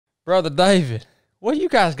Brother David, what you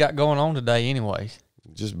guys got going on today anyways?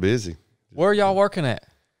 Just busy. Where are y'all working at?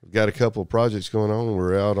 We've got a couple of projects going on.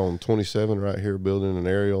 We're out on 27 right here building an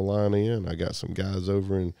aerial line in. I got some guys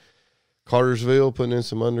over in Cartersville putting in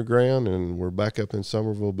some underground, and we're back up in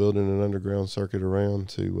Somerville building an underground circuit around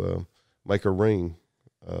to make a ring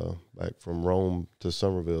back from Rome to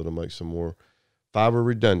Somerville to make some more fiber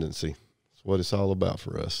redundancy. That's what it's all about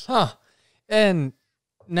for us. Huh. And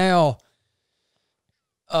now,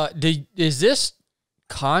 is this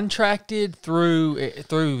contracted through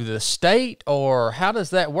the state, or how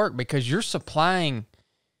does that work? Because you're supplying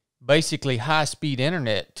basically high-speed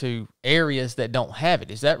internet to areas that don't have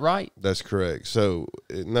it. Is that right? That's correct. So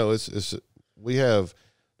no, there's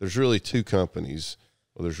really two companies.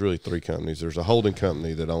 Well, there's really three companies. There's a holding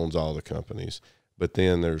company that owns all the companies, but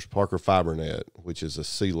then there's Parker FiberNet, which is a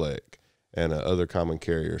CLEC, and other common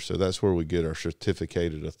carrier. So that's where we get our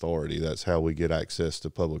certificated authority. That's how we get access to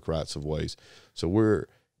public rights of ways. So we're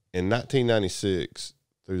in 1996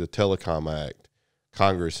 through the Telecom Act,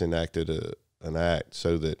 Congress enacted an act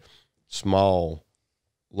so that small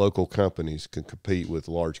local companies can compete with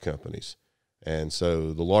large companies. And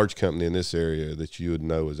so the large company in this area that you would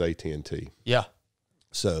know is AT&T. Yeah.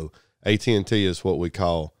 So AT&T is what we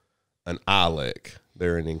call an ILEC.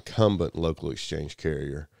 They're an incumbent local exchange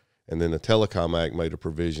carrier. And then the Telecom Act made a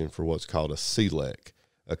provision for what's called a CLEC,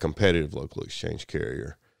 a competitive local exchange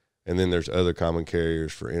carrier. And then there's other common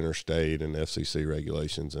carriers for interstate and FCC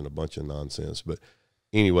regulations and a bunch of nonsense. But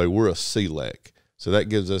anyway, we're a CLEC. So that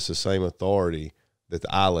gives us the same authority that the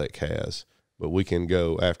ILEC has, but we can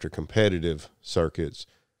go after competitive circuits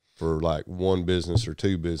for like one business or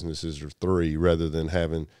two businesses or three rather than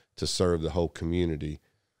having to serve the whole community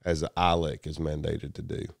as the ILEC is mandated to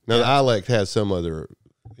do. Now, the ILEC has some other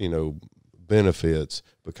benefits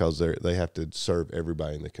because they have to serve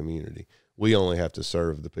everybody in the community. We only have to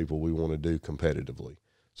serve the people we want to do competitively.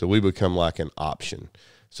 So we become like an option.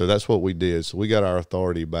 So that's what we did. So we got our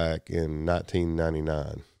authority back in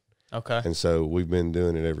 1999. Okay. And so we've been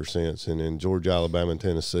doing it ever since. And in Georgia, Alabama, and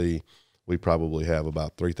Tennessee, we probably have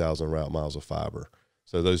about 3,000 route miles of fiber.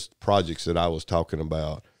 So those projects that I was talking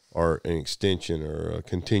about are an extension or a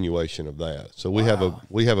continuation of that. So we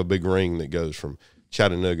have a big ring that goes from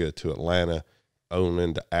Chattanooga to Atlanta, on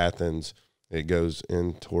into Athens. It goes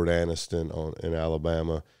in toward Anniston in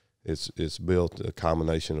Alabama. It's built a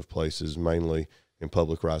combination of places, mainly in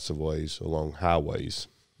public rights of ways along highways.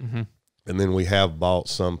 Mm-hmm. And then we have bought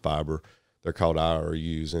some fiber. They're called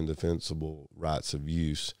IRUs, indefensible rights of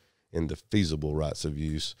use, indefeasible rights of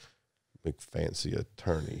use. Big fancy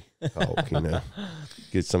attorney talk,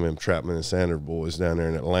 Get some entrapment and Sanders boys down there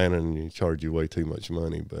in Atlanta, and you charge you way too much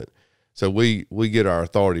money. But so we get our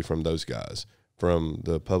authority from those guys, from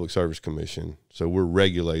the Public Service Commission. So we're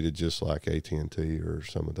regulated just like AT&T or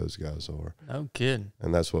some of those guys are. No kidding.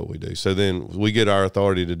 And that's what we do. So then we get our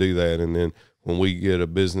authority to do that, and then when we get a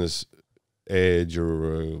business edge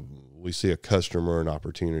or we see a customer an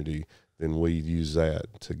opportunity, then we use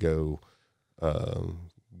that to go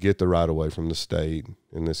get the right of way from the state,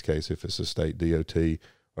 in this case if it's a state DOT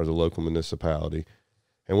or the local municipality.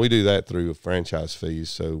 And we do that through franchise fees.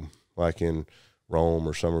 So like in Rome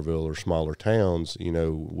or Somerville or smaller towns,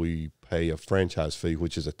 we pay a franchise fee,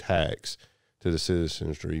 which is a tax to the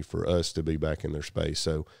citizenry for us to be back in their space.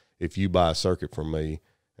 So if you buy a circuit from me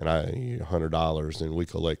and $100, and we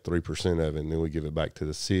collect 3% of it, and then we give it back to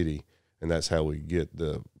the city, and that's how we get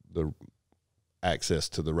the access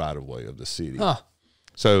to the right of way of the city. Huh.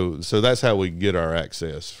 So that's how we get our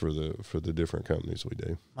access for the different companies we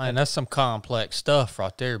do. Man, that's some complex stuff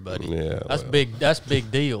right there, buddy. Yeah, that's big. That's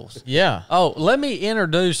big deals. Yeah. Oh, let me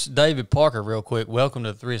introduce David Parker real quick. Welcome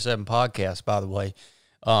to the 307 podcast, by the way.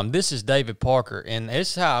 This is David Parker, and this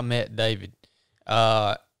is how I met David.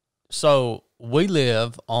 So we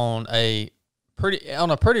live on a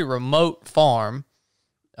pretty remote farm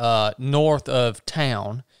north of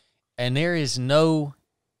town, and there is no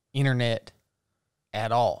internet at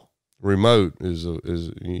all. Remote is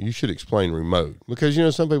you should explain remote, because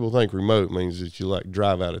some people think remote means that you like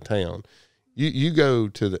drive out of town. You go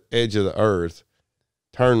to the edge of the earth,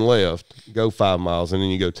 turn left, go 5 miles, and then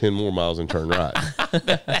you go 10 more miles and turn right.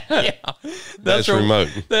 Yeah, that's remote.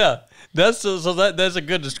 Yeah, that's a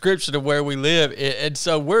good description of where we live. And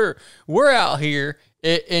so we're out here,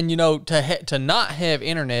 and to not have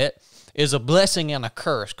internet is a blessing and a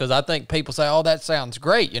curse, because I think people say, oh, that sounds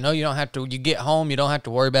great. You don't have to, you get home, you don't have to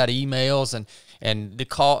worry about emails and the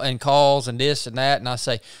calls and this and that. And I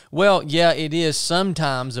say, well, yeah, it is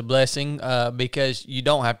sometimes a blessing because you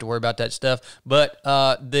don't have to worry about that stuff. But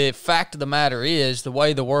the fact of the matter is, the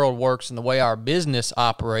way the world works and the way our business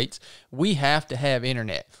operates, we have to have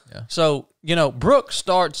internet. Yeah. So, Brooke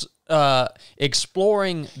starts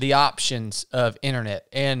exploring the options of internet,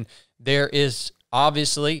 and there is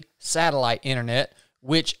obviously satellite internet,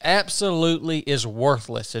 which absolutely is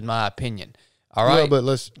worthless in my opinion. All right. Well,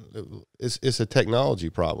 but it's a technology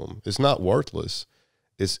problem. It's not worthless.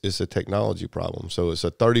 It's a technology problem. So it's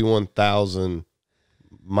a 31,000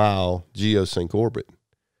 mile geosync orbit.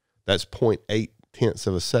 That's 0.8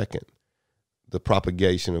 of a second. The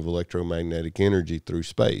propagation of electromagnetic energy through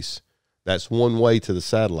space. That's one way to the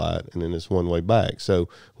satellite, and then it's one way back. So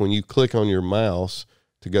when you click on your mouse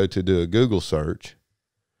to go to do a Google search,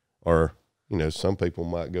 or some people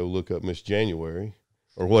might go look up Miss January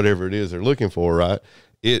or whatever it is they're looking for, right?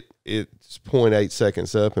 It's 0.8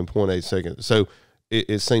 seconds up and 0.8 seconds. So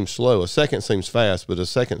it seems slow. A second seems fast, but a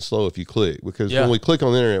second slow if you click. Because when we click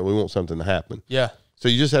on the internet, we want something to happen. Yeah. So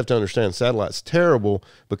you just have to understand satellite's terrible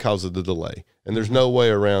because of the delay. And there's no way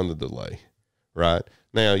around the delay, right?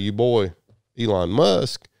 Now, you boy Elon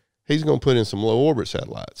Musk, he's going to put in some low orbit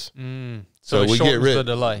satellites. So we get rid of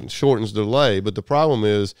the delay. Shortens the delay. But the problem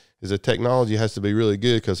is the technology has to be really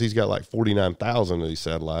good because he's got like 49,000 of these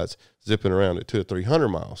satellites zipping around at 200 or 300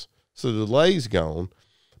 miles. So the delay's gone,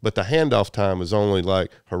 but the handoff time is only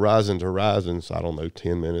like horizon to horizon. So I don't know,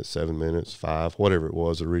 10 minutes, 7 minutes, 5, whatever it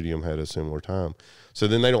was. Iridium had a similar time. So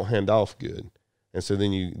then they don't hand off good. And so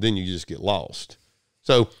then you just get lost.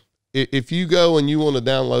 So if you go and you want to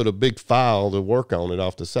download a big file to work on it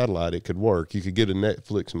off the satellite, it could work. You could get a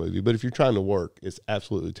Netflix movie. But if you're trying to work, it's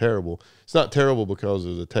absolutely terrible. It's not terrible because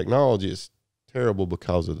of the technology. It's terrible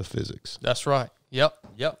because of the physics. That's right. Yep.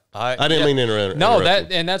 I didn't mean to interrupt. No,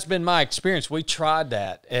 that's been my experience. We tried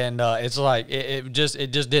that, and it's like it just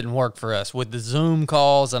didn't work for us with the Zoom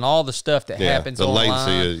calls and all the stuff that happens the online.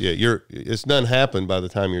 Latency is, it's done happen by the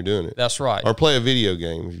time you're doing it. That's right. Or play a video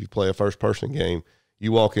game. If you play a first-person game,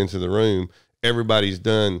 you walk into the room, everybody's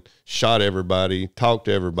done, shot everybody, talked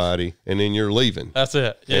to everybody, and then you're leaving. That's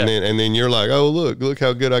it. Yeah. And then you're like, oh, look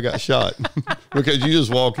how good I got shot. Because you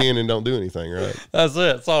just walk in and don't do anything, right? That's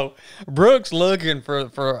it. So Brooke's looking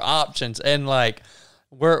for options, and like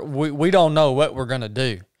we don't know what we're gonna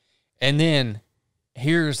do. And then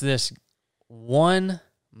here's this one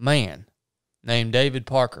man named David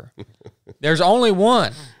Parker. There's only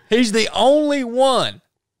one. He's the only one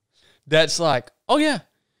that's like, oh yeah,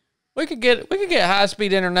 we could get high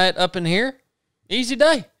speed internet up in here, easy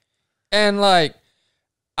day. And like,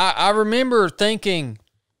 I remember thinking,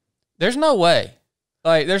 there's no way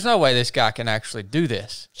this guy can actually do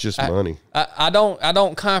this. It's just money. I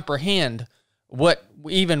don't comprehend what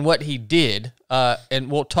he did.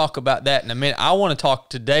 And we'll talk about that in a minute. I want to talk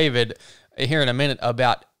to David here in a minute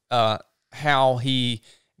about how he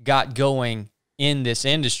got going in this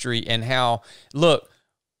industry and how, look,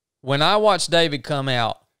 when I watch David come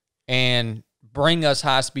out and bring us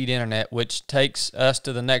high-speed internet, which takes us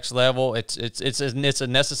to the next level, it's a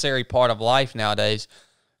necessary part of life nowadays.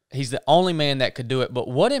 He's the only man that could do it. But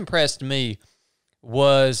what impressed me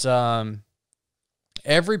was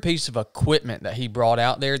every piece of equipment that he brought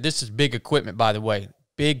out there. This is big equipment, by the way.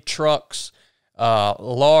 Big trucks,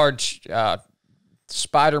 large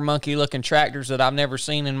spider monkey-looking tractors that I've never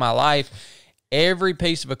seen in my life. Every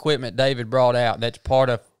piece of equipment David brought out that's part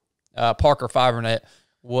of Parker FiberNet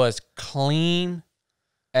was clean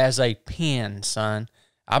as a pin, son.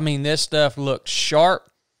 I mean, this stuff looked sharp.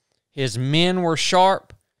 His men were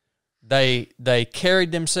sharp. They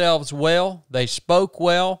carried themselves well. They spoke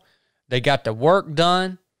well. They got the work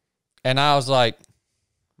done. And I was like,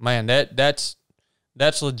 man, that's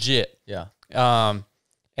legit. Yeah.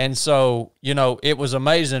 And so, it was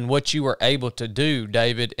amazing what you were able to do,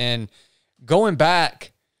 David. And going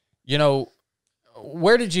back,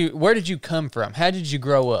 where did you come from? How did you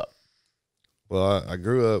grow up? Well, I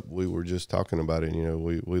grew up, we were just talking about it,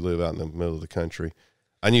 we live out in the middle of the country.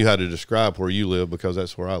 I knew how to describe where you live because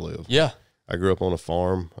that's where I live. Yeah. I grew up on a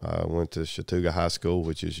farm. I went to Chattooga High School,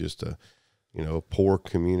 which is just a poor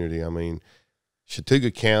community. I mean,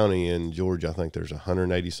 Chattooga County in Georgia, I think there's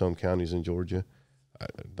 180 some counties in Georgia.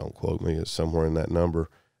 Don't quote me, it's somewhere in that number.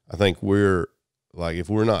 I think we're like, if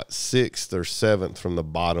we're not 6th or 7th from the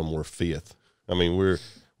bottom, we're 5th. I mean,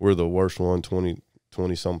 we're the worst one, 20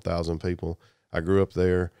 some thousand people. I grew up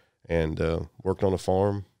there and worked on a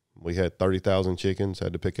farm. We had 30,000 chickens,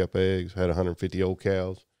 had to pick up eggs, had 150 old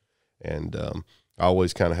cows. And I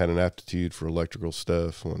always kind of had an aptitude for electrical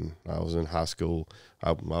stuff. When I was in high school,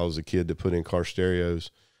 I was a kid that put in car stereos.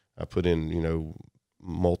 I put in,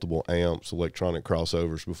 multiple amps, electronic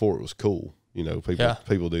crossovers before it was cool.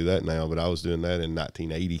 People do that now, but I was doing that in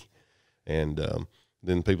 1980. And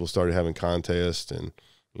then people started having contests, and,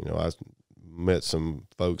 I met some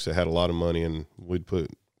folks that had a lot of money, and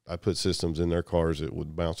I put systems in their cars that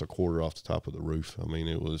would bounce a quarter off the top of the roof. I mean,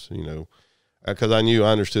 it was, because I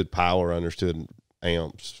understood power, I understood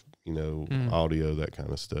amps, audio, that kind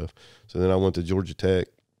of stuff. So then I went to Georgia Tech,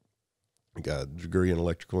 got a degree in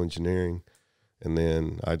electrical engineering. And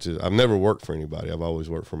then I've never worked for anybody. I've always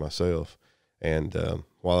worked for myself. And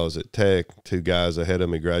while I was at Tech, 2 guys ahead of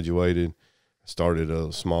me graduated, started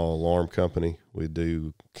a small alarm company. We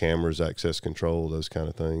do cameras, access control, those kind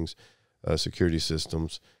of things, security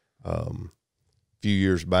systems. A few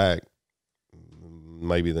years back,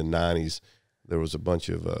 maybe the 90s, there was a bunch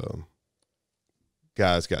of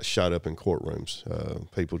guys got shot up in courtrooms.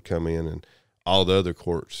 People would come in, and all the other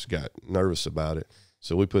courts got nervous about it.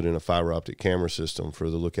 So we put in a fiber optic camera system for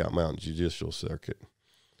the Lookout Mountain Judicial Circuit.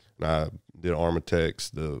 And I did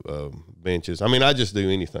Armitex, the benches. I mean, I just do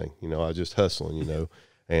anything, I just hustling,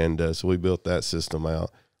 And so we built that system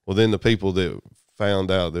out. Well, then the people that found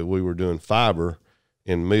out that we were doing fiber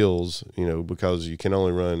in mills, because you can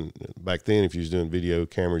only run, back then if you was doing video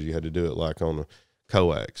cameras, you had to do it like on a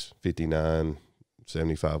coax, 59,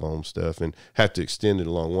 75 ohm stuff, and have to extend it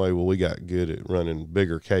a long way. Well, we got good at running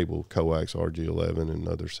bigger cable, coax, RG11, and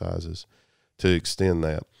other sizes to extend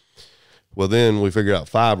that. Well, then we figured out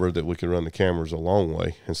fiber, that we could run the cameras a long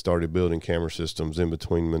way, and started building camera systems in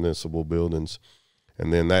between municipal buildings.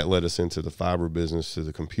 And then that led us into the fiber business, to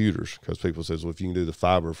the computers, because people says, well, if you can do the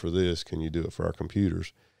fiber for this, can you do it for our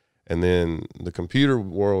computers? And then the computer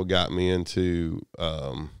world got me into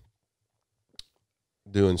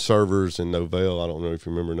doing servers in Novell. I don't know if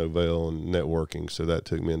you remember Novell, and networking. So that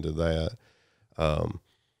took me into that.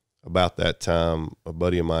 About that time, a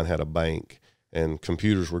buddy of mine had a bank, and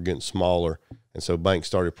computers were getting smaller. And so banks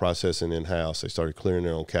started processing in-house. They started clearing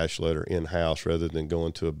their own cash letter in-house rather than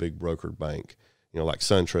going to a big brokered bank. Like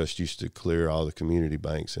SunTrust used to clear all the community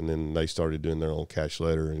banks, and then they started doing their own cash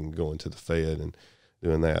letter and going to the Fed and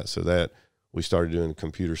doing that. So that we started doing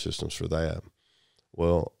computer systems for that.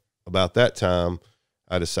 Well, about that time,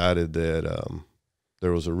 I decided that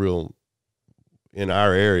there was in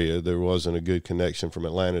our area, there wasn't a good connection from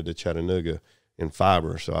Atlanta to Chattanooga in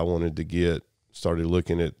fiber. So I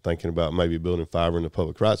started thinking about maybe building fiber in the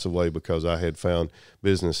public rights of way, because I had found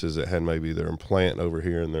businesses that had maybe their plant over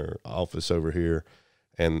here and their office over here,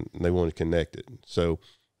 and they wanted to connect it. So,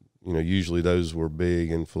 usually those were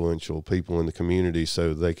big, influential people in the community,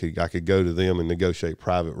 so I could go to them and negotiate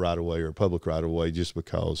private right of way or public right of way, just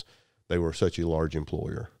because they were such a large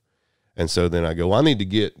employer. And so then I go, I need to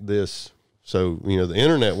get this. So, the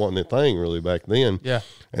internet wasn't a thing really back then. Yeah.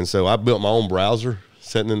 And so I built my own browser,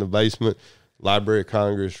 sitting in the basement, Library of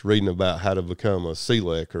Congress, reading about how to become a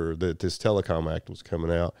CLEC, or that this Telecom Act was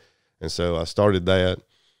coming out. And so I started that,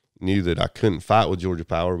 knew that I couldn't fight with Georgia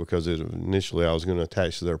Power, because initially I was going to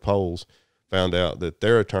attach to their polls. Found out that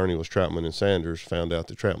their attorney was Troutman and Sanders, found out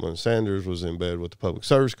that Troutman and Sanders was in bed with the Public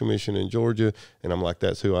Service Commission in Georgia. And I'm like,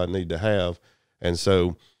 that's who I need to have. And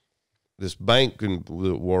so this banking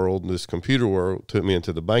world, this computer world, took me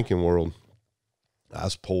into the banking world. I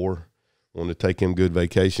was poor, wanted to take them good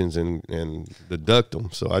vacations and deduct them.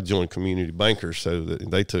 So I joined Community Bankers, so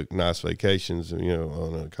that they took nice vacations,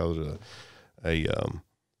 on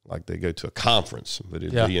like they go to a conference, but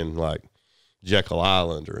it'd be in like Jekyll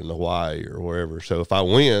Island or in Hawaii or wherever. So if I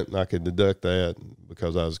went, I could deduct that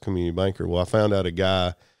because I was a community banker. Well, I found out a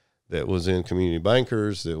guy that was in Community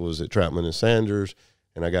Bankers that was at Troutman and Sanders,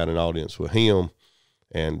 and I got an audience with him.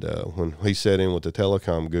 And when he sat in with the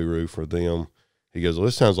telecom guru for them, he goes, well,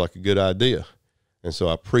 this sounds like a good idea. And so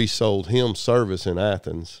I pre-sold him service in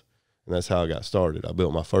Athens, and that's how I got started. I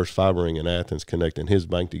built my first fiber ring in Athens, connecting his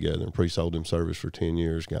bank together, and pre-sold him service for 10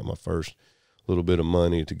 years, got my first little bit of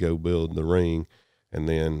money to go build the ring. And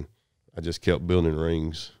then I just kept building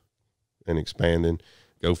rings and expanding,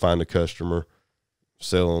 go find a customer,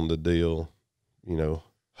 sell them the deal,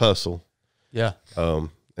 hustle. Yeah. And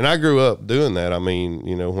I grew up doing that. I mean,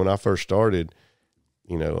 when I first started,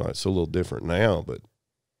 it's a little different now, but,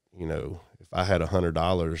 if I had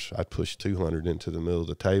 $100, I'd push 200 into the middle of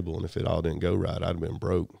the table. And if it all didn't go right, I'd have been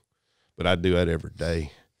broke. But I'd do that every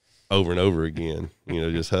day, over and over again,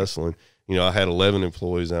 just hustling. I had 11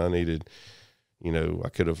 employees, and I needed, I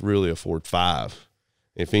could have really afford 5.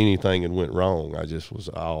 If anything had went wrong, I just was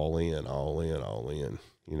all in.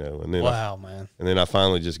 And then, wow, man. And then I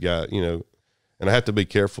finally just got, and I have to be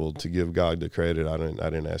careful to give God the credit. I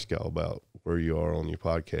didn't ask y'all about where you are on your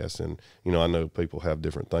podcast. And, I know people have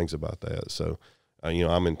different things about that. So You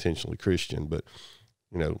know, I'm intentionally Christian, but,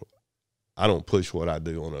 you know, I don't push what I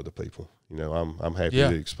do on other people. You know, I'm happy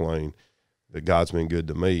to explain that God's been good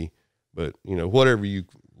to me, but, you know, whatever you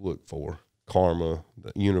look for, karma,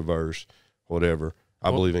 the universe, whatever,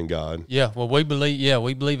 I believe in God. Yeah. Well, we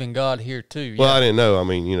believe in God here too. Well, I didn't know. I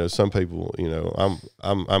mean, you know, some people, you know,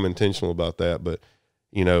 I'm intentional about that, but,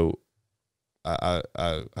 you know, I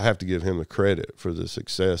have to give him the credit for the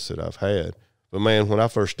success that I've had. But man, when I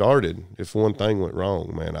first started, if one thing went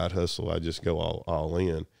wrong, man, I'd hustle. I'd just go all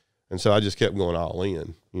in. And so I just kept going all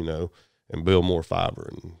in, you know, and build more fiber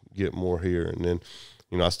and get more here. And then,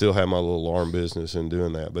 you know, I still have my little alarm business and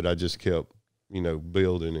doing that, but I just kept, you know,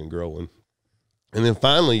 building and growing. And then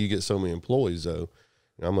finally you get so many employees though.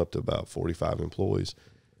 You know, I'm up to about 45 employees.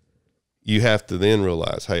 You have to then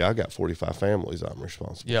realize, hey, I got 45 families I'm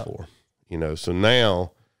responsible for, you know? So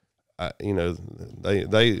now, you know,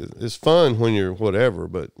 it's fun when you're whatever,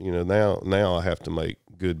 but you know, now I have to make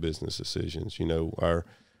good business decisions. You know, our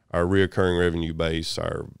reoccurring revenue base,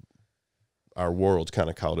 our world's kind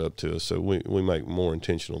of caught up to us. So we make more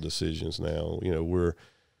intentional decisions now. You know,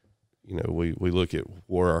 we look at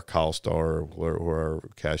where our costs are, where our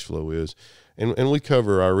cash flow is, and we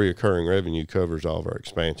cover our reoccurring revenue covers all of our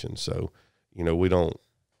expansion. So, you know, we don't,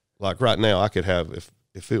 like right now I could have,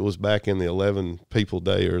 if it was back in the 11 people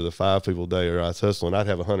day or the 5 people day or I was hustling, I'd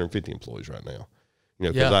have 150 employees right now, you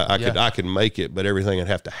know, because I could make it, but everything would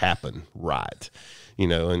have to happen right, you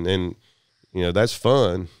know, and you know, that's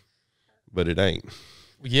fun, but it ain't.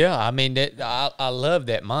 Yeah. I mean, I love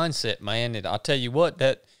that mindset, man. And I'll tell you what,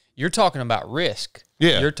 that you're talking about risk.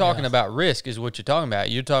 Yeah. You're talking about risk is what you're talking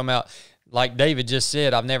about. You're talking about, like David just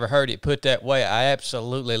said, I've never heard it put that way. I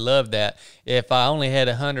absolutely love that. If I only had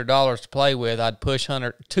 $100 to play with, I'd push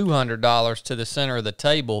 $200 to the center of the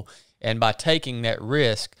table. And by taking that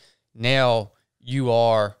risk, now you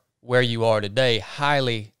are where you are today,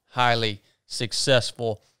 highly, highly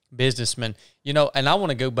successful businessman. You know, and I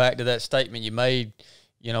want to go back to that statement you made,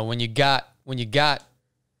 you know, when you got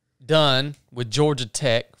done with Georgia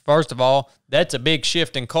Tech. First of all, that's a big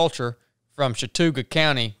shift in culture from Chattooga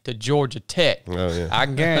County to Georgia Tech. Oh, yeah. I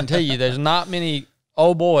can guarantee you there's not many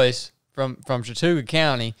old boys from Chattooga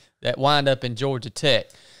County that wind up in Georgia Tech.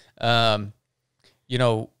 You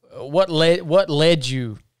know, what led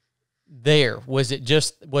you there? Was it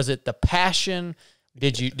the passion?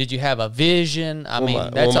 Did you have a vision? I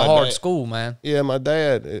mean, that's a hard school, man. Yeah, my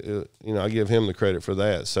dad, you know, I give him the credit for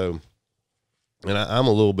that. So, and I'm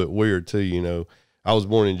a little bit weird too, you know. I was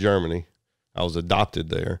born in Germany. I was adopted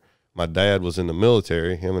there. My dad was in the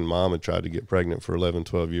military. Him and mom had tried to get pregnant for 11,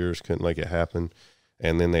 12 years, couldn't make it happen.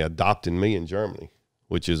 And then they adopted me in Germany,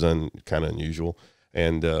 which is kind of unusual.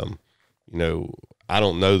 And, you know, I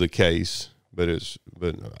don't know the case, but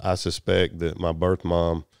I suspect that my birth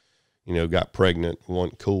mom, you know, got pregnant,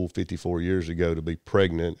 wasn't cool 54 years ago to be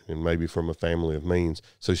pregnant and maybe from a family of means.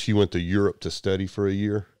 So she went to Europe to study for a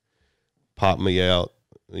year, popped me out,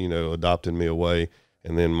 you know, adopted me away,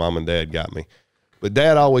 and then mom and dad got me. But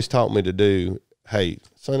dad always taught me to do, hey,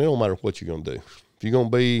 son, it don't matter what you're going to do. If you're going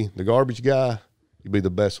to be the garbage guy, you be the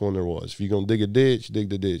best one there was. If you're going to dig a ditch, dig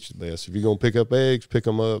the ditch the best. If you're going to pick up eggs, pick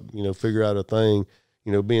them up, you know, figure out a thing,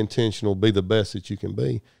 you know, be intentional, be the best that you can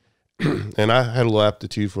be. And I had a little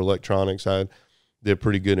aptitude for electronics. I did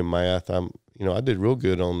pretty good in math. I did real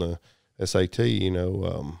good on the SAT, you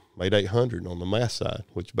know, made 800 on the math side,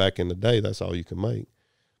 which back in the day, that's all you can make.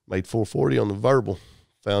 Made 440 on the verbal.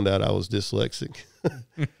 Found out I was dyslexic.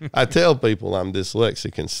 I tell people I'm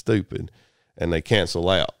dyslexic and stupid, and they cancel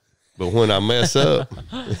out. But when I mess up,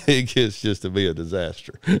 it gets just to be a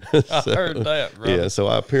disaster. I heard that, bro. Yeah, so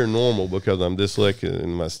I appear normal because I'm dyslexic,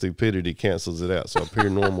 and my stupidity cancels it out. So I appear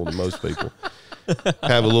normal to most people.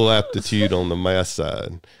 Have a little aptitude on the math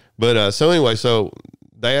side. But so anyway, so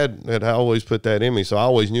Dad had always put that in me. So I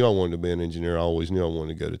always knew I wanted to be an engineer. I always knew I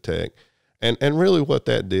wanted to go to Tech. And really what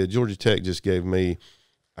that did, Georgia Tech just gave me,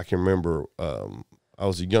 I can remember I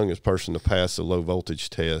was the youngest person to pass the low voltage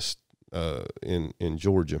test in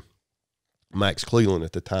Georgia. Max Cleland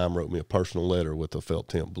at the time wrote me a personal letter with a felt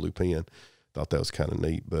tip blue pen. Thought that was kind of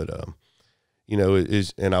neat. But, you know,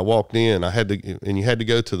 and I walked in, you had to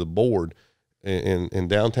go to the board in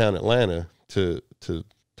downtown Atlanta to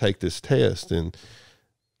take this test. And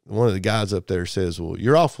one of the guys up there says, well,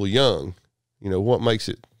 you're awfully young. You know, what makes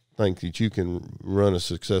it think that you can run a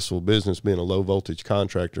successful business being a low voltage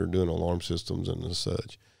contractor doing alarm systems and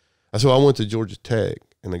such? So I went to Georgia Tech,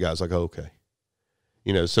 and the guy's like, oh, okay.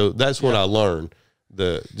 You know, so that's when I learned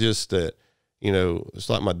that, you know, it's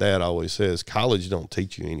like my dad always says, college don't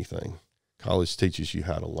teach you anything. College teaches you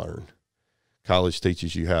how to learn. college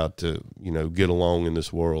teaches you how to, get along in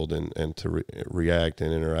this world and to react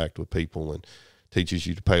and interact with people, and teaches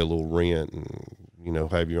you to pay a little rent and,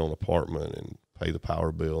 have your own apartment and pay the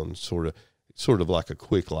power bill, and sort of like a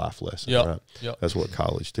quick life lesson, right? Yep. That's what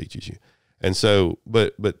college teaches you. And so,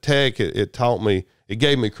 but tech, it taught me, it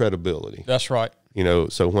gave me credibility. That's right.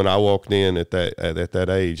 So when I walked in at that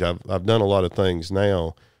age, I've done a lot of things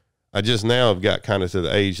now. I just now have got kind of to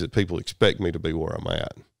the age that people expect me to be where I'm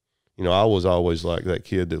at. I was always like that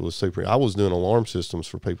kid that was I was doing alarm systems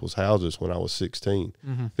for people's houses when I was 16,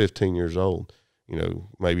 15 years old,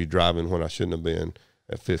 maybe driving when I shouldn't have been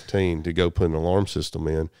at 15 to go put an alarm system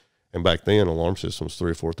in. And back then, alarm system was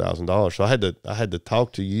 $3,000 or $4,000. So I had to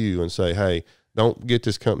talk to you and say, hey, don't get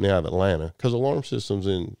this company out of Atlanta, because alarm systems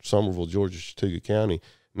in Somerville, Georgia, Chattooga County,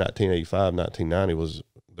 1985, 1990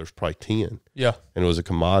 there's probably 10. Yeah. And it was a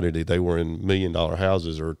commodity. They were in $1 million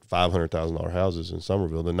houses or $500,000 houses in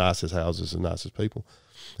Somerville, the nicest houses, the nicest people.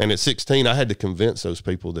 And at 16, I had to convince those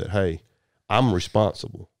people that, hey, I'm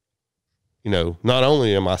responsible. Not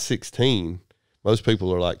only am I 16, most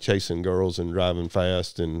people are like chasing girls and driving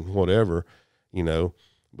fast and whatever,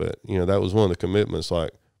 but, that was one of the commitments.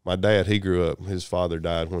 Like my dad, he grew up, his father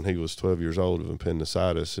died when he was 12 years old of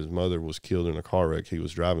appendicitis. His mother was killed in a car wreck he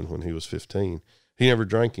was driving when he was 15. He never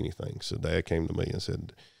drank anything. So Dad came to me and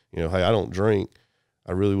said, hey, I don't drink.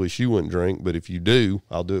 I really wish you wouldn't drink, but if you do,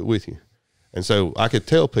 I'll do it with you. And so I could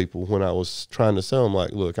tell people when I was trying to sell them,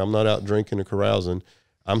 like, look, I'm not out drinking or carousing.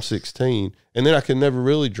 I'm 16. And then I could never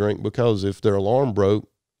really drink, because if their alarm broke,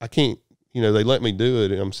 I can't, they let me do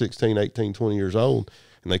it. I'm 16, 18, 20 years old.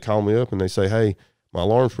 And they call me up and they say, hey, my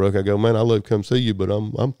alarm's broke. I go, man, I'd love to come see you, but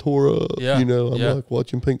I'm tore up. Yeah. I'm like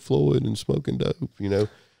watching Pink Floyd and smoking dope, you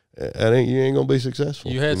ain't gonna be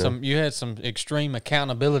successful. You had some extreme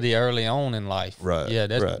accountability early on in life, right? Yeah,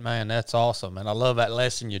 man, that's awesome, and I love that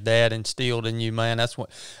lesson your dad instilled in you, man. That's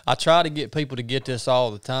what I try to get people to get this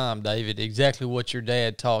all the time, David. Exactly what your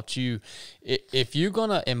dad taught you. If you're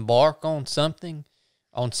gonna embark on something,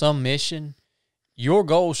 on some mission, your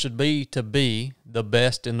goal should be to be the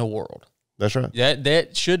best in the world. That's right.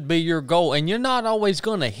 That should be your goal, and you're not always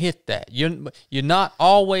going to hit that. You're not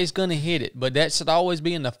always going to hit it, but that should always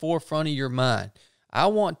be in the forefront of your mind. I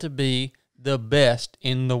want to be the best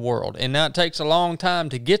in the world, and now it takes a long time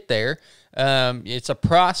to get there. It's a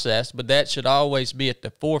process, but that should always be at the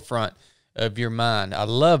forefront of your mind. I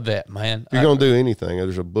love that, man. If you're going to do anything,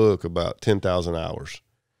 there's a book about 10,000 hours.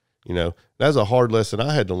 That's a hard lesson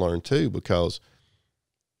I had to learn too, because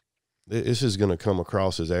this is going to come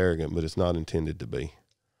across as arrogant, but it's not intended to be.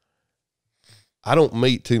 I don't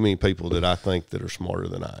meet too many people that I think that are smarter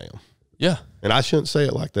than I am. Yeah. And I shouldn't say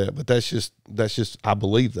it like that, but that's just I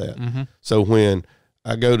believe that. Mm-hmm. So when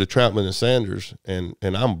I go to Troutman and Sanders and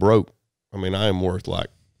I'm broke, I am worth like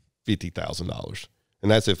 $50,000.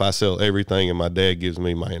 And that's if I sell everything and my dad gives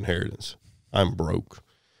me my inheritance. I'm broke.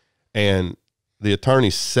 And the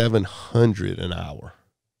attorney's $700 an hour.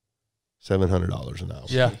 $700 an hour.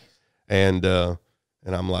 Yeah. And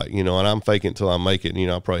I'm like, and I'm faking till I make it.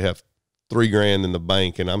 And, I probably have $3,000 in the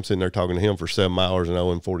bank, and I'm sitting there talking to him for 7 hours and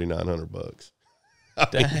owing $4,900.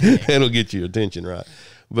 It'll get your attention, right?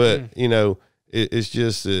 But it's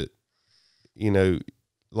just that,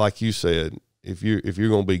 like you said, if you're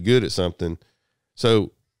going to be good at something,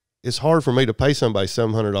 so it's hard for me to pay somebody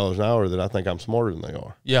 $700 an hour that I think I'm smarter than they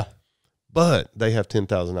are. Yeah, but they have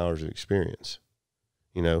 10,000 hours of experience.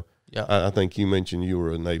 Yeah. I think you mentioned you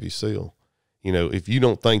were a Navy SEAL. If you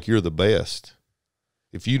don't think you're the best,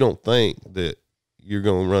 if you don't think that you're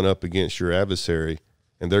going to run up against your adversary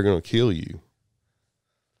and they're going to kill you,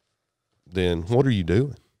 then what are you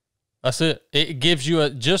doing? That's it. It gives you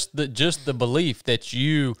just the belief that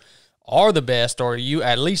you are the best, or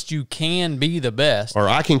at least you can be the best, or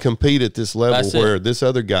I can compete at this level where this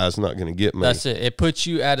other guy's not going to get me. That's it. It puts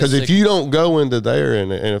you at because if you don't go into there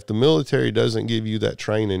and if the military doesn't give you that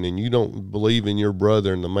training and you don't believe in your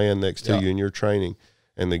brother and the man next to you and your training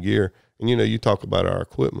and the gear, and you talk about our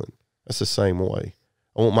equipment, that's the same way.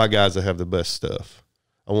 I want my guys to have the best stuff.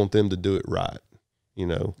 I want them to do it right.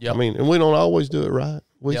 And we don't always do it right.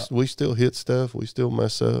 We still hit stuff. We still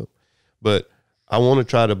mess up, but I want to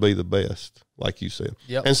try to be the best, like you said.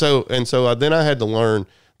 Yep. And so then I had to learn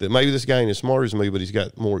that maybe this guy ain't as smart as me, but he's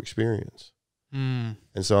got more experience. And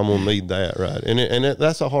so I'm going to need that, right? And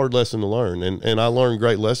that's a hard lesson to learn. And I learned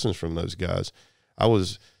great lessons from those guys.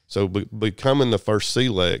 Becoming the first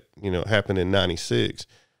SEALEC, happened in 96.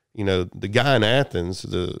 The guy in Athens,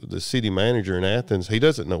 the city manager in Athens, he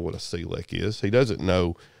doesn't know what a SEALEC is. He doesn't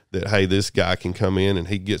know that, hey, this guy can come in and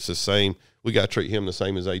he gets the same, we got to treat him the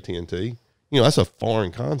same as AT&T. That's a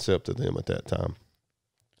foreign concept to them at that time.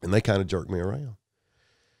 And they kind of jerked me around.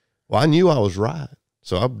 Well, I knew I was right.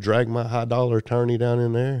 So I dragged my high dollar attorney down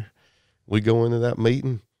in there. We go into that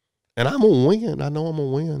meeting, and I'm going to win. I know I'm going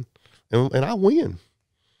to win. And I win.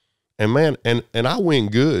 And man, and I win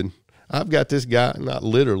good. I've got this guy, not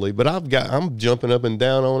literally, but I'm jumping up and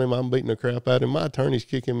down on him. I'm beating the crap out of him. My attorney's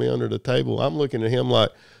kicking me under the table. I'm looking at him like,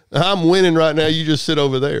 I'm winning right now. You just sit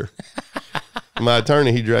over there. My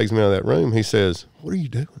attorney, he drags me out of that room. He says, what are you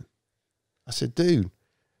doing? I said, dude,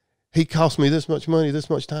 he cost me this much money, this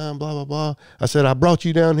much time, blah, blah, blah. I said, I brought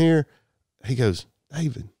you down here. He goes,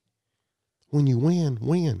 David, when you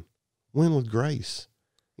win with grace.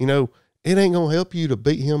 You know, it ain't going to help you to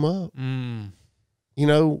beat him up. You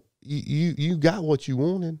know, you got what you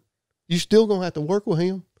wanted. You still going to have to work with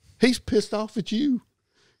him. He's pissed off at you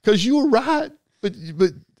because you were right. But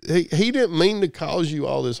he didn't mean to cause you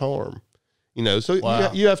all this harm. You know, so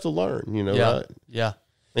wow. you have to learn, you know, right? Yeah.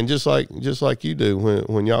 And just like you do,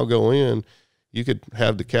 when y'all go in, you could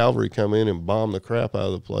have the cavalry come in and bomb the crap out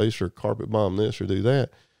of the place or carpet bomb this or do that.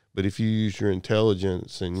 But if you use your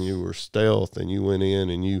intelligence and you were stealth and you went in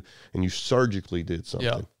and you surgically did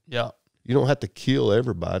something, you don't have to kill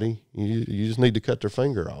everybody. You just need to cut their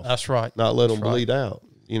finger off. That's right. Not let them bleed out.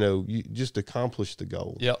 You know, you just accomplish the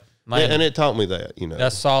goal. Yep. Man, and it taught me that, you know.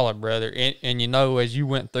 That's solid, brother. And you know, as you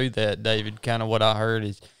went through that, David, kind of what I heard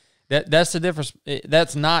is that's the difference.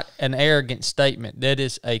 That's not an arrogant statement. That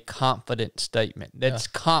is a confident statement. That's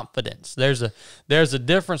confidence. There's a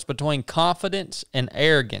difference between confidence and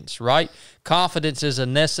arrogance, right? Confidence is a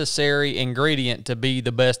necessary ingredient to be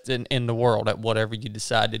the best in the world at whatever you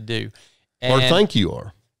decide to do. Or think you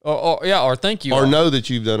are. Or think you or are. know that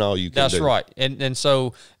you've done all you can do. That's right. And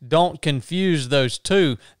so don't confuse those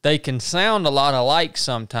two. They can sound a lot alike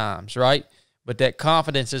sometimes, right? But that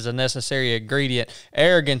confidence is a necessary ingredient.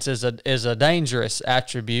 Arrogance is a dangerous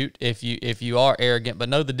attribute if you are arrogant, but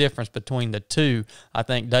know the difference between the two. I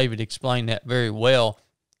think David explained that very well.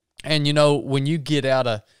 And you know, when you get out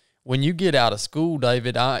of school,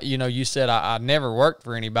 David, you said I never worked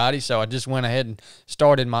for anybody, so I just went ahead and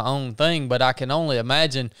started my own thing. But I can only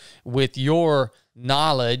imagine with your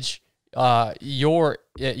knowledge, your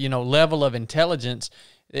level of intelligence,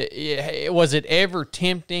 was it ever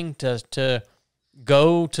tempting to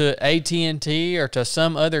go to AT&T or to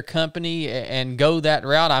some other company and go that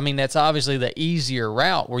route? I mean, that's obviously the easier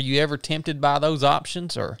route. Were you ever tempted by those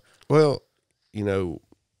options? Or well, you know,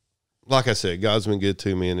 like I said, God's been good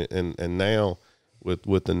to me, and now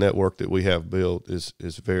with the network that we have built is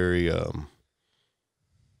very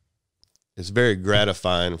it's very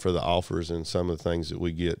gratifying for the offers and some of the things that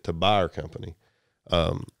we get to buy our company.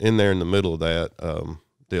 In there in the middle of that,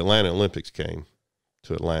 the Atlanta Olympics came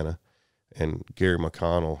to Atlanta, and Gary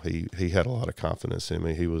McConnell, he had a lot of confidence in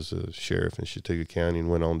me. He was a sheriff in Chattooga County and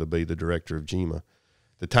went on to be the director of GEMA.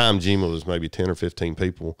 At the time, GEMA was maybe 10 or 15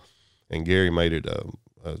 people, and Gary made it a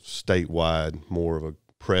statewide, more of a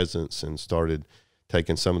presence, and started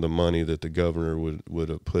taking some of the money that the governor would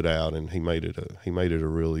have put out, and he made it a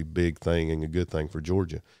really big thing and a good thing for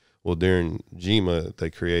Georgia. Well, during GEMA, they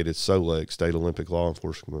created SOLEC, State Olympic Law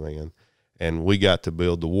Enforcement Command, and we got to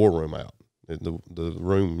build the war room out. The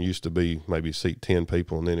room used to be maybe seat 10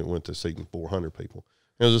 people, and then it went to seating 400 people.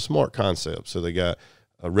 It was a smart concept. So they got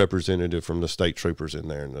a representative from the state troopers in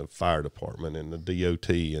there and the fire department and the DOT.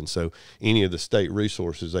 And so any of the state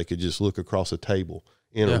resources, they could just look across a table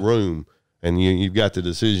in a room, and you've got the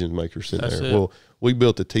decision makers sitting there. It. Well, we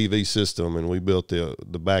built the TV system, and we built the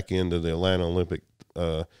back end of the Atlanta Olympic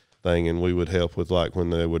thing, and we would help with like when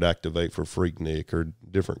they would activate for Freaknik or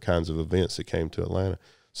different kinds of events that came to Atlanta.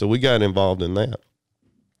 So we got involved in that.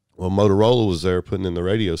 Well, Motorola was there putting in the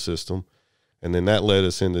radio system, and then that led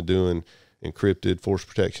us into doing encrypted force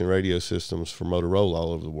protection radio systems for Motorola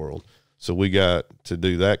all over the world. So we got to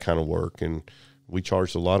do that kind of work, and we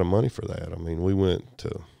charged a lot of money for that. I mean, we went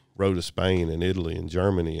to Rome to Spain and Italy and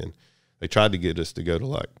Germany, and they tried to get us to go to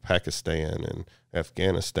like Pakistan and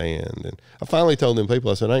Afghanistan. And I finally told them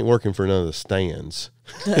people, I said, I ain't working for none of the stands.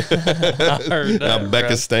 I heard that,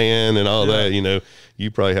 Uzbekistan and all that, you know.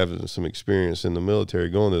 You probably have some experience in the military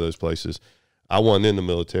going to those places. I wasn't in the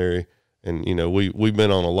military, and, you know, we've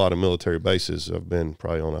been on a lot of military bases. I've been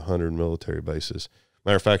probably on 100 military bases.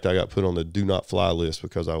 Matter of fact, I got put on the do not fly list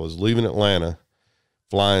because I was leaving Atlanta,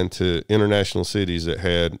 flying to international cities that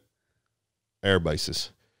had air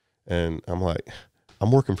bases. And I'm like,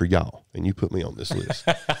 I'm working for y'all, and you put me on this list.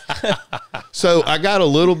 So I got a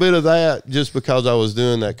little bit of that just because I was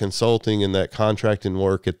doing that consulting and that contracting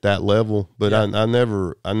work at that level. But I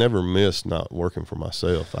never missed not working for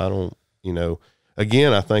myself. I don't, you know,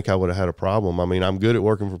 again, I think I would have had a problem. I mean, I'm good at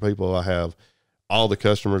working for people. I have all the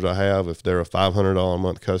customers I have, if they're a $500 a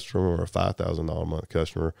month customer or a $5,000 a month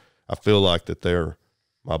customer, I feel like that they're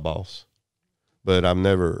my boss. But I've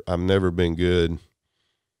never been good.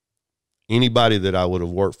 Anybody that I would have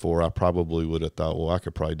worked for, I probably would have thought, well, I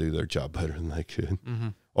could probably do their job better than they could,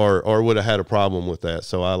 or would have had a problem with that.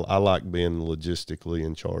 So I like being logistically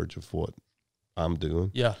in charge of what I'm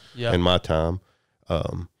doing. Yeah. And my time.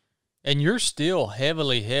 And you're still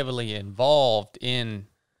heavily involved in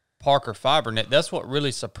Parker FiberNet. That's what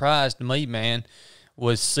really surprised me, man,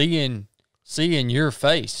 was seeing your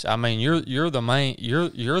face. I mean, you're the main,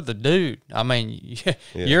 you're the dude. I mean,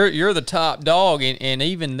 you're the top dog, and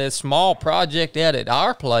even this small project out at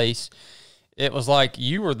our place, it was like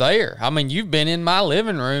you were there. I mean, you've been in my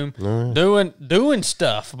living room doing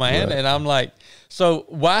stuff, man. Right. And I'm like, so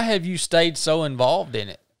why have you stayed so involved in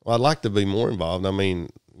it? Well, I'd like to be more involved. I mean,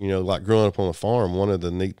 like growing up on a farm, one of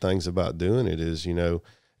the neat things about doing it is,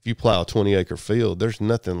 if you plow a 20-acre field, there's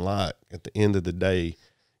nothing like at the end of the day,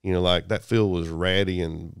 like that field was ratty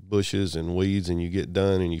and bushes and weeds, and you get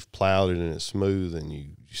done and you've plowed it and it's smooth,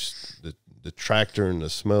 and the tractor and the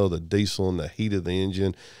smell of the diesel and the heat of the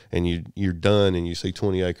engine, and you're done and you see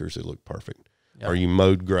 20 acres that look perfect. Yep. Or you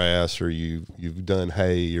mowed grass, or you've done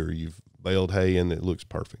hay, or you've baled hay and it looks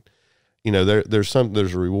perfect. There's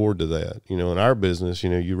a reward to that. In our business,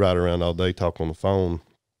 you ride around all day, talk on the phone,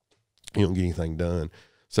 you don't get anything done.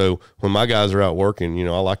 So when my guys are out working,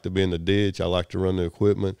 I like to be in the ditch. I like to run the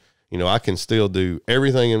equipment. I can still do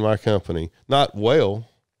everything in my company, not well,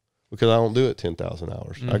 because I don't do it 10,000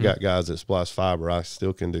 hours. I got guys that splice fiber. I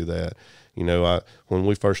still can do that. When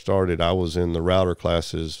we first started, I was in the router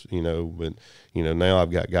classes, but, now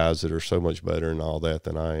I've got guys that are so much better and all that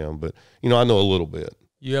than I am. But, I know a little bit.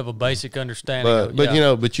 You have a basic understanding.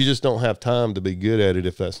 But you just don't have time to be good at it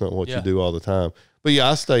if that's not what you do all the time. But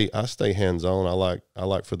yeah, I stay hands on. I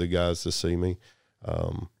like for the guys to see me.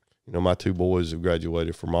 My two boys have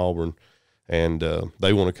graduated from Auburn, and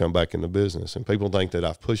they want to come back in the business. And people think that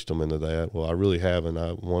I've pushed them into that. Well, I really haven't.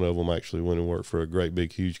 One of them actually went and worked for a great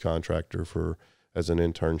big huge contractor as an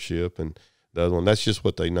internship, and the other one, that's just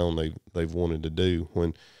what they've wanted to do.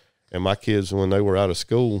 And my kids, when they were out of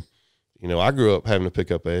school, I grew up having to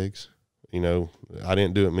pick up eggs. I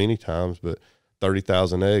didn't do it many times, but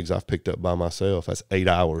 30,000 eggs I've picked up by myself. That's 8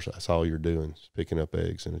 hours. That's all you're doing, is picking up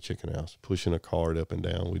eggs in a chicken house, pushing a cart up and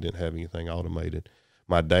down. We didn't have anything automated.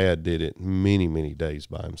 My dad did it many, many days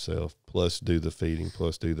by himself, plus do the feeding,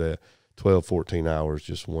 plus do that. 12, 14 hours,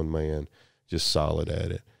 just one man, just solid at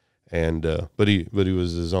it. And but he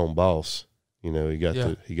was his own boss. He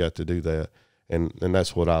got to do that. And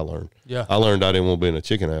that's what I learned. Yeah. I learned I didn't want to be in a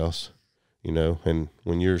chicken house, and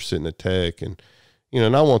when you're sitting at tech and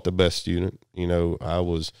and I want the best student.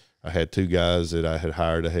 I had two guys that I had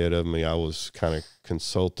hired ahead of me. I was kind of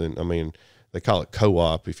consultant. I mean, they call it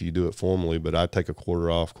co-op if you do it formally, but I take a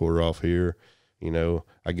quarter off here.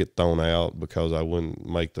 I get thrown out because I wouldn't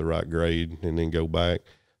make the right grade and then go back.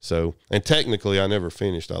 So, and technically I never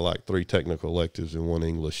finished. I like 3 technical electives and 1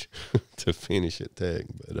 English to finish at tech.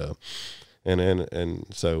 But,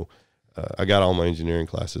 so I got all my engineering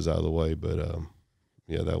classes out of the way, but,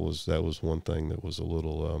 yeah, that was one thing that was a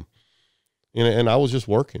little, and I was just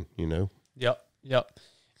working, Yep.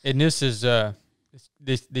 And this is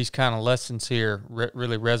these kind of lessons here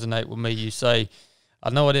really resonate with me. You say, I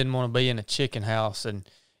know I didn't want to be in a chicken house, and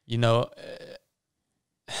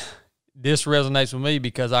this resonates with me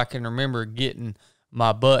because I can remember getting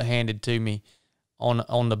my butt handed to me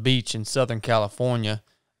on the beach in Southern California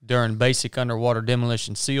during basic underwater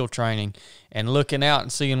demolition SEAL training, and looking out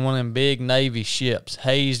and seeing one of them big Navy ships,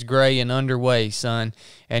 hazed gray and underway, son,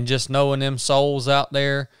 and just knowing them souls out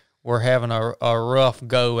there were having a rough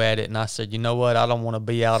go at it. And I said, you know what? I don't want to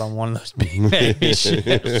be out on one of those big Navy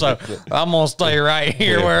ships, so I'm going to stay right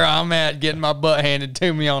here where I'm at, getting my butt handed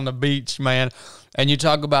to me on the beach, man. And you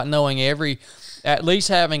talk about knowing at least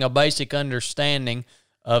having a basic understanding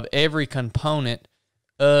of every component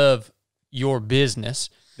of your business.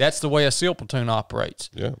 That's the way a SEAL platoon operates.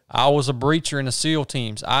 Yeah. I was a breacher in the SEAL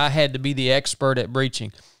teams. I had to be the expert at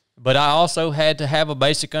breaching. But I also had to have a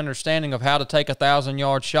basic understanding of how to take a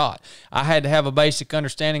 1,000-yard shot. I had to have a basic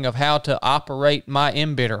understanding of how to operate my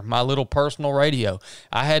embedder, my little personal radio.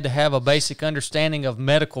 I had to have a basic understanding of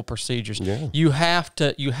medical procedures. Yeah. You have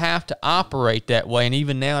to operate that way. And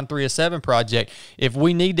even now in 307 Project, if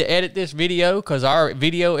we need to edit this video because our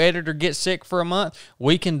video editor gets sick for a month,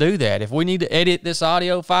 we can do that. If we need to edit this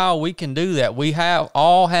audio file, we can do that. We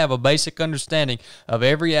all have a basic understanding of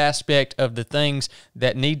every aspect of the things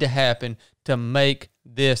that need to happen to make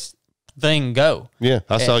this thing go. Yeah,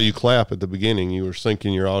 I saw you clap at the beginning. You were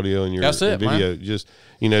syncing your audio and your That's it, video. man. Just,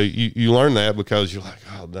 you learn that because you're like,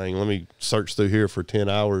 oh, dang, let me search through here for 10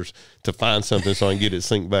 hours to find something so I can get it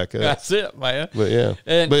synced back up. That's it, man. But, yeah,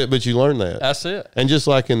 but you learn that. That's it. And just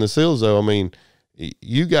like in the SEALs, though, I mean,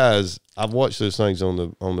 you guys, I've watched those things on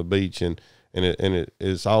the beach, and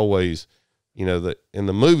it's always, that in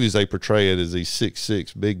the movies they portray it as these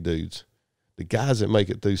 6'6" big dudes. The guys that make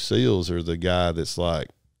it through SEALs are the guy that's like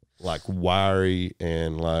wiry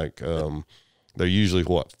and they're usually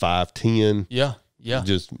 5'10". Yeah.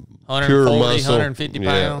 Just 140, pure muscle, 150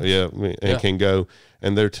 pounds. Yeah, and can go,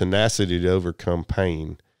 and their tenacity to overcome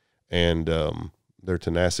pain, and their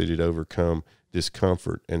tenacity to overcome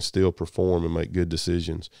discomfort and still perform and make good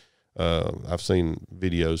decisions. I've seen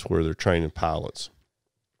videos where they're training pilots,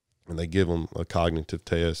 and they give them a cognitive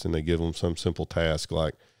test, and they give them some simple task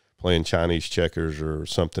like playing Chinese checkers or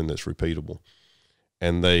something that's repeatable.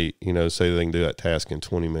 And they, say they can do that task in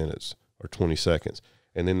 20 minutes or 20 seconds.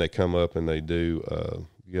 And then they come up and they do,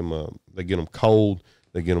 they get them cold,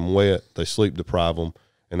 they get them wet, they sleep deprive them.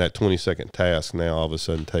 And that 20-second task now all of a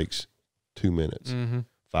sudden takes 2 minutes,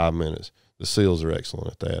 5 minutes. The SEALs are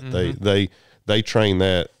excellent at that. Mm-hmm. They train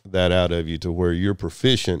that out of you to where you're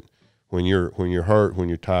proficient when you're hurt, when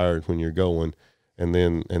you're tired, when you're going. And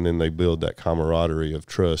then they build that camaraderie of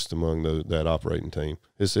trust among that operating team.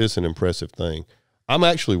 It's an impressive thing. I'm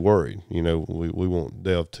actually worried. We won't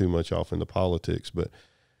delve too much off into politics, but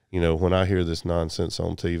when I hear this nonsense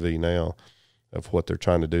on TV now of what they're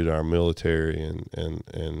trying to do to our military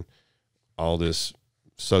and all this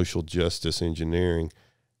social justice engineering,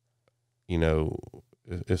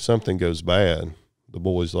 if something goes bad, the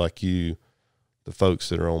boys like you, the folks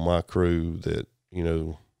that are on my crew that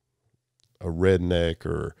a redneck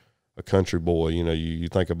or a country boy, you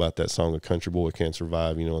think about that song, A Country Boy Can't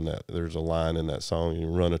Survive, and that there's a line in that song, you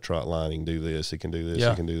run a trot line, he can do this, he can do this,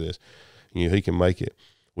 he can do this. He can make it.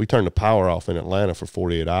 We turn the power off in Atlanta for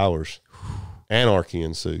 48 hours. Anarchy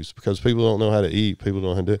ensues because people don't know how to eat. People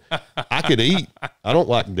don't know how to do. I could eat. I don't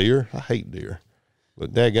like deer. I hate deer.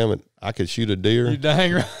 But dadgummit, I could shoot a deer. You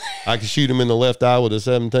dang right. I could shoot him in the left eye with a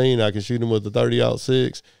 17. I could shoot him with a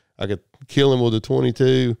 30-06. I could kill him with a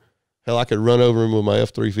 22. Hell, I could run over him with my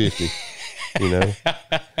F-350.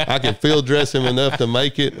 I could field dress him enough to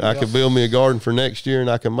make it. I could build me a garden for next year, and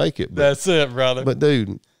I can make it. But, that's it, brother. But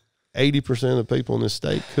dude, 80% of the people in this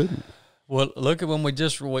state couldn't. Well, look at when we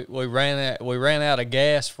ran out of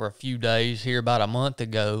gas for a few days here about a month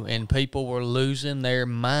ago, and people were losing their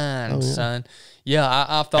minds, son. Yeah,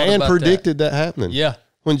 I thought and about predicted that happening. Yeah,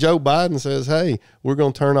 when Joe Biden says, "Hey, we're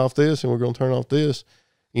going to turn off this and we're going to turn off this,"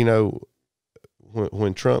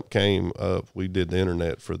 when Trump came up, we did the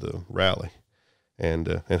internet for the rally,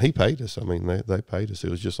 and he paid us. I mean, they paid us. It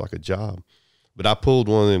was just like a job. But I pulled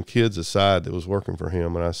one of them kids aside that was working for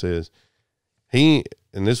him, and I says,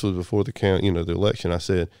 and this was before the election. I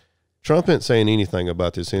said, Trump ain't saying anything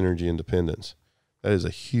about this energy independence. That is a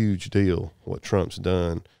huge deal, what Trump's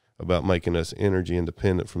done about making us energy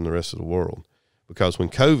independent from the rest of the world. Because when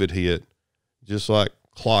COVID hit, just like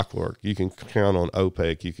clockwork, you can count on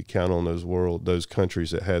OPEC, you could count on those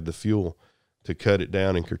countries that had the fuel to cut it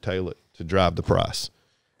down and curtail it to drive the price.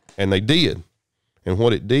 And they did. And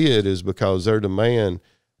what it did is because their demand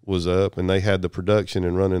was up and they had the production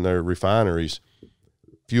and running their refineries,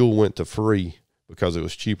 fuel went to free because it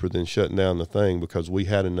was cheaper than shutting down the thing because we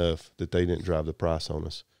had enough that they didn't drive the price on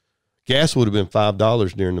us. Gas would have been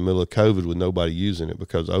 $5 during the middle of COVID with nobody using it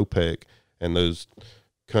because OPEC and those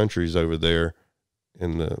countries over there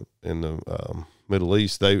in the Middle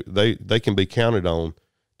East, they can be counted on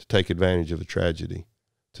to take advantage of a tragedy,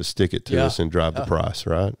 to stick it to us and drive the price,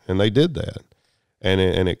 right? And they did that. And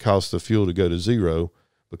it cost the fuel to go to zero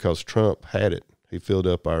because Trump had it. He filled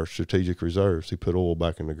up our strategic reserves. He put oil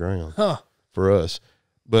back in the ground for us.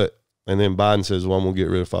 And then Biden says, well, I'm going to get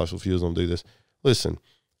rid of fossil fuels. I'm going to do this. Listen,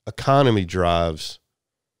 economy drives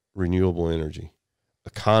renewable energy.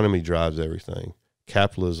 Economy drives everything.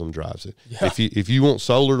 Capitalism drives it. Yeah. If you want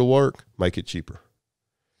solar to work, make it cheaper.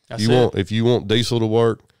 If you want diesel to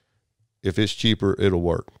work, if it's cheaper, it'll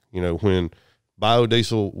work. When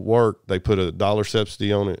biodiesel worked, they put $1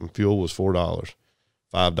 subsidy on it, and fuel was $4,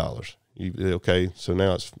 $5. Okay, so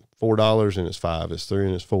now it's $4 and it's $5, it's $3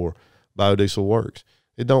 and it's $4. Biodiesel works.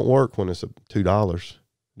 It don't work when it's $2. It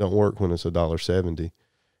don't work when it's $1.70.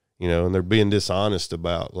 And they're being dishonest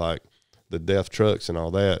about like the DEF trucks and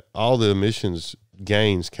all that. All the emissions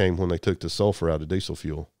gains came when they took the sulfur out of diesel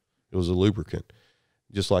fuel. It was a lubricant.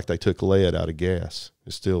 Just like they took lead out of gas.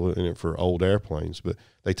 It's still in it for old airplanes, but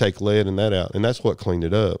they take lead and that out, and that's what cleaned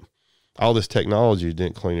it up. All this technology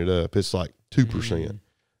didn't clean it up. It's like 2%.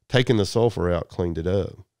 taken the sulfur out, cleaned it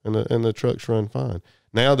up, and the trucks run fine.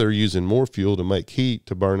 Now they're using more fuel to make heat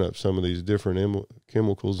to burn up some of these different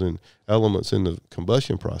chemicals and elements in the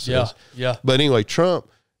combustion process. Yeah. But anyway, Trump,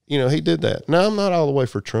 he did that. Now, I'm not all the way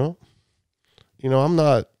for Trump. I'm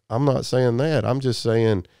not saying that. I'm just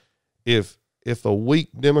saying if a weak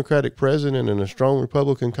Democratic president and a strong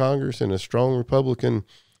Republican Congress and a strong Republican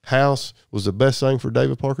House was the best thing for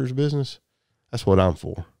David Parker's business, that's what I'm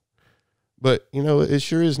for. But, it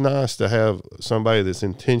sure is nice to have somebody that's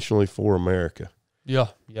intentionally for America. Yeah.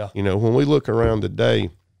 When we look around today,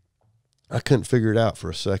 I couldn't figure it out for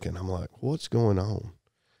a second. I'm like, what's going on?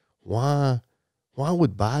 Why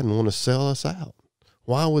would Biden want to sell us out?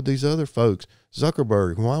 Why would these other folks,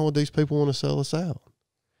 Zuckerberg, why would these people want to sell us out?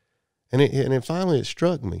 And it finally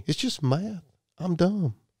struck me. It's just math. I'm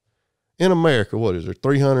dumb. In America, what is there,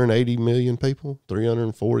 380 million people?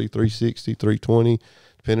 340, 360, 320,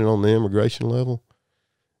 depending on the immigration level.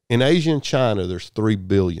 In Asia and China, there's 3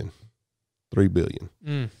 billion. 3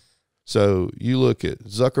 billion. So you look at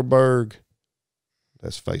Zuckerberg,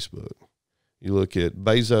 that's Facebook. You look at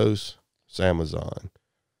Bezos, it's Amazon.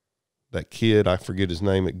 That kid, I forget his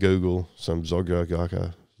name at Google, some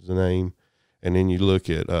Zorgagaka is the name. And then you look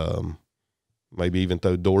at maybe even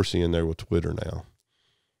throw Dorsey in there with Twitter now.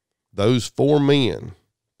 Those 4 men,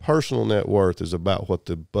 personal net worth is about what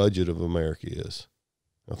the budget of America is.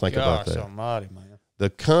 Now think about that. Almighty, man. Their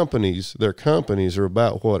companies are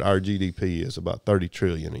about what our GDP is, about 30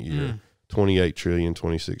 trillion a year, 28 trillion,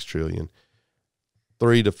 26 trillion.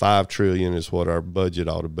 3 to 5 trillion is what our budget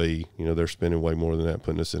ought to be. They're spending way more than that,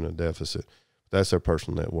 putting us in a deficit. That's their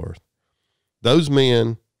personal net worth. Those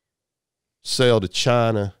men sell to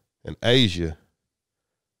China and Asia.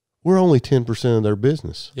 We're only 10% of their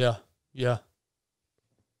business. Yeah.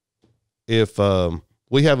 If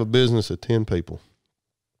we have a business of 10 people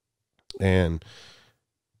and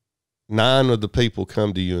 9 of the people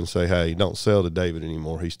come to you and say, hey, don't sell to David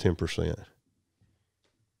anymore, he's 10%.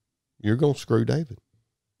 You're going to screw David.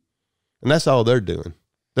 And that's all they're doing.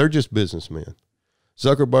 They're just businessmen.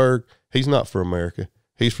 Zuckerberg, he's not for America.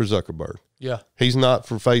 He's for Zuckerberg. Yeah. He's not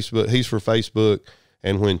for Facebook. He's for Facebook.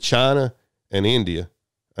 And when China and India,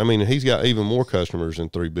 he's got even more customers than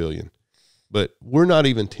 3 billion. But we're not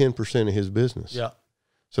even 10% of his business. Yeah.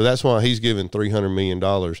 So that's why he's giving $300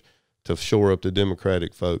 million to shore up the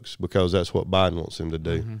Democratic folks, because that's what Biden wants him to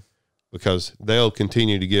do. Because they'll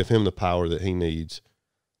continue to give him the power that he needs,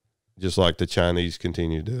 just like the Chinese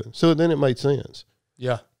continue to do it. So then it made sense.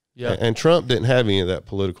 Yeah. And Trump didn't have any of that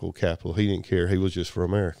political capital. He didn't care. He was just for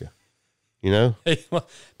America.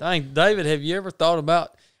 Dang, David, have you ever thought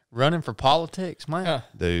about running for politics, man?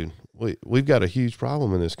 Dude, we've got a huge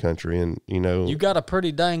problem in this country, and you got a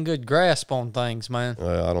pretty dang good grasp on things, man.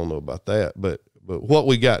 I don't know about that, but what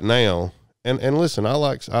we got now, and listen, I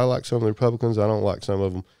like some of the Republicans. I don't like some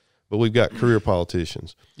of them, but we've got career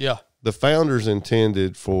politicians. Yeah. The founders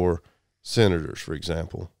intended for senators, for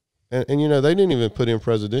example, and they didn't even put in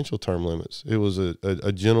presidential term limits. It was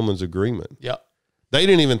a gentleman's agreement. Yeah. They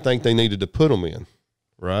didn't even think they needed to put them in,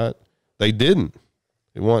 right? They didn't.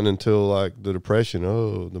 It wasn't until like the Depression,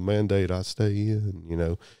 the mandate, I stay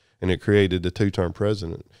in, and it created the 2-term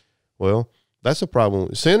president. Well, that's a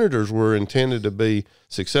problem. Senators were intended to be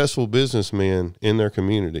successful businessmen in their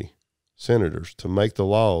community, senators, to make the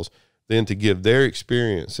laws, then to give their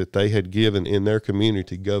experience that they had given in their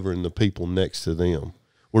community to govern the people next to them,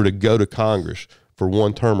 or to go to Congress for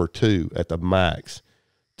 1 term or 2 at the max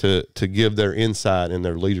to give their insight and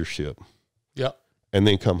their leadership. Yep. And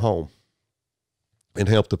then come home and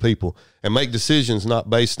help the people and make decisions not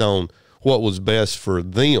based on what was best for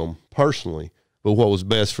them personally, but what was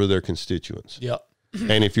best for their constituents. Yep.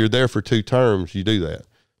 And if you're there for 2 terms, you do that.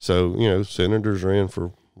 So, senators are in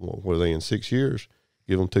for, what are they, in 6 years?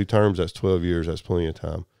 Give them 2 terms, that's 12 years, that's plenty of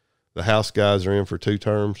time. The House guys are in for 2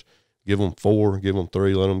 terms, give them 4, give them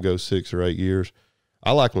 3, let them go 6 or 8 years.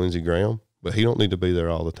 I like Lindsey Graham, but he don't need to be there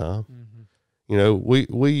all the time.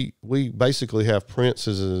 We basically have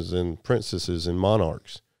princesses and princesses and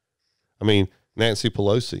monarchs. Nancy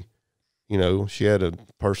Pelosi, she had a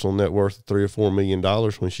personal net worth of $3 or $4 million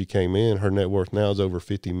when she came in. Her net worth now is over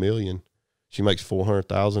 $50 million. She makes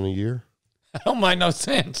 $400,000 a year. That don't make no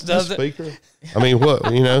sense, does it? Speaker.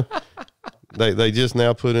 They just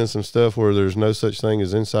now put in some stuff where there's no such thing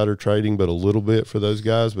as insider trading, but a little bit for those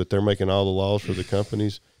guys, but they're making all the laws for the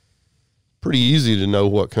companies. Pretty easy to know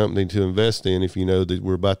what company to invest in if you know that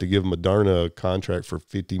we're about to give Moderna a contract for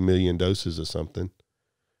 50 million doses of something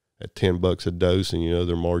at $10 a dose, and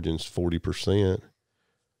their margin's 40%.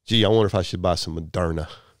 Gee, I wonder if I should buy some Moderna.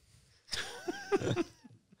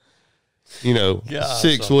 Gosh,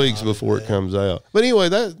 6 weeks before it comes out. But anyway,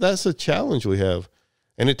 that's a challenge we have.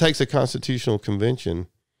 And it takes a constitutional convention,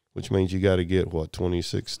 which means you got to get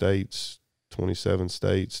 26 states, 27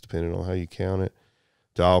 states, depending on how you count it,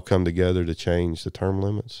 to all come together to change the term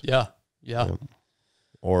limits. Yeah.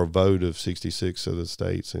 Or a vote of 66 of the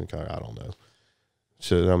states. And I don't know.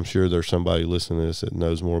 So I'm sure there's somebody listening to this that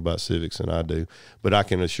knows more about civics than I do. But I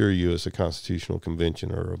can assure you it's a constitutional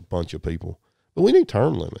convention or a bunch of people. But we need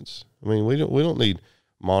term limits. I mean, we don't need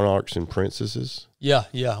monarchs and princesses. Yeah.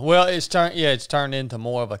 Well, it's turned into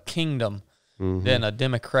more of a kingdom than a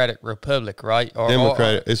democratic republic, right?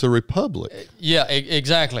 It's a republic. Yeah,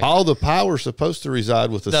 exactly. All the power is supposed to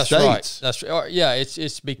reside with the states. Right. That's right. Yeah,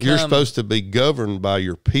 it's become. You're supposed to be governed by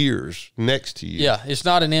your peers next to you. Yeah, it's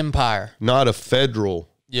not an empire. Not a federal.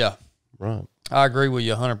 Yeah. Right. I agree with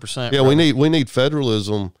you 100%. Yeah, brother. we need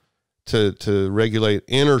federalism to regulate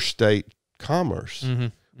interstate commerce.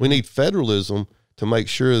 We need federalism to make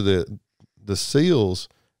sure that the SEALs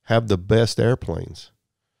have the best airplanes,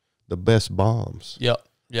 the best bombs,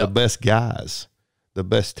 the best guys, the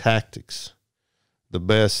best tactics, the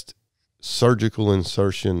best surgical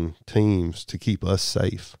insertion teams to keep us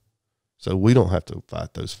safe, so we don't have to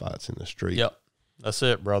fight those fights in the street. Yep, that's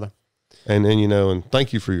it, brother. And and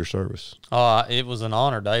thank you for your service. It was an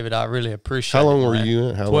honor, David. I really appreciate it. How long were you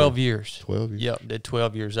in? 12 years. 12 years. Yep, did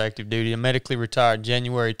 12 years active duty. I medically retired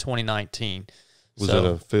January 2019. Was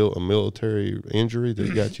it a military injury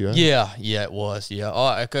that got you out? Yeah, it was.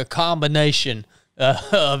 Yeah, a combination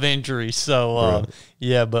of injuries. So,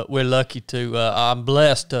 right. But we're lucky to. I'm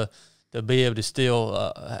blessed to be able to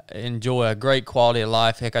still enjoy a great quality of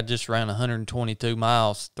life. Heck, I just ran 122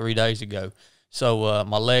 miles 3 days ago. So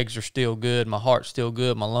my legs are still good, my heart's still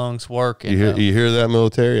good, my lungs work. And, you hear that,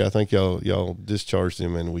 military? I think y'all discharged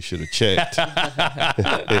him, and we should have checked.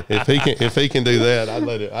 if he can do that,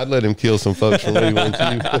 I'd let him kill some folks for me, wouldn't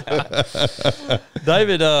you?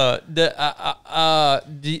 David, I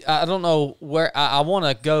don't know where I want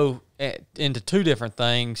to go into two different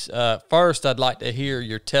things. First, I'd like to hear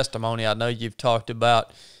your testimony. I know you've talked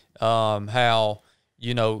about how.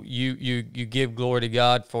 You give glory to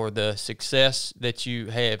God for the success that you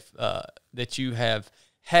have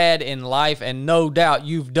had in life, and no doubt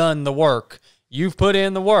you've done the work. You've put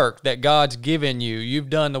in the work that God's given you. You've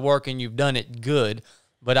done the work, and you've done it good.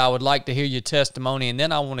 But I would like to hear your testimony, and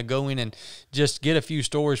then I want to go in and just get a few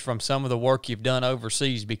stories from some of the work you've done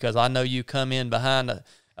overseas, because I know you come in behind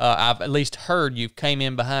I've at least heard you've came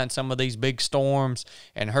in behind some of these big storms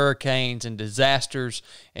and hurricanes and disasters,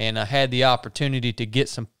 and had the opportunity to get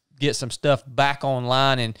some stuff back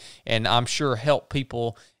online, and I'm sure help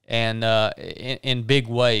people and in big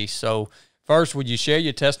ways. So first, would you share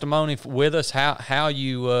your testimony with us? How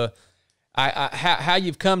you how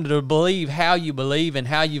you've come to believe how you believe, and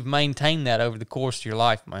how you've maintained that over the course of your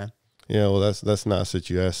life, man? Yeah, well, that's nice that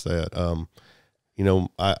you asked that.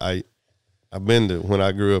 I've been to, when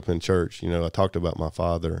I grew up in church, I talked about my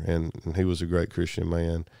father, and he was a great Christian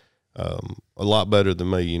man, a lot better than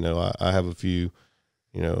me. I have a few,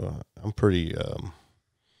 I'm pretty,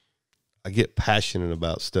 I get passionate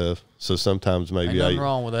about stuff. So sometimes maybe ain't nothing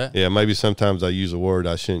wrong with that. Yeah, maybe sometimes I use a word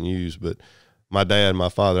I shouldn't use, but my dad, my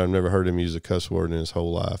father, I've never heard him use a cuss word in his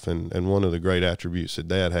whole life. And one of the great attributes that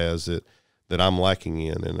Dad has that I'm lacking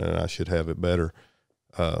in, and I should have it better.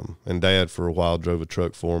 And Dad for a while drove a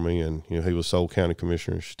truck for me, and he was Soule County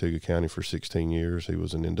Commissioner in Chattooga County for 16 years. He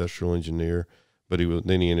was an industrial engineer, but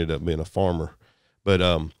then he ended up being a farmer. But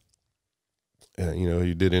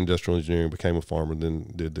he did industrial engineering, became a farmer,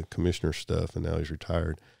 then did the commissioner stuff, and now he's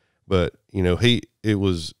retired. But he's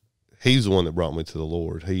the one that brought me to the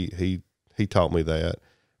Lord. He taught me that,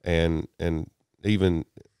 and even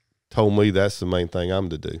told me that's the main thing I'm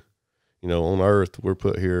to do. On earth we're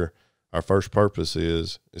put here. Our first purpose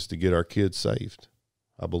is to get our kids saved.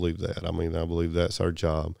 I believe that. I believe that's our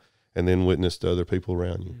job, and then witness to other people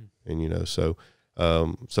around you. And so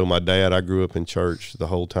my dad, I grew up in church the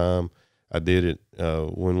whole time. I did it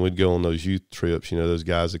when we'd go on those youth trips. Those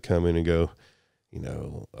guys that come in and go,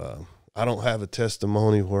 I don't have a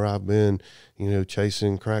testimony where I've been,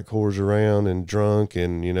 chasing crack whores around and drunk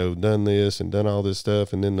and done this and done all this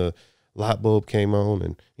stuff, and then the light bulb came on,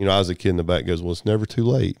 and I was a kid in the back goes, well, it's never too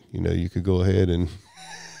late. You could go ahead and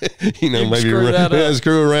maybe screw around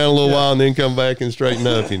a little while and then come back and straighten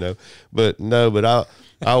up. But I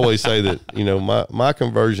always say that my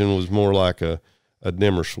conversion was more like a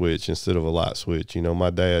dimmer switch instead of a light switch. My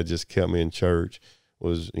dad just kept me in church,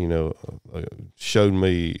 was showed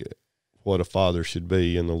me what a father should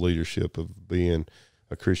be in the leadership of being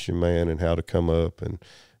a Christian man, and how to come up, and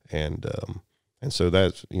so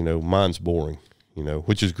that's, mine's boring,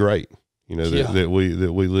 which is great. You know, that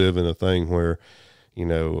we live in a thing where, you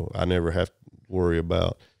know, I never have to worry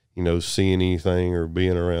about, you know, seeing anything or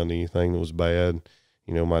being around anything that was bad.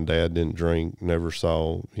 You know, my dad didn't drink, never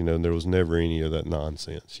saw, you know, there was never any of that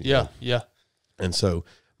nonsense. You know? Yeah. And so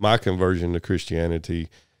my conversion to Christianity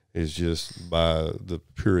is just by the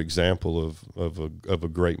pure example of a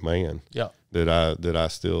great man. Yeah. That I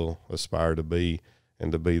still aspire to be,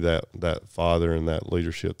 and to be that father and that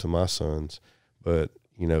leadership to my sons. But,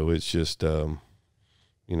 you know, it's just, you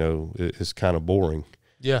know, it's kind of boring.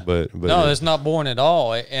 Yeah. But no, it's not boring at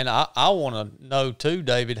all. And I want to know too,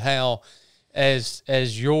 David, how as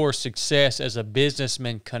your success as a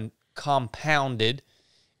businessman compounded,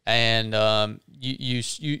 and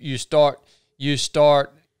you start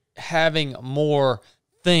having more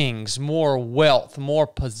things, more wealth, more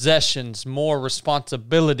possessions, more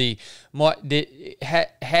responsibility.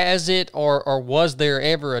 Has it or was there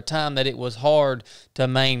ever a time that it was hard to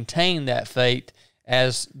maintain that faith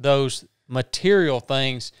as those material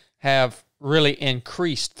things have really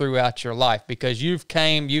increased throughout your life? Because you've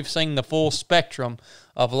seen the full spectrum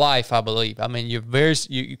of life, I believe. I mean,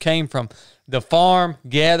 you came from the farm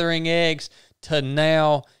gathering eggs to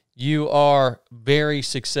now you are very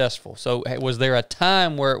successful. So was there a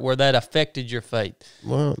time where that affected your faith?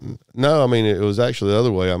 Well, no, I mean, it was actually the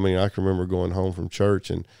other way. I mean, I can remember going home from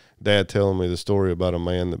church and Dad telling me the story about a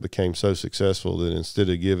man that became so successful that instead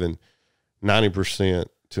of giving 90%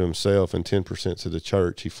 to himself and 10% to the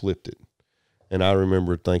church, he flipped it. And I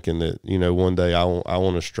remember thinking that, you know, one day I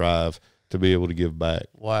want to strive to be able to give back.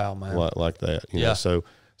 Wow, man. Like that. You know?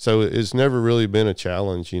 So it's never really been a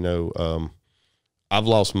challenge, you know. I've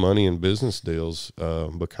lost money in business deals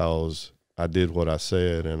because I did what I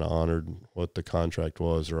said and I honored what the contract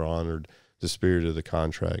was, or honored the spirit of the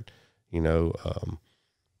contract. You know,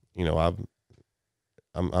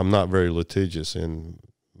 I'm not very litigious, and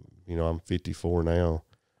you know, I'm 54 now.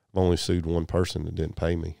 I've only sued one person that didn't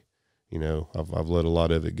pay me. You know, I've let a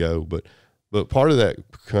lot of it go, but part of that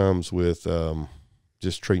comes with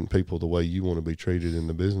just treating people the way you want to be treated in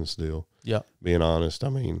the business deal. Yeah, being honest. I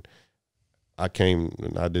mean, I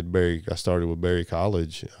started with Berry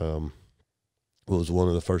College. It was one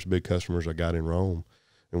of the first big customers I got in Rome,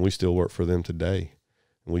 and we still work for them today.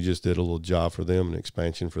 And we just did a little job for them, an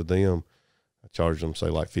expansion for them. I charged them, say,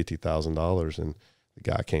 like $50,000, and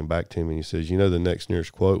the guy came back to me and he says, you know, the next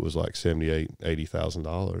nearest quote was like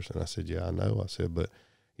 $80,000. And I said, yeah, I know. I said, but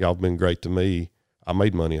y'all been great to me. I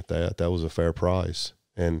made money at that. That was a fair price.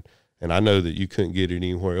 And I know that you couldn't get it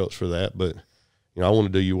anywhere else for that, but you know, I want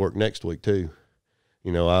to do your work next week too.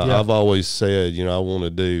 You know, I've always said, you know, I want to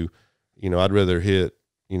do, you know, I'd rather hit,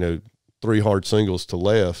 you know, 3 hard singles to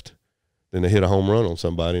left than to hit a home run on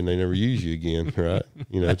somebody and they never use you again, right?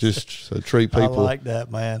 You know, just so treat people. I like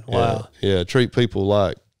that, man. Wow. Yeah, treat people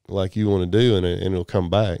like you want to do, and it'll come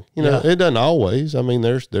back. You know, it doesn't always. I mean,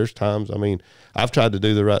 there's times. I mean, I've tried to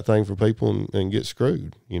do the right thing for people and get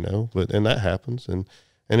screwed. You know, and that happens,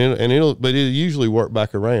 but it'll usually work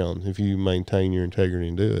back around if you maintain your integrity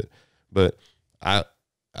and do it. But I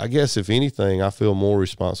guess if anything, I feel more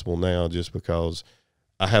responsible now just because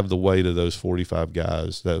I have the weight of those 45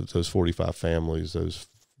 guys, those 45 families, those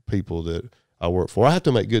people that I work for. I have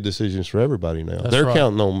to make good decisions for everybody now. They're right.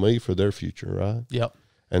 Counting on me for their future, right? Yep.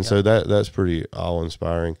 And so that's pretty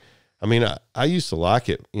awe-inspiring. I mean, I used to like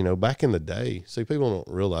it, you know, back in the day. See, people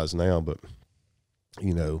don't realize now, but,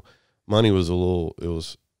 you know, money was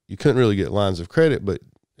you couldn't really get lines of credit, but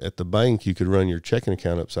at the bank, you could run your checking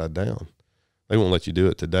account upside down. They won't let you do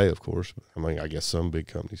it today, of course. I mean, I guess some big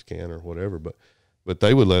companies can or whatever, but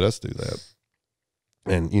they would let us do that.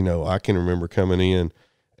 And, you know, I can remember coming in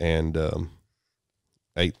and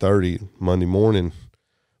 8:30 Monday morning,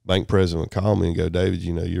 bank president would call me and go, David,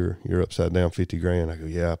 you know, you're upside down $50,000. I go,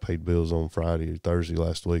 yeah, I paid bills on Friday or Thursday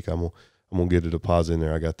last week. I'm gonna get a deposit in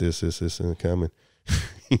there. I got this, and coming.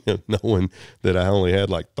 You know, knowing that I only had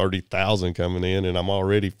like 30,000 coming in, and I'm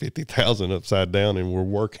already 50,000 upside down, and we're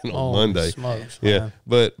working on Monday. Smokes, yeah,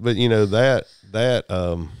 but you know that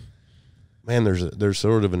man, there's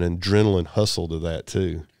sort of an adrenaline hustle to that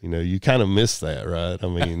too. You know, you kind of miss that, right? I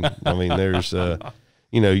mean, there's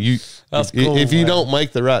you know, if you don't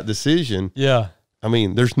make the right decision, yeah. I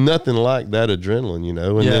mean, there's nothing like that adrenaline, you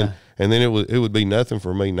know, and then it would be nothing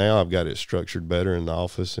for me. Now I've got it structured better in the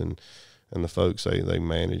office, and the folks they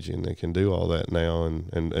manage and they can do all that now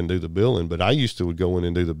and do the billing. But I used to would go in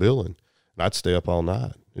and do the billing, and I'd stay up all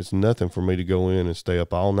night. It's nothing for me to go in and stay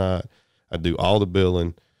up all night. I'd do all the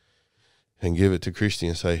billing and give it to Christy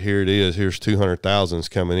and say, here it is. Here's 200,000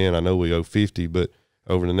 coming in. I know we owe 50, but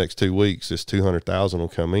over the next 2 weeks, this 200,000 will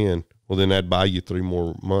come in. Well, then that'd buy you 3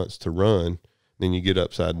 more months to run. Then you get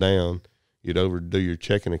upside down. you'd overdo your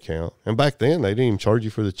checking account. And back then, they didn't even charge you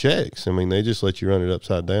for the checks. I mean, they just let you run it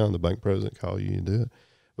upside down. The bank president call you and do it.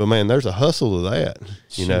 But man, there's a hustle to that,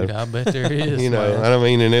 you know. I bet there is. You know, man. I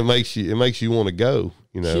mean, and it makes you want to go,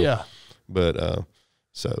 you know. Yeah. But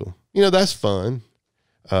so you know, that's fun.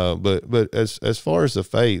 But as far as the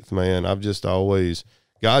faith, man, I've just always,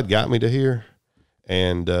 God got me to here,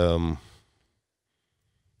 and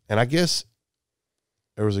I guess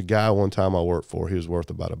there was a guy one time I worked for. He was worth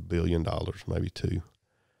about $1 billion, maybe two,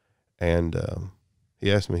 and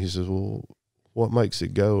he asked me. He says, "Well, what makes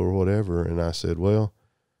it go or whatever?" And I said, "Well,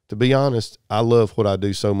 to be honest, I love what I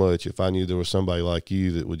do so much. If I knew there was somebody like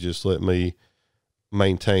you that would just let me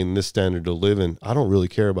maintain this standard of living, I don't really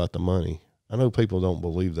care about the money." I know people don't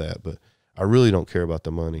believe that, but I really don't care about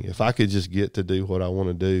the money. If I could just get to do what I want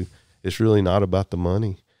to do, it's really not about the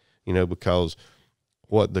money, you know, because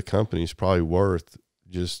what the company's probably worth,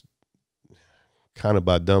 just kind of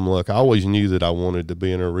by dumb luck. I always knew that I wanted to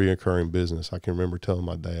be in a reoccurring business. I can remember telling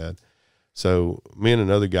my dad. So me and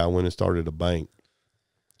another guy went and started a bank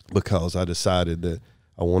because I decided that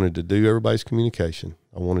I wanted to do everybody's communication.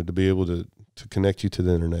 I wanted to be able to connect you to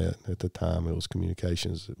the internet. At the time, it was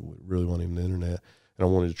communications. It really wasn't even the internet. And I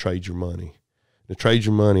wanted to trade your money. To trade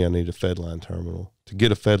your money, I needed a Fedline terminal. To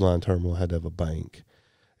get a Fedline terminal, I had to have a bank.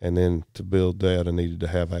 And then to build that, I needed to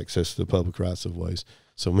have access to the public rights of ways.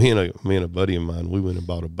 So me and a buddy of mine, we went and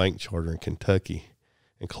bought a bank charter in Kentucky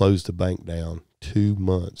and closed the bank down 2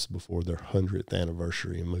 months before their 100th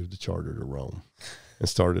anniversary and moved the charter to Rome and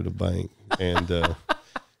started a bank. And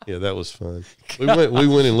yeah, that was fun. We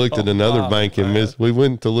went and looked at another bank we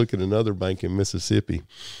went to look at another bank in Mississippi.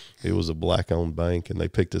 It was a black-owned bank, and they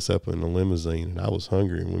picked us up in a limousine, and I was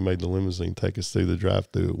hungry, and we made the limousine take us through the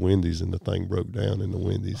drive-thru at Wendy's, and the thing broke down in the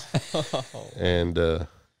Wendy's. And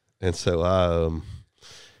so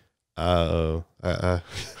I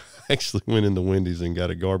actually went into Wendy's and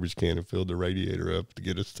got a garbage can and filled the radiator up to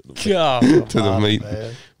get us to the meeting.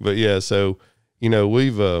 Man. But yeah, so you know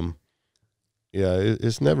we've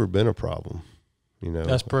it's never been a problem. You know,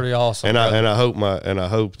 that's pretty awesome. And I hope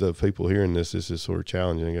the people hearing this is sort of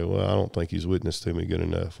challenging. And go, well, I don't think he's witnessed to me good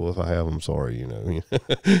enough. Well, if I have, I'm sorry. You know,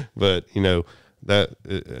 but you know that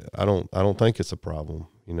I don't think it's a problem.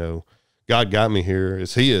 You know, God got me here.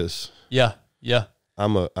 It's His. Yeah, yeah.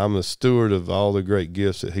 I'm a steward of all the great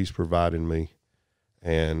gifts that He's provided me,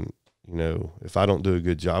 and you know, if I don't do a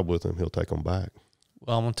good job with them, He'll take them back.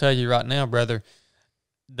 Well, I'm gonna tell you right now, brother.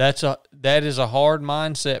 That is a hard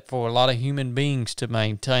mindset for a lot of human beings to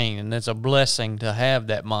maintain, and it's a blessing to have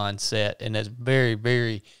that mindset. And it's very,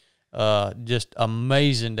 very just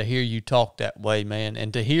amazing to hear you talk that way, man,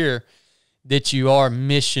 and to hear that you are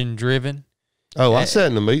mission driven. Oh, I've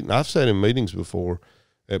sat in meetings before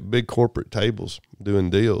at big corporate tables doing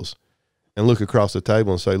deals, and look across the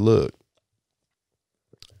table and say, "Look,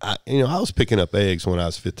 I was picking up eggs when I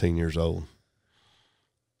was 15 years old."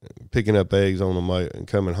 Picking up eggs and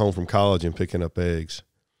coming home from college and picking up eggs.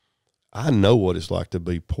 I know what it's like to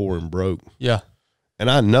be poor and broke. Yeah. And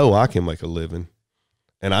I know I can make a living.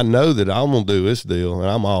 And I know that I'm going to do this deal and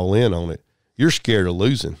I'm all in on it. You're scared of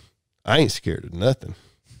losing. I ain't scared of nothing.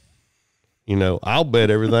 You know, I'll bet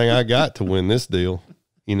everything I got to win this deal,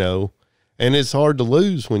 you know, and it's hard to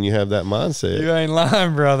lose when you have that mindset. You ain't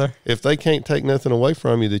lying, brother. If they can't take nothing away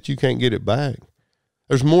from you that you can't get it back.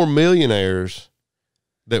 There's more millionaires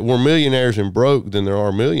that were millionaires and broke than there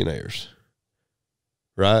are millionaires,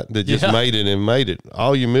 right? That just made it and made it.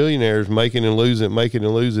 All you millionaires make it and lose it, make it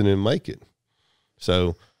and lose it and make it.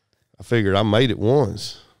 So I figured I made it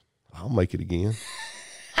once. I'll make it again.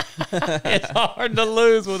 It's hard to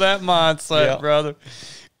lose with that mindset, brother.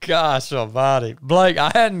 Gosh almighty. Blake,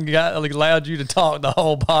 I hadn't allowed you to talk the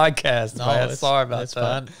whole podcast, man. Sorry about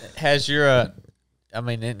that. Fine. Has your,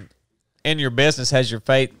 in your business, has your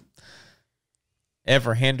faith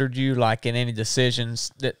ever hindered you, like in any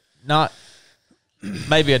decisions that not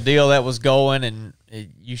maybe a deal that was going and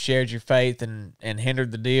you shared your faith and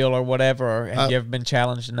hindered the deal or whatever, or have you ever been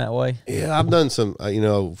challenged in that way? Yeah, I've done some,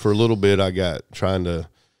 for a little bit I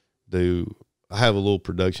have a little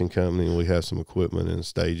production company and we have some equipment and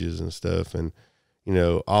stages and stuff. And, you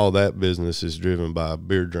know, all that business is driven by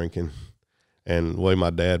beer drinking. And the way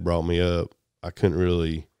my dad brought me up,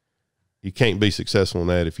 you can't be successful in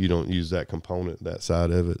that if you don't use that component, that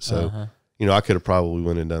side of it. So, I could have probably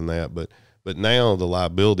went and done that, but now the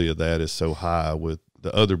liability of that is so high with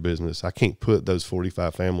the other business. I can't put those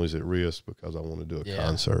 45 families at risk because I want to do a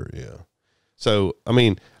concert. Yeah. So,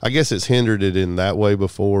 I guess it's hindered it in that way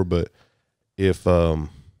before, but if, this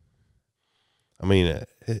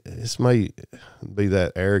may be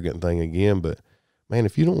that arrogant thing again, but man,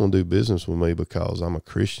 if you don't want to do business with me because I'm a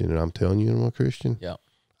Christian and I'm telling you I'm a Christian, Yep.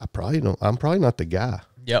 I'm probably not the guy.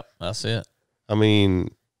 Yep. That's it. I mean,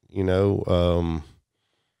 you know,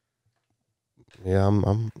 yeah,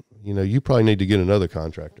 I'm, you know, you probably need to get another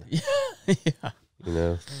contractor. Yeah. You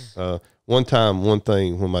know, one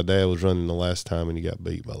thing when my dad was running the last time and he got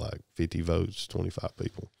beat by like 50 votes, 25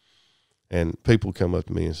 people. And people come up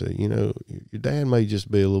to me and say, you know, your dad may just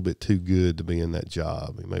be a little bit too good to be in that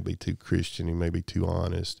job. He may be too Christian. He may be too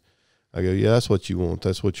honest. I go, yeah, that's what you want.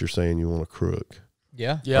 That's what you're saying. You want a crook.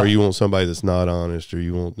 Yeah. Or you want somebody that's not honest, or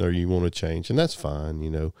you want to change. And that's fine.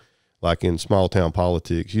 You know, like in small town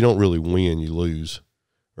politics, you don't really win, you lose.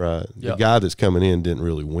 Right. Yep. The guy that's coming in didn't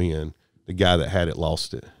really win. The guy that had it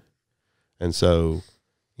lost it. And so,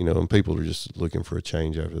 you know, and people are just looking for a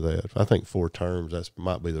change after that. I think 4 terms, that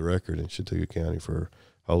might be the record in Chattooga County for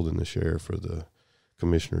holding the sheriff for the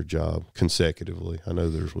commissioner job consecutively. I know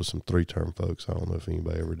there was some 3-term folks. I don't know if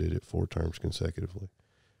anybody ever did it 4 terms consecutively.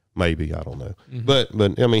 Maybe, I don't know. Mm-hmm. But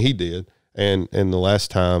I mean, he did. And the last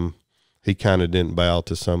time he kind of didn't bow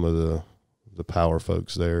to some of the power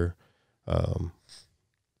folks there.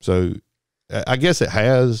 So I guess it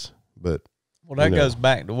has, but. Well, that goes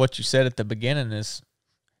back to what you said at the beginning is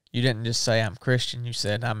you didn't just say I'm Christian. You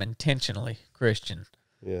said I'm intentionally Christian.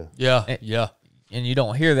 Yeah. Yeah. Yeah. And you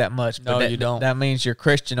don't hear that much. No, but you don't. That means you're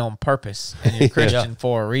Christian on purpose and you're Christian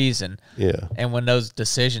for a reason. Yeah. And when those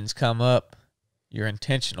decisions come up, you're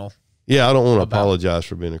intentional. Yeah, I don't want to apologize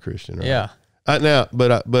for being a Christian. Right? Yeah.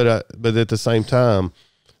 But at the same time,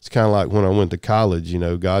 it's kind of like when I went to college. You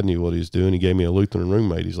know, God knew what He was doing. He gave me a Lutheran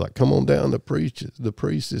roommate. He's like, "Come on down. The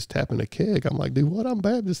priest is tapping a keg." I'm like, "Dude, what? I'm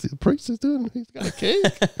Baptist. The priest is doing. He's got a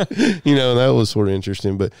keg." You know, and that was sort of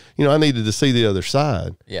interesting. But you know, I needed to see the other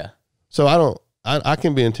side. Yeah. So I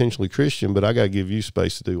can be intentionally Christian, but I got to give you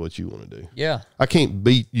space to do what you want to do. Yeah. I can't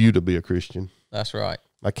beat you to be a Christian. That's right.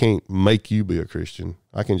 I can't make you be a Christian.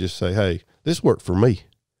 I can just say, "Hey, this worked for me."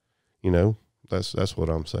 You know, that's what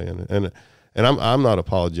I'm saying. And I'm not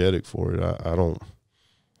apologetic for it. I don't.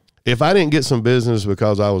 If I didn't get some business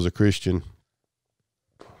because I was a Christian,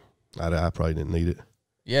 I probably didn't need it.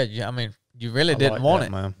 Yeah. I mean, you really didn't want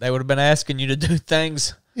it. Man. They would have been asking you to do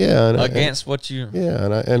things against what you.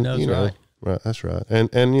 Yeah, and you know, right. That's right.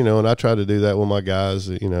 And you know, and I try to do that with my guys.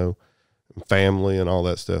 You know, family and all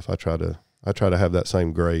that stuff. I try to have that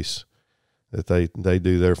same grace that they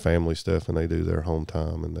do their family stuff and they do their home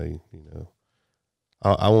time and they, you know.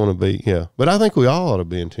 I want to be, but I think we all ought to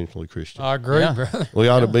be intentionally Christian. I agree, brother. We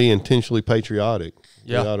ought to be intentionally patriotic.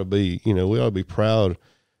 Yeah. We ought to be, we ought to be proud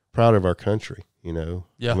of our country,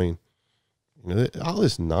 Yeah. I mean, all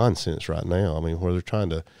this nonsense right now, I mean, where they're trying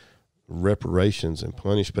to reparations and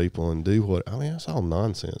punish people and do what, I mean, that's all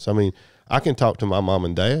nonsense. I mean, I can talk to my mom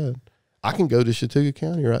and dad. I can go to Chattooga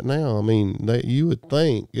County right now. I mean, you would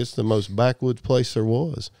think it's the most backwoods place there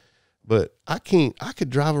was. But I could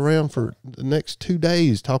drive around for the next 2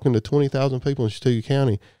 days talking to 20,000 people in Chattooga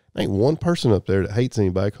County. There ain't one person up there that hates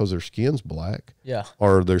anybody because their skin's black. Yeah.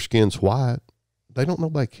 Or their skin's white. They don't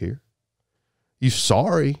nobody care. You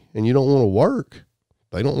sorry and you don't want to work.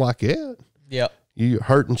 They don't like it. Yep. You're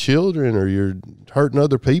hurting children or you're hurting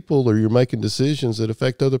other people or you're making decisions that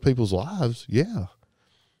affect other people's lives. Yeah.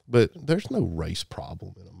 But there's no race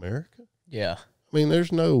problem in America. Yeah. I mean,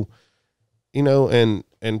 there's no,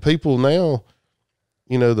 and people now,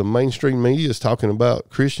 the mainstream media is talking about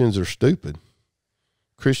Christians are stupid.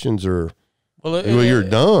 Christians are, you're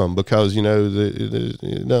dumb because, it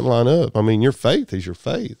doesn't line up. I mean, your faith is your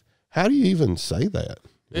faith. How do you even say that?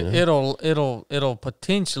 It'll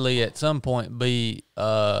potentially at some point be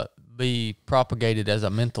propagated as a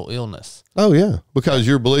mental illness. Oh yeah, because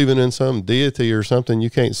you're believing in some deity or something you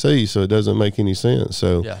can't see, so it doesn't make any sense.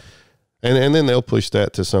 So yeah. And then they'll push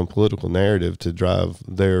that to some political narrative to drive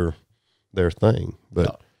their thing.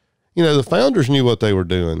 But, the founders knew what they were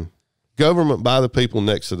doing. Government by the people,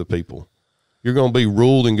 next to the people. You're going to be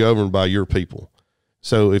ruled and governed by your people.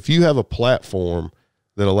 So if you have a platform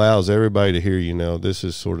that allows everybody to hear you now, this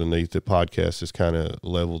is sort of neat. The podcast has kind of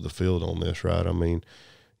leveled the field on this, right? I mean,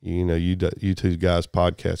 you two guys'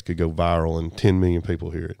 podcast could go viral and 10 million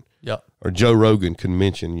people hear it. Yeah. Or Joe Rogan could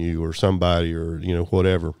mention you or somebody or,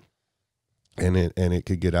 whatever. And it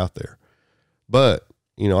could get out there. But,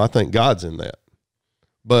 I think God's in that.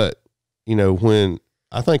 But, when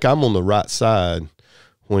I think I'm on the right side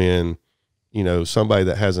when, somebody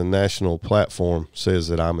that has a national platform says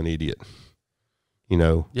that I'm an idiot,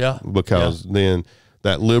 Yeah. Because then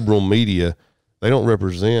that liberal media, they don't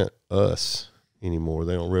represent us anymore.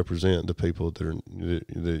 They don't represent the people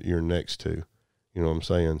that you're next to. You know what I'm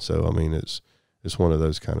saying? So, I mean, it's one of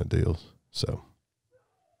those kind of deals. So.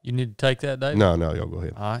 You need to take that, David? No, y'all go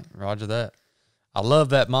ahead. All right, roger that. I love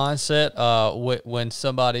that mindset. When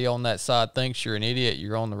somebody on that side thinks you're an idiot,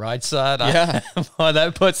 you're on the right side. Yeah. Boy,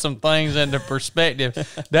 that puts some things into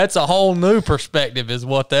perspective. That's a whole new perspective is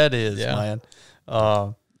what that is, man.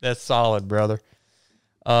 That's solid, brother.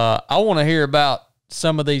 I want to hear about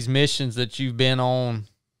some of these missions that you've been on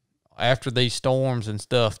after these storms and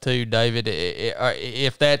stuff too, David,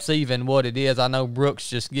 if that's even what it is. I know Brooks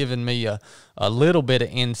just given me a little bit of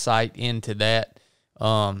insight into that.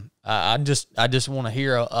 I just want to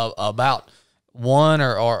hear about one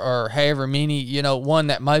or however many, you know, one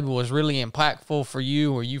that maybe was really impactful for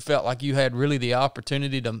you, or you felt like you had really the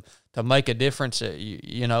opportunity to make a difference,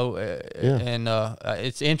 you know, and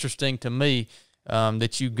it's interesting to me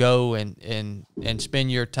that you go and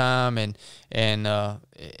spend your time and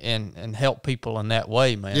help people in that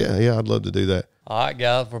way, man. Yeah, I'd love to do that. All right,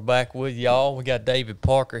 guys, we're back with y'all. We got David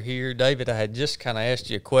Parker here. David, I had just kind of asked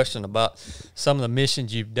you a question about some of the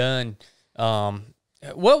missions you've done.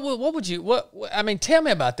 What would you I mean, tell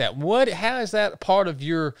me about that. How is that part of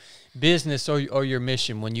your business or your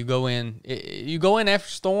mission when you go in? You go in after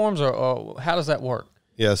storms, or how does that work?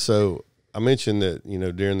 Yeah, so I mentioned that, you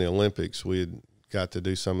know, during the Olympics we had got to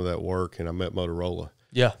do some of that work, and I met Motorola.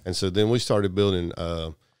 Yeah. And so then we started building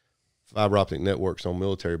fiber optic networks on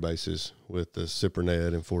military bases with the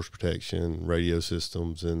SIPRNet and force protection, radio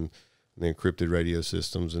systems, and the encrypted radio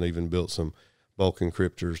systems, and even built some bulk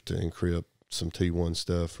encryptors to encrypt some T1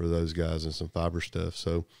 stuff for those guys and some fiber stuff.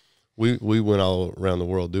 So we went all around the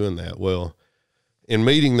world doing that. Well, in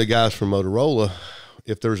meeting the guys from Motorola,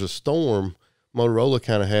 if there's a storm, Motorola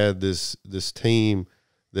kind of had this team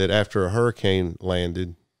that after a hurricane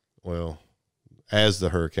landed, well, as the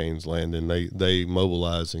hurricanes land, and they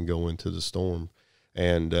mobilize and go into the storm,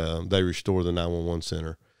 and they restore the 911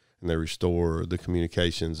 center, and they restore the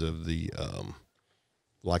communications of the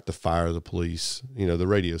like the fire, the police, you know, the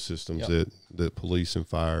radio systems that police and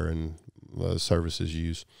fire and services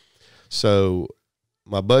use. So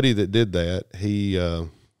my buddy that did that,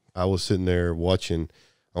 I was sitting there watching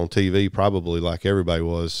on TV, probably like everybody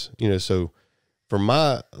was, you know. So for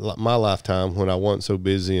my lifetime, when I wasn't so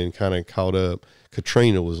busy and kind of caught up,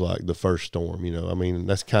 Katrina was like the first storm, you know. I mean,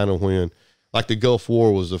 that's kind of when, like, the Gulf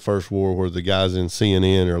War was the first war where the guys in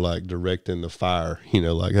CNN are like directing the fire, you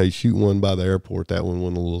know, like, hey, shoot one by the airport, that one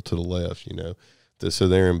went a little to the left, you know. So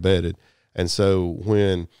they're embedded. And so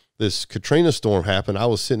when this Katrina storm happened, I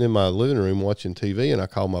was sitting in my living room watching TV, and I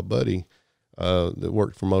called my buddy that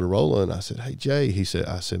worked for Motorola, and I said, hey, Jay,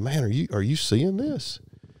 I said, man, are you seeing this?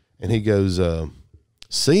 And he goes,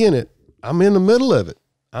 seeing it? I'm in the middle of it.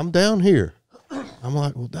 I'm down here. I'm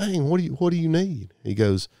like, well, dang, what do you need? He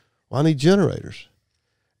goes, well, I need generators.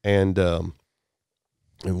 And our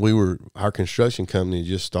construction company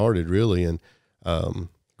just started, really. And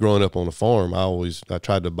growing up on a farm, I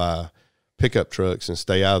tried to buy pickup trucks and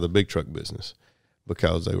stay out of the big truck business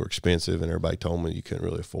because they were expensive, and everybody told me you couldn't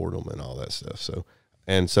really afford them and all that stuff. So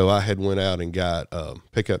I had went out and got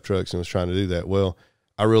pickup trucks and was trying to do that. Well,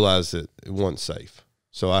 I realized that it wasn't safe.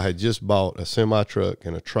 So I had just bought a semi truck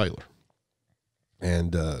and a trailer,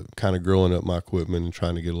 and kind of growing up my equipment and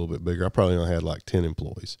trying to get a little bit bigger. I probably only had like 10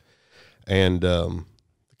 employees. And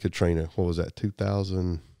Katrina, what was that,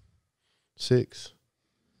 2006?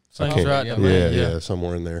 Sounds right to me. Yeah,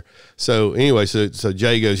 somewhere in there. So anyway, so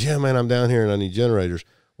Jay goes, yeah, man, I'm down here and I need generators.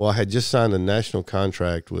 Well, I had just signed a national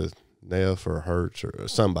contract with Neff or Hertz or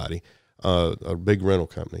somebody, a big rental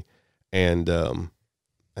company. And I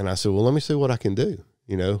said, well, let me see what I can do.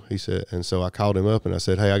 You know, he said, and so I called him up and I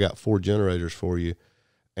said, hey, I got 4 generators for you,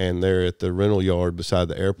 and they're at the rental yard beside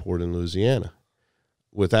the airport in Louisiana.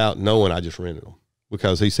 Without knowing, I just rented them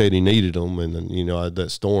because he said he needed them, and then, you know, that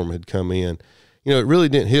storm had come in. You know, it really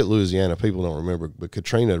didn't hit Louisiana. People don't remember, but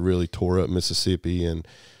Katrina really tore up Mississippi and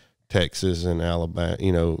Texas and Alabama,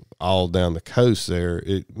 you know, all down the coast there.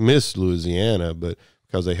 It missed Louisiana, but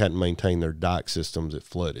because they hadn't maintained their dike systems, it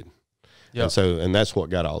flooded. Yep. And that's what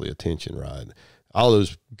got all the attention, right? All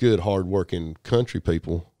those good, hard-working country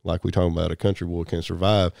people, like we talking about, a country boy can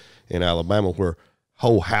survive in Alabama, where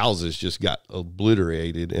whole houses just got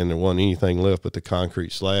obliterated and there wasn't anything left but the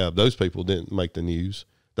concrete slab. Those people didn't make the news.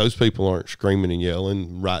 Those people aren't screaming and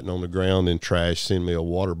yelling, writing on the ground in trash, send me a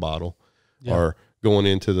water bottle, or going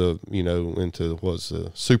into the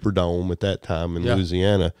Superdome at that time in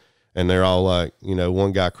Louisiana, and they're all like, you know,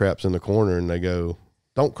 one guy craps in the corner and they go,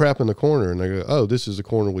 don't crap in the corner. And they go, oh, this is the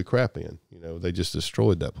corner we crap in. You know, they just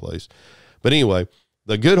destroyed that place. But anyway,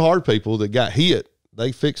 the good, hard people that got hit,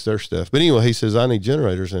 they fixed their stuff. But anyway, he says, I need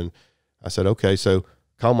generators. And I said, okay. So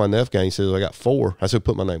call my Neff guy. He says, I got 4. I said,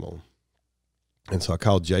 put my name on them. And so I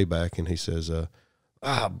called Jay back, and he says,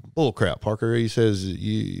 bull crap, Parker. He says,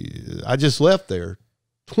 I just left there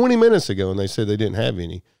 20 minutes ago and they said they didn't have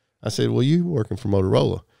any. I said, well, you working for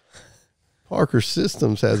Motorola. Parker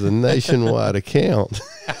Systems has a nationwide account.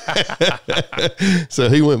 So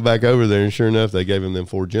he went back over there, and sure enough, they gave him them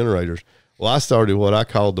 4 generators. Well, I started what I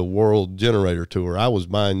called the World Generator Tour. I was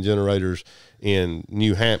buying generators in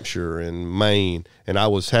New Hampshire and Maine, and I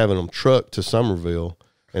was having them trucked to Somerville,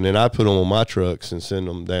 and then I put them on my trucks and send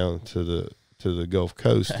them down to the Gulf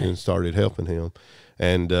Coast and started helping him.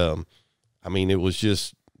 And I mean, it was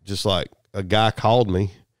just like a guy called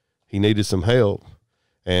me. He needed some help.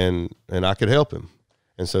 And I could help him.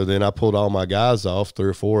 And so then I pulled all my guys off, 3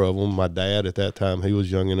 or 4 of them. My dad at that time, he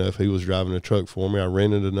was young enough. He was driving a truck for me. I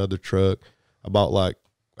rented another truck. I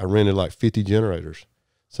rented like 50 generators.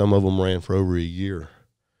 Some of them ran for over a year.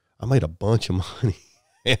 I made a bunch of money.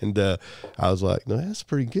 And I was like, no, that's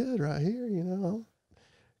pretty good right here, you know.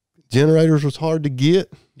 Generators was hard to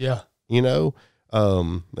get. Yeah. You know,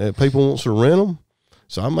 and people wants to rent them.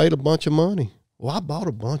 So I made a bunch of money. Well, I bought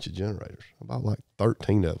a bunch of generators. I bought like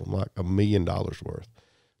 13 of them, like $1 million worth.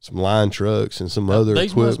 Some line trucks and some other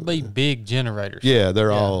These equipment. must be big generators. Yeah,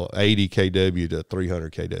 they're all 80 kW to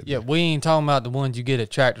 300 kW. Yeah, we ain't talking about the ones you get at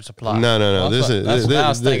Tractor Supply. No. That's what I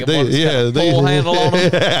was thinking. Full handle on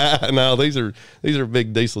them. No, these are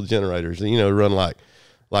big diesel generators. You know, run like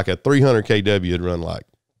a 300 kW would run like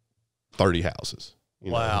 30 houses.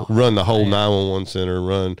 You Wow. know, run the whole 911 center,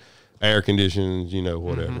 run air conditions, you know,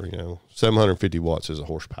 whatever, you know, 750 watts is a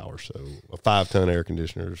horsepower. So a 5-ton air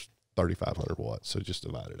conditioner is 3,500 watts. So just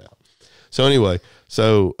divide it out. So anyway,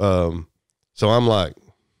 so I'm like,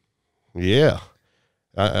 yeah,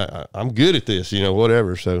 I'm good at this, you know,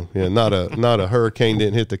 whatever. So yeah, not a hurricane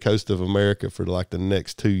didn't hit the coast of America for like the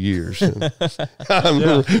next 2 years. I'm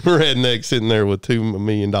redneck sitting there with $2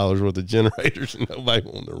 million worth of generators and nobody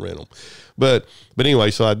wanted to rent them. But anyway,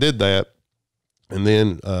 so I did that. And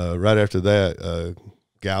then right after that,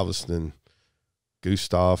 Galveston,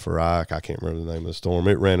 Gustav or Ike, I can't remember the name of the storm.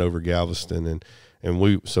 It ran over Galveston,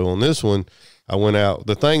 so on this one, I went out.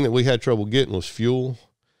 The thing that we had trouble getting was fuel,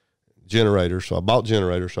 generators. So I bought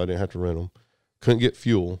generators, so I didn't have to rent them. Couldn't get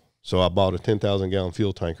fuel, so I bought a 10,000-gallon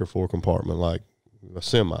fuel tanker, 4-compartment, like a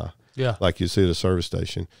semi, like you see at a service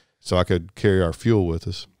station, so I could carry our fuel with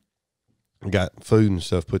us. Got food and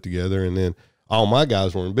stuff put together, and then all my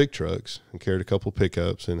guys were in big trucks and carried a couple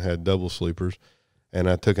pickups and had double sleepers. And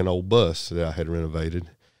I took an old bus that I had renovated,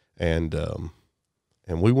 and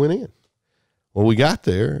we went in. Well, we got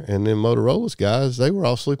there, and then Motorola's guys, they were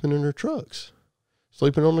all sleeping in their trucks,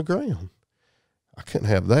 sleeping on the ground. I couldn't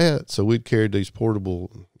have that, so we'd carried these portable,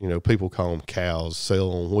 you know, people call them cows, sail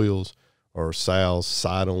on wheels, or sows,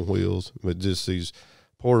 side on wheels, but just these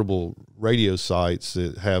portable radio sites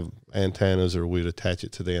that have antennas, or we'd attach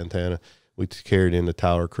it to the antenna. We carried in the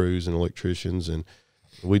tower crews and electricians, and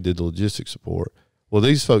we did the logistics support. Well,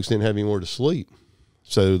 these folks didn't have anywhere to sleep.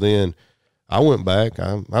 So then I went back.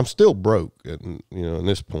 I'm still broke at, you know, at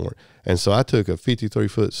this point. And so I took a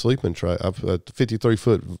 53-foot sleeping a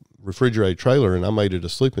 53-foot refrigerated trailer, and I made it a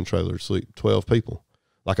sleeping trailer to sleep 12 people,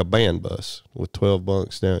 like a band bus with 12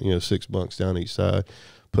 bunks down, you know, 6 bunks down each side.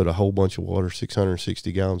 Put a whole bunch of water,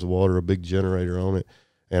 660 gallons of water, a big generator on it.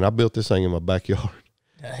 And I built this thing in my backyard.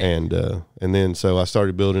 And then so I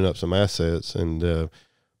started building up some assets, and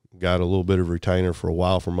got a little bit of retainer for a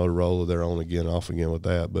while for Motorola. They're on again, off again with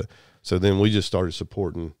that. But so then we just started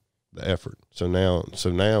supporting the effort. So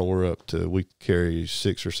now we're up to, we carry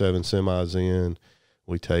 6 or 7 semis in.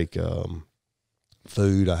 We take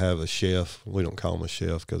food. I have a chef. We don't call him a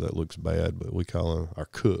chef because that looks bad, but we call him our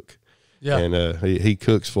cook. Yeah. And he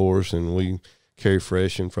cooks for us, and we carry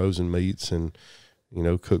fresh and frozen meats, and you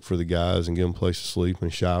know, cook for the guys and give them a place to sleep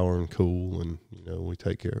and shower and cool, and you know, we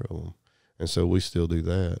take care of them. And so we still do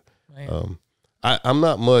that. I'm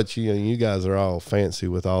not much, you know, you guys are all fancy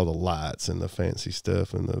with all the lights and the fancy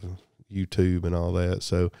stuff and the YouTube and all that.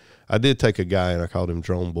 So I did take a guy, and I called him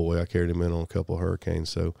Drone Boy. I carried him in on a couple of hurricanes.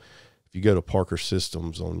 So if you go to Parker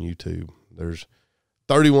Systems on YouTube, there's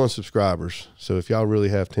 31 subscribers. So if y'all really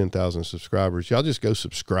have 10,000 subscribers, y'all just go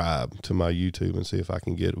subscribe to my YouTube and see if I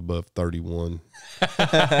can get above 31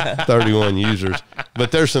 users.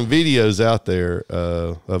 But there's some videos out there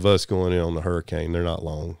of us going in on the hurricane. They're not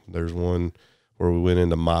long. There's one where we went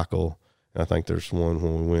into Michael, and I think there's one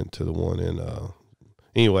when we went to the one in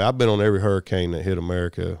anyway, I've been on every hurricane that hit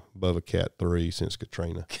America above a Cat 3 since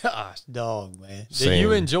Katrina. Gosh, dog, man. Did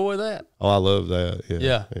you enjoy that? Oh, I love that.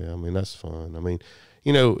 Yeah. I mean, that's fun. I mean,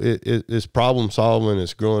 you know, it's problem solving.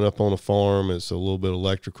 It's growing up on a farm. It's a little bit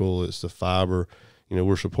electrical. It's the fiber.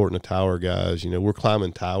 we're supporting the tower guys. We're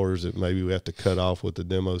climbing towers that maybe we have to cut off with the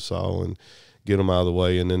demo saw and get them out of the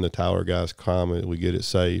way. And then the tower guys climb it. We get it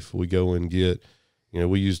safe. We go and get,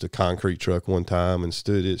 we used a concrete truck one time and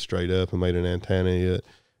stood it straight up and made an antenna it.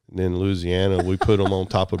 And then in Louisiana, we put them on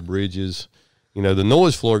top of bridges. The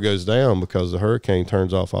noise floor goes down because the hurricane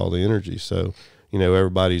turns off all the energy. So,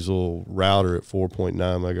 everybody's little router at 4.9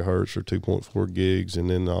 megahertz or 2.4 gigs, and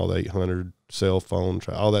then all the 800 cell phone,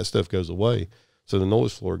 all that stuff goes away. So the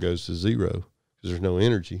noise floor goes to zero because there's no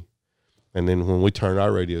energy. And then when we turn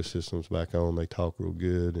our radio systems back on, they talk real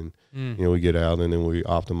good. And, we get out and then we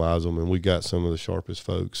optimize them. And we got some of the sharpest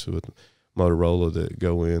folks with Motorola that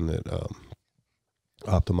go in that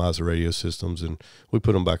optimize the radio systems, and we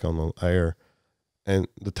put them back on the air. And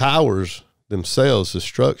the towers themselves, the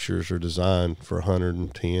structures are designed for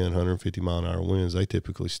 110, 150 mile an hour winds. They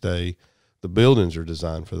typically stay. The buildings are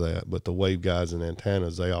designed for that, but the waveguides and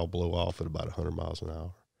antennas, they all blow off at about 100 miles an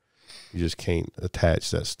hour. You just can't attach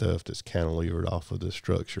that stuff that's cantilevered off of the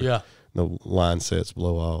structure. Yeah. The line sets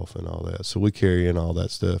blow off and all that. So we carry in all that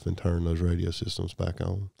stuff and turn those radio systems back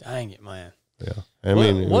on. Dang it, man. Yeah.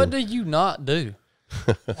 What do you not do?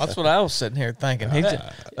 That's what I was sitting here thinking.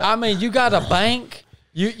 You got a bank.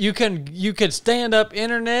 You could stand up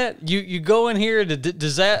internet. You go in here to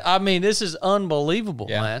does that? This is unbelievable,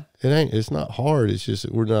 man. It's not hard. It's just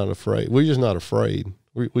that we're not afraid. We're just not afraid.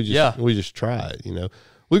 We just try it.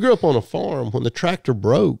 We grew up on a farm. When the tractor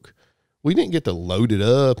broke, we didn't get to load it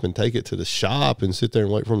up and take it to the shop and sit there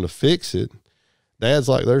and wait for them to fix it. Dad's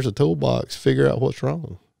like, there's a toolbox. Figure out what's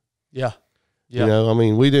wrong. Yeah. Yeah.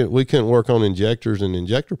 We couldn't work on injectors and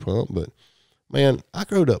injector pump, but man, I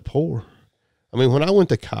growed up poor. When I went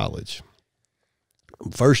to college,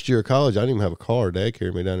 first year of college, I didn't even have a car. Dad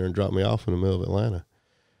carried me down there and dropped me off in the middle of Atlanta.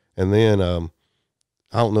 And then, I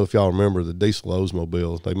don't know if y'all remember the diesel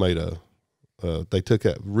Oldsmobile. They made they took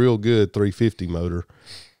that real good 350 motor,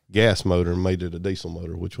 gas motor, and made it a diesel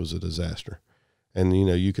motor, which was a disaster. And,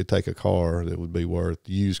 you could take a car that would be worth,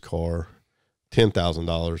 used car,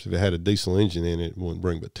 $10,000. If it had a diesel engine in it, it wouldn't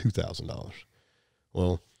bring but $2,000.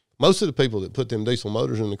 Well, most of the people that put them diesel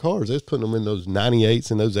motors in the cars, they're putting them in those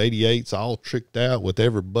 98s and those 88s all tricked out with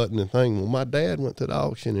every button and thing. Well, my dad went to the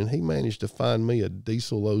auction and he managed to find me a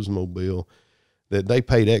diesel Oldsmobile that they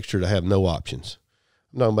paid extra to have no options.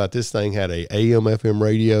 I'm talking about this thing had a AM, FM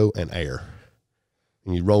radio and air.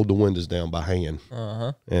 And you rolled the windows down by hand.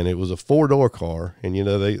 Uh-huh. And it was a 4-door car. And,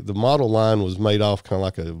 the model line was made off kind of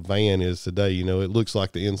like a van is today. It looks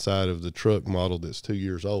like the inside of the truck model that's 2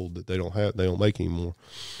 years old that they don't make anymore.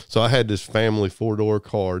 So I had this family 4-door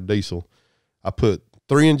car, diesel. I put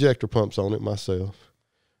 3 injector pumps on it myself.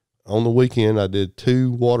 On the weekend, I did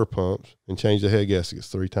 2 water pumps and changed the head gaskets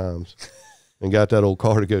 3 times and got that old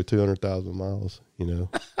car to go 200,000 miles,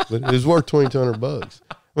 But it was worth $2,200.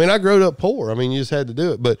 I grew up poor. You just had to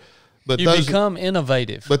do it. But you become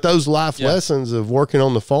innovative. But those life lessons of working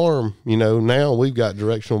on the farm, now we've got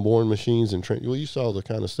directional boring machines and well, you saw the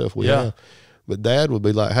kind of stuff we have. But Dad would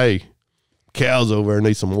be like, hey, cows over there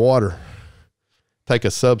need some water. Take a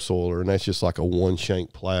subsoiler, and that's just like a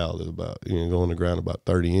 1-shank plow that's about, go in the ground about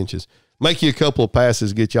 30 inches. Make you a couple of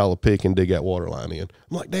passes, get y'all a pick and dig that water line in.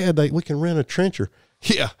 I'm like, Dad, we can rent a trencher.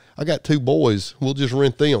 Yeah, I got 2 boys. We'll just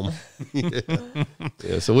rent them.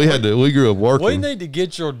 Yeah, so we grew up working. We need to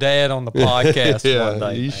get your dad on the podcast one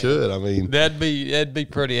day. You should. That'd be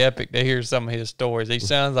pretty epic to hear some of his stories. He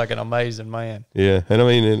sounds like an amazing man. Yeah, and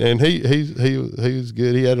and he was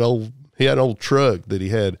good. He had an old truck that he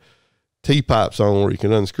had T-pipes on where you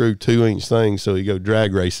can unscrew 2-inch things so he go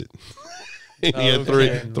drag race it. He had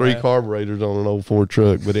three carburetors on an old Ford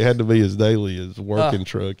truck, but it had to be his working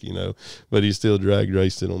truck, but he still drag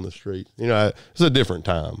raced it on the street. It's a different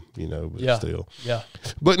time, but still. Yeah.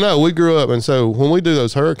 But no, we grew up. And so when we do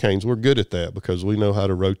those hurricanes, we're good at that because we know how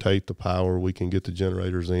to rotate the power. We can get the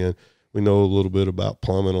generators in. We know a little bit about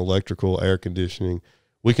plumbing, electrical, air conditioning.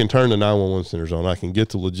 We can turn the 911 centers on. I can get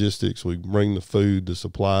the logistics. We bring the food, the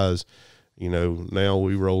supplies. Now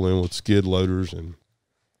we roll in with skid loaders and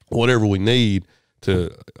whatever we need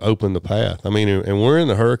to open the path. And we're in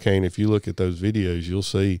the hurricane. If you look at those videos, you'll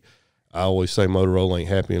see, I always say Motorola ain't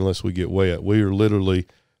happy unless we get wet. We are literally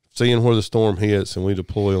seeing where the storm hits and we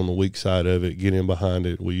deploy on the weak side of it, get in behind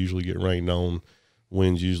it. We usually get rained on,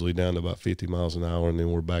 winds usually down to about 50 miles an hour, and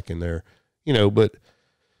then we're back in there. But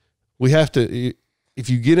we have to, if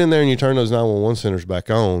you get in there and you turn those 911 centers back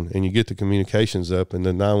on and you get the communications up and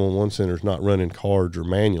the 911 center's not running cards or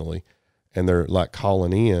manually, and they're like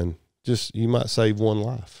calling in, you might save 1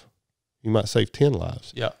 life. You might save 10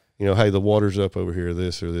 lives. Yeah. Hey, the water's up over here,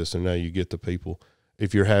 this or this, and now you get the people.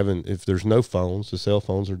 if there's no phones, the cell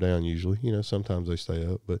phones are down usually. Sometimes they stay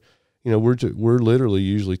up, but we're literally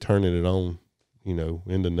usually turning it on,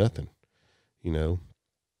 into nothing,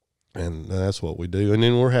 and that's what we do. And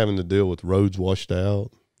then we're having to deal with roads washed out.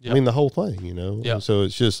 Yep. I mean, the whole thing, Yeah. So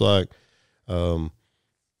it's just like,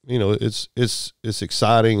 it's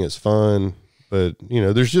exciting, it's fun, but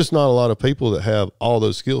there's just not a lot of people that have all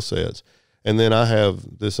those skill sets. And then I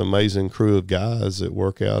have this amazing crew of guys that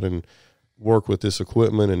work out and work with this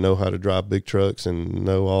equipment and know how to drive big trucks and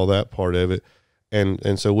know all that part of it.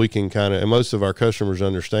 And so we can and most of our customers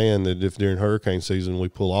understand that if during hurricane season we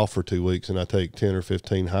pull off for 2 weeks and I take 10 or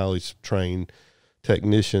 15 highly trained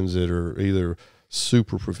technicians that are either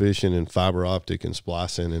super proficient in fiber optic and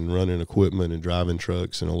splicing and running equipment and driving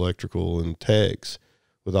trucks and electrical and techs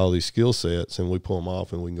with all these skill sets, and we pull them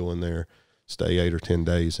off and we can go in there, stay 8 or 10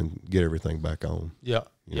 days and get everything back on. Yeah.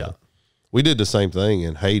 We did the same thing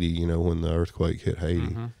in Haiti, when the earthquake hit Haiti,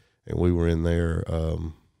 Mm-hmm. and we were in there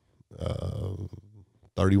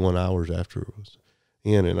 31 hours after it was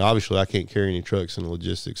in. And obviously I can't carry any trucks and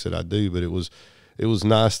logistics that I do, but it was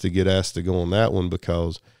nice to get asked to go on that one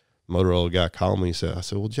because Motorola guy called me and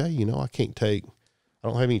said, well, Jay, I don't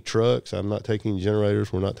have any trucks. I'm not taking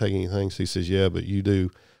generators. We're not taking anything. So he says, yeah, but you do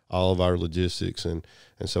all of our logistics. And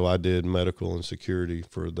so I did medical and security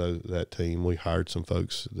for that team. We hired some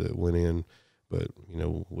folks that went in, but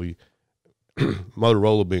we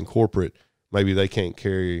Motorola being corporate, maybe they can't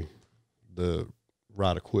carry the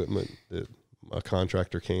right equipment that a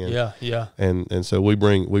contractor can. Yeah. And so we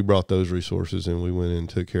brought those resources and we went in and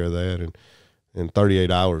took care of that. And in 38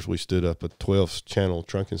 hours, we stood up a 12-channel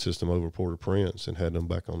trunking system over Port-au-Prince and had them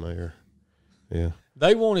back on the air. Yeah.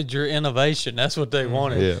 They wanted your innovation. That's what they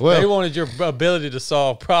wanted. Yeah. Well, they wanted your ability to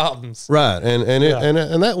solve problems. Right. And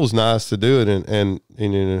that was nice to do it. And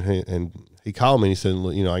he called me and he said,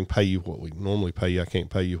 I can pay you what we normally pay you. I can't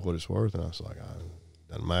pay you what it's worth. And I was like,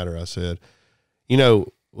 doesn't matter. I said, the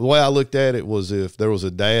way I looked at it was if there was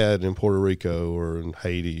a dad in Puerto Rico or in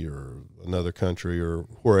Haiti or another country or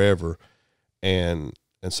wherever, and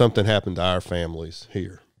something happened to our families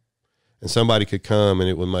here, and somebody could come and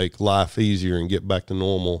it would make life easier and get back to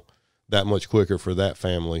normal that much quicker for that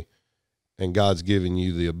family, and God's given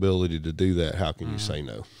you the ability to do that, how can you say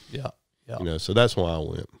no? Yeah. So that's why I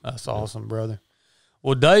went. That's awesome, brother.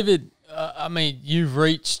 Well, David, you've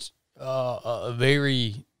reached a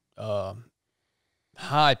very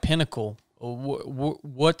high pinnacle.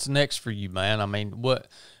 What's next for you, man?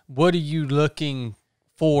 What are you looking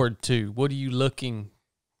forward to? What are you looking?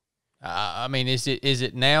 Is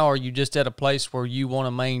it now? Are you just at a place where you want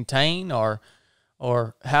to maintain, or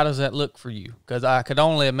how does that look for you? Because I could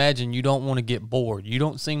only imagine you don't want to get bored. You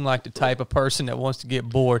don't seem like the type of person that wants to get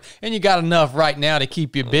bored, and you got enough right now to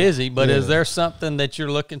keep you busy. But is there something that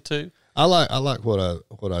you're looking to? I like what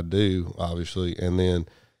I do, obviously, and then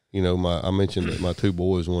I mentioned that my 2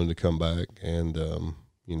 boys wanted to come back, and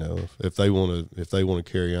if they want to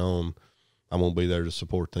carry on, I'm going to be there to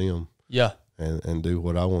support them. Yeah. And do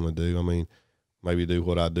what I want to do. Maybe do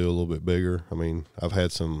what I do a little bit bigger. I've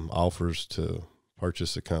had some offers to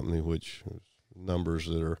purchase a company, which numbers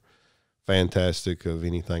that are fantastic of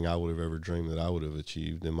anything I would have ever dreamed that I would have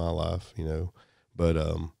achieved in my life, But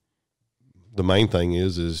the main thing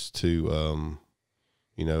is to,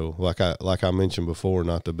 like I mentioned before,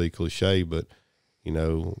 not to be cliche, but,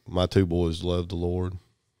 my 2 boys love the Lord.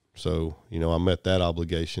 So, I met that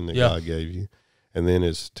obligation that God gave you. And then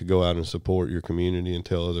it's to go out and support your community and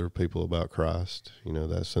tell other people about Christ.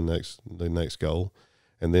 That's the next goal.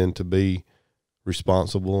 And then to be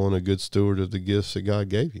responsible and a good steward of the gifts that God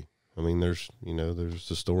gave you. There's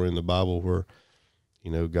the story in the Bible where,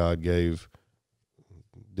 God gave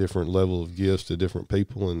different level of gifts to different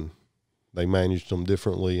people and they managed them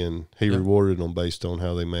differently, and he rewarded them based on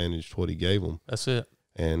how they managed what he gave them. That's it.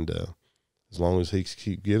 And as long as he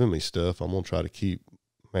keep giving me stuff, I'm going to try to keep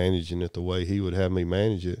managing it the way he would have me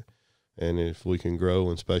manage it. And if we can grow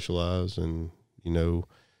and specialize and,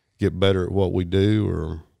 get better at what we do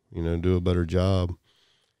or, do a better job,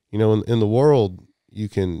 in the world,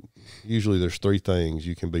 usually there's 3 things.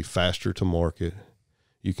 You can be faster to market,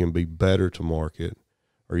 you can be better to market,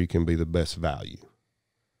 or you can be the best value.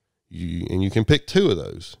 And you can pick 2 of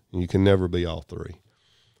those, and you can never be all 3.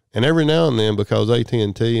 And every now and then, because AT&T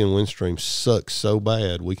and Windstream suck so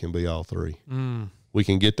bad, we can be all 3. We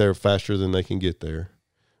can get there faster than they can get there.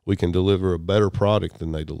 We can deliver a better product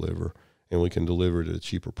than they deliver, and we can deliver it at a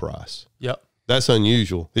cheaper price. Yep. That's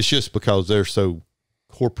unusual. It's just because they're so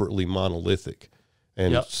corporately monolithic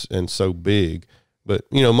and so big. But,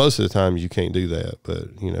 most of the times you can't do that.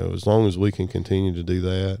 But, as long as we can continue to do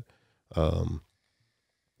that,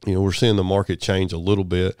 we're seeing the market change a little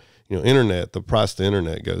bit. Internet, the price of the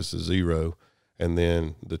internet goes to zero, and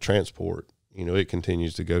then the transport, it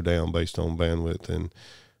continues to go down based on bandwidth and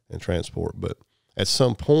transport. But at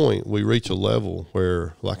some point, we reach a level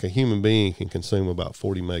where, like, a human being can consume about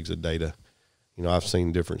 40 megs of data. I've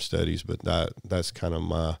seen different studies, but that's kind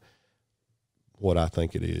of what I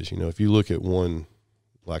think it is. If you look at one,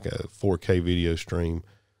 like a 4K video stream,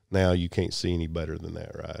 now you can't see any better than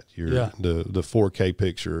that, right? The 4K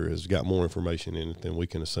picture has got more information in it than we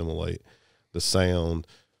can assimilate. The sound,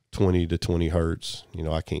 20 to 20 hertz,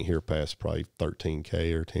 I can't hear past probably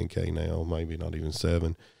 13K or 10K now, maybe not even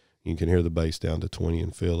 7. You can hear the bass down to 20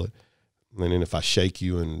 and feel it. And then if I shake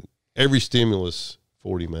you, and every stimulus,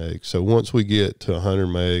 40 megs. So once we get to 100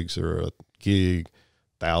 megs or a gig,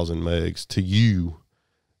 1,000 megs, to you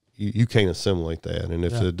can't assimilate that. And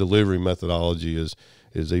if the delivery methodology is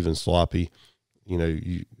even sloppy,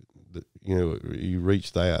 you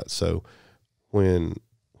reach that. So when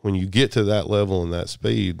you get to that level and that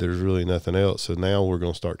speed, there's really nothing else. So now we're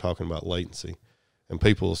going to start talking about latency, and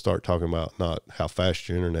people will start talking about not how fast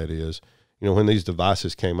your internet is. When these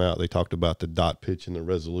devices came out, they talked about the dot pitch and the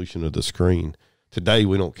resolution of the screen. Today,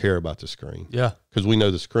 we don't care about the screen. Yeah. Because we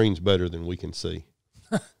know the screen's better than we can see.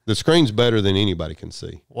 The screen's better than anybody can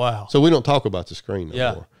see. Wow. So we don't talk about the screen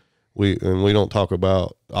no more. We don't talk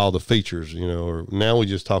about all the features, or now we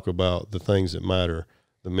just talk about the things that matter,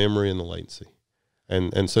 the memory and the latency.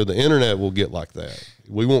 And so the internet will get like that.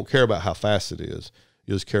 We won't care about how fast it is.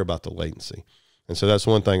 You'll just care about the latency. And so that's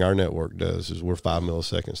one thing our network does, is we're 5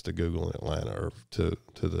 milliseconds to Google in Atlanta, or to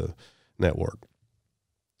the network.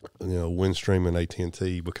 Windstream and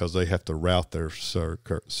AT&T, because they have to route their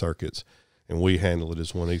circuits, and we handle it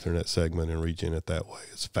as one Ethernet segment and region it that way.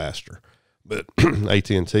 It's faster. But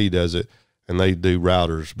AT&T does it, and they do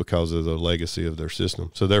routers because of the legacy of their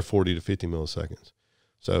system. So they're 40 to 50 milliseconds.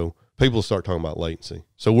 So people start talking about latency.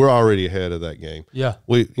 So we're already ahead of that game. Yeah.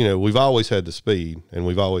 We've always had the speed, and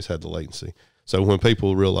we've always had the latency. So when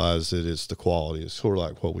people realize that it's the quality, it's sort of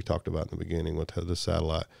like what we talked about in the beginning with the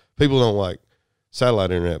satellite. People don't like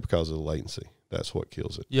satellite internet because of the latency. That's what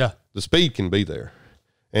kills it. Yeah. The speed can be there,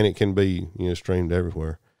 and it can be, streamed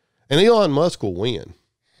everywhere. And Elon Musk will win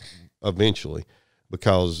eventually,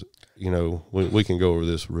 because, we can go over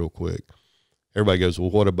this real quick. Everybody goes, well,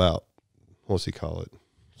 what about, what's he call it?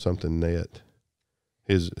 Something net.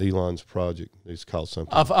 Elon's project is called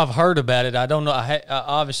something. I've heard about it. I don't know.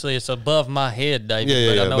 Obviously, it's above my head,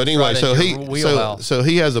 David. Yeah. But anyway, so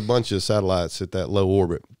he has a bunch of satellites at that low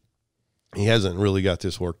orbit. He hasn't really got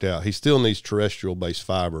this worked out. He still needs terrestrial-based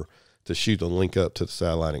fiber to shoot a link up to the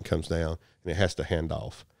satellite, and it comes down, and it has to hand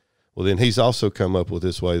off. Well, then he's also come up with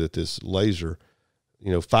this way that this laser,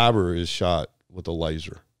 fiber is shot with a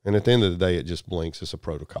laser. And at the end of the day, it just blinks. It's a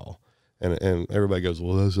protocol. And everybody goes,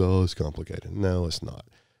 well, it's complicated. No, it's not.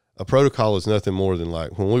 A protocol is nothing more than,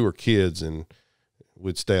 like, when we were kids and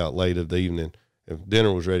we'd stay out late of the evening, if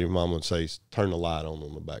dinner was ready, Mom would say, turn the light on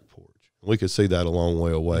the back porch. We could see that a long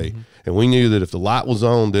way away. Mm-hmm. And we knew that if the light was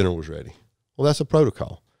on, dinner was ready. Well, that's a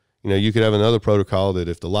protocol. You could have another protocol that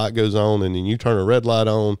if the light goes on and then you turn a red light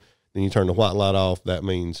on, then you turn the white light off, that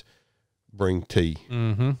means bring tea.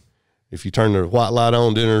 Mm-hmm. If you turn the white light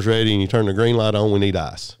on, dinner's ready, and you turn the green light on, we need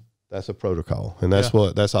ice. That's a protocol. And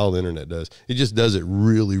that's all the internet does. It just does it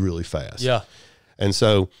really, really fast. Yeah. And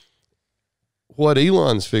so what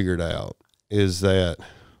Elon's figured out is that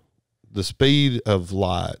the speed of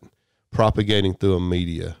light propagating through a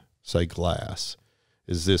media, say glass,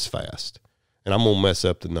 is this fast. And I'm going to mess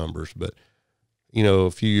up the numbers, but,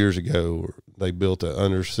 a few years ago, they built an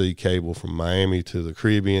undersea cable from Miami to the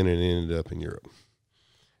Caribbean, and it ended up in Europe.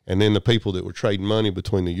 And then the people that were trading money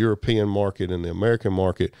between the European market and the American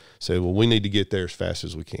market said, well, we need to get there as fast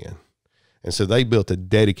as we can. And so they built a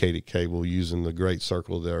dedicated cable using the great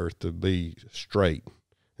circle of the earth to be straight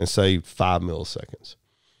and saved 5 milliseconds.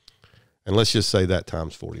 And let's just say that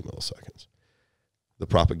times 40 milliseconds, the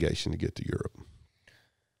propagation to get to Europe.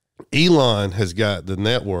 Elon has got the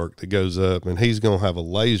network that goes up, and he's going to have a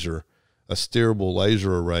steerable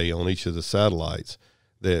laser array on each of the satellites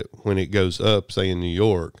that when it goes up, say in New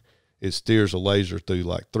York, it steers a laser through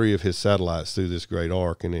like 3 of his satellites through this great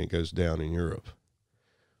arc, and then it goes down in Europe.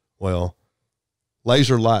 Well,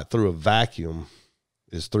 laser light through a vacuum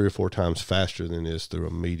is 3 or 4 times faster than it is through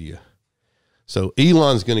a media. So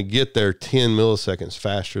Elon's going to get there 10 milliseconds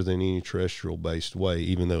faster than any terrestrial-based way,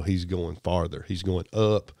 even though he's going farther. He's going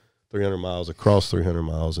up 300 miles, across 300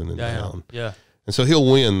 miles, and then down. Yeah. And so he'll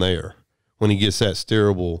win there when he gets that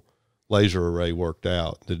steerable laser array worked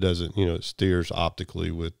out that doesn't, it steers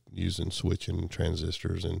optically with using switching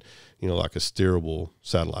transistors and, like a steerable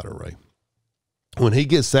satellite array. when he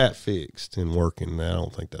gets that fixed and working, now I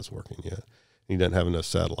don't think that's working yet. He doesn't have enough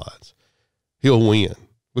satellites. He'll win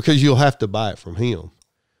because you'll have to buy it from him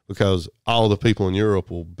because all the people in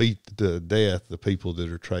Europe will beat to death the people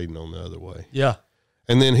that are trading on the other way. Yeah.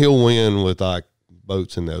 And then he'll win with like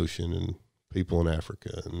boats in the ocean and people in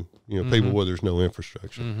Africa and, you know, people where there's no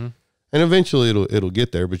infrastructure. And eventually it'll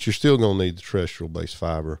get there, but you're still going to need the terrestrial based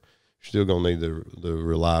fiber. You're still going to need the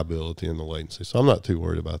reliability and the latency. So I'm not too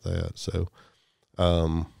worried about that. So,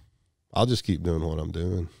 I'll just keep doing what I'm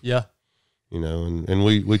doing. Yeah. You know, and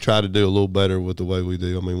we try to do a little better with the way we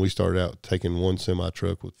do. I mean, we started out taking one semi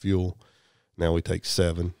truck with fuel. Now we take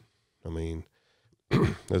 7. I mean,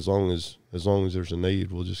 as long as there's a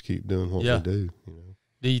need, we'll just keep doing what we do. You know.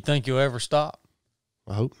 Do you think you'll ever stop?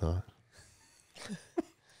 I hope not.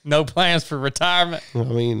 No plans for retirement? I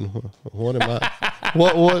mean, what am I?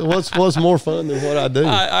 What's more fun than what I do?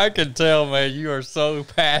 I can tell, man. You are so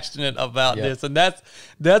passionate about this, and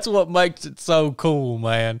that's what makes it so cool,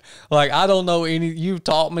 man. Like I don't know any. You've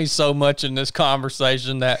taught me so much in this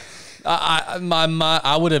conversation that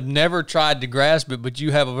I would have never tried to grasp it, but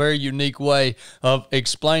you have a very unique way of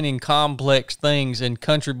explaining complex things in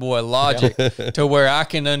country boy logic to where I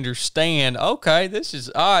can understand, okay, this is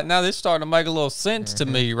all right. Now this is starting to make a little sense to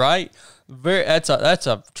me, right? That's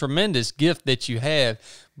a tremendous gift that you have.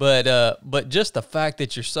 But just the fact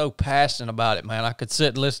that you're so passionate about it, man, I could sit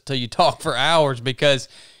and listen to you talk for hours because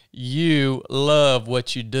you love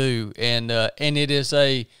what you do. And it is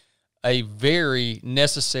a very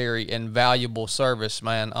necessary and valuable service,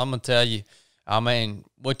 man. I'm going to tell you, I mean,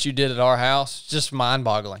 what you did at our house, just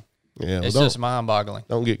mind-boggling. Yeah, it's just mind-boggling.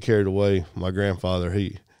 Don't get carried away. My grandfather,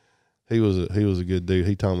 he was a good dude.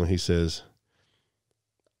 He told me, he says,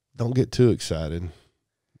 don't get too excited.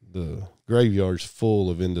 The graveyard's full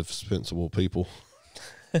of indispensable people.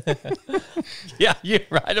 Yeah, you're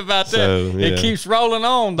right about that. So, yeah. It keeps rolling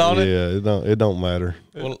on, don't it? Yeah, it don't matter.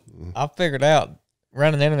 Well, I figured out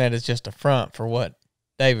running the internet is just a front for what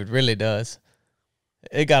David really does.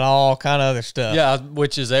 It got all kind of other stuff. Yeah,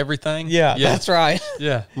 which is everything. Yeah, that's right.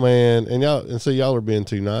 Yeah. Man, and so y'all are being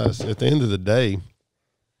too nice. At the end of the day,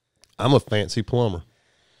 I'm a fancy plumber.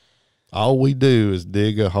 All we do is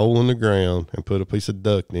dig a hole in the ground and put a piece of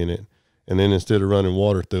duct in it, and then instead of running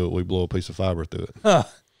water through it, we blow a piece of fiber through it. Huh.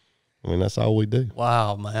 I mean, that's all we do.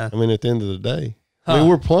 Wow, man. I mean, at the end of the day, I mean,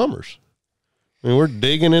 we're plumbers. I mean, we're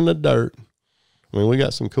digging in the dirt. I mean, we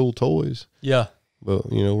got some cool toys. Yeah.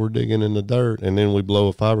 But, you know, we're digging in the dirt, and then we blow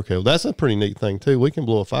a fiber cable. That's a pretty neat thing, too. We can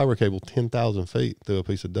blow a fiber cable 10,000 feet through a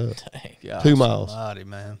piece of duct. 2 miles. Somebody,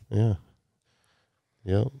 man. Yeah.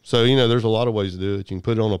 Yeah. So, you know, there's a lot of ways to do it. You can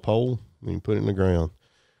put it on a pole. You can put it in the ground.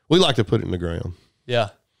 We like to put it in the ground. Yeah.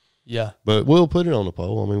 Yeah. But we'll put it on the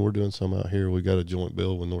pole. I mean, we're doing some out here. We got a joint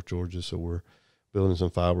build with North Georgia, so we're building some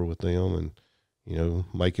fiber with them and, you know,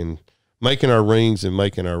 making our rings and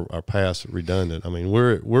making our paths redundant. I mean,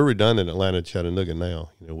 we're redundant Atlanta to Chattanooga now.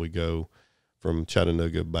 You know, we go from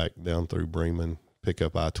Chattanooga back down through Bremen, pick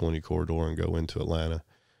up I-20 corridor and go into Atlanta.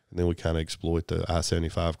 And then we kind of exploit the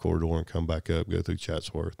I-75 corridor and come back up, go through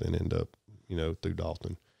Chatsworth and end up, you know, through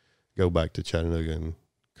Dalton, go back to Chattanooga and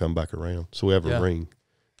come back around. So we have a ring,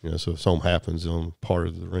 you know, so if something happens on part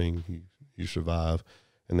of the ring, you survive.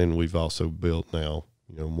 And then we've also built now,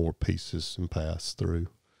 you know, more pieces and paths through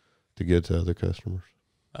to get to other customers.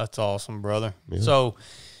 That's awesome, brother. Yeah. So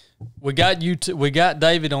we got YouTube. We got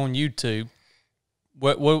David on YouTube.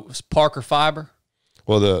 What was Parker Fiber?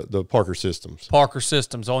 Well, the Parker Systems. Parker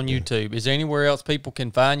Systems on YouTube. Is there anywhere else people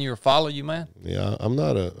can find you or follow you, man? Yeah, I'm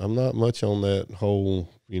not much on that whole,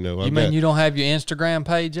 you know. You don't have your Instagram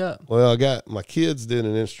page up? Well, I got my kids did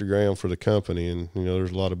an Instagram for the company, and you know,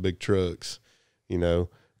 there's a lot of big trucks, you know,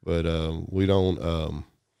 but we don't.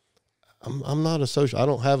 I'm not a social. I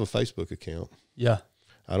don't have a Facebook account. Yeah.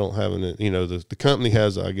 I don't have an. You know, the company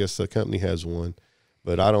has. I guess the company has one,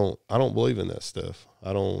 but I don't believe in that stuff.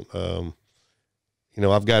 I don't. You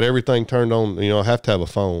know, I've got everything turned on. You know, I have to have a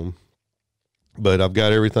phone, but I've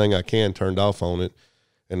got everything I can turned off on it,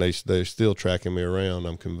 and they're still tracking me around.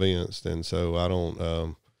 I'm convinced, and so I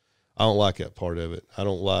don't like that part of it. I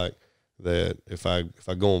don't like that if I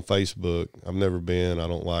go on Facebook. I've never been. I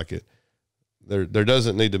don't like it. There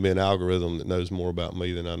doesn't need to be an algorithm that knows more about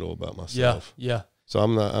me than I know about myself. Yeah. So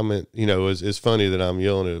you know, it's funny that I'm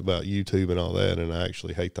yelling about YouTube and all that, and I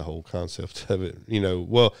actually hate the whole concept of it. You know,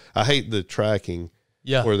 well, I hate the tracking.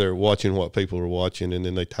 Yeah. Where they're watching what people are watching, and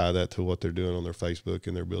then they tie that to what they're doing on their Facebook,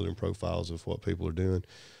 and they're building profiles of what people are doing.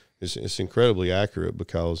 It's incredibly accurate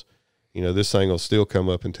because, you know, this thing will still come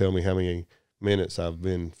up and tell me how many minutes I've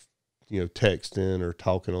been, you know, texting or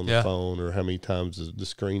talking on the phone, or how many times the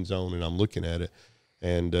screen's on and I'm looking at it.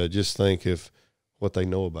 And just think if what they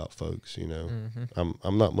know about folks. You know,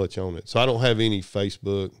 I'm not much on it, so I don't have any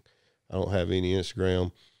Facebook. I don't have any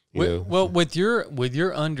Instagram. You know. Well, with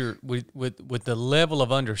the level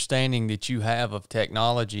of understanding that you have of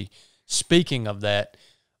technology, speaking of that,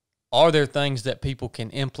 are there things that people can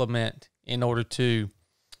implement in order to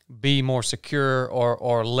be more secure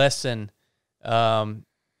or lessen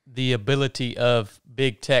the ability of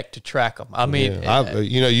big tech to track them? I mean,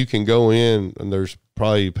 you can go in and there's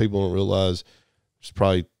probably, people don't realize there's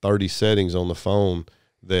probably 30 settings on the phone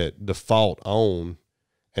that default on,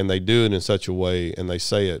 and they do it in such a way, and they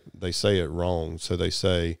say it wrong. So they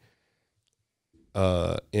say,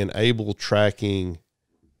 enable tracking,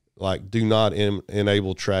 like do not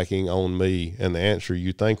enable tracking on me. And the answer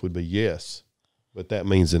you think would be yes, but that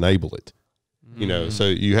means enable it. You know, so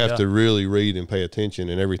you have to really read and pay attention,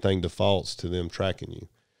 and everything defaults to them tracking you.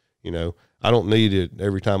 You know, I don't need it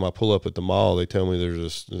every time I pull up at the mall. They tell me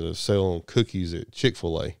there's a sale on cookies at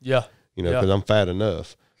Chick-fil-A. Yeah. You know, because I'm fat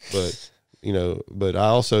enough. But, you know, but I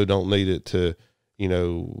also don't need it to, you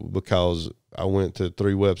know, because I went to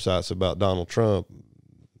 3 websites about Donald Trump,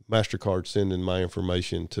 MasterCard sending my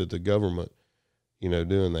information to the government, you know,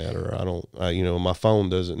 doing that. Or you know, my phone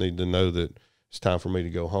doesn't need to know that it's time for me to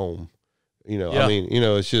go home. You know, I mean, you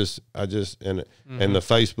know, it's just, and the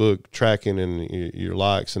Facebook tracking and your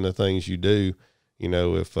likes and the things you do, you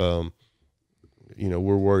know, if, you know,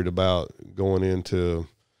 we're worried about going into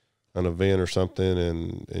an event or something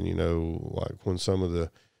and, you know, like when some of the,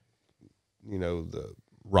 you know, the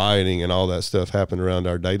rioting and all that stuff happened around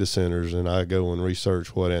our data centers, and I go and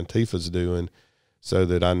research what Antifa's doing so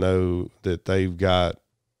that I know that they've got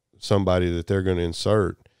somebody that they're going to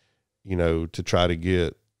insert, you know, to try to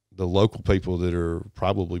get the local people that are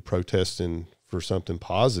probably protesting for something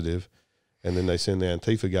positive, and then they send the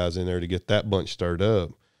Antifa guys in there to get that bunch stirred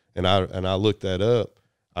up. And I looked that up.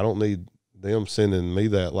 I don't need them sending me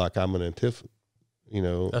that like I'm an Antifa, you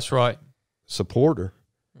know. That's right. Supporter.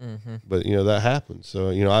 But you know that happens. So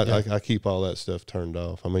you know I keep all that stuff turned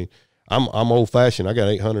off. I mean, I'm old fashioned. I got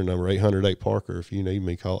 800 number 808 Parker. If you need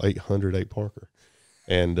me, call 808 Parker.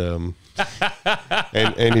 And and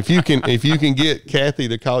if you can get Kathy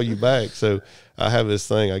to call you back. So I have this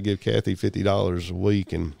thing. I give Kathy $50 a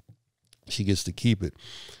week, and she gets to keep it.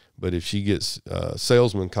 But if she gets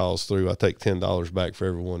salesman calls through, I take $10 back for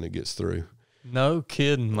everyone that gets through. No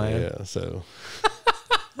kidding, man. Yeah. So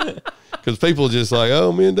because people just like,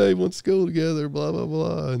 oh, me and Dave went to school together, blah blah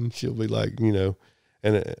blah, and she'll be like, you know,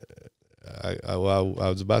 and. I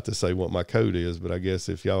was about to say what my code is, but I guess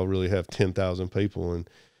if y'all really have 10,000 people and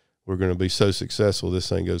we're going to be so successful, this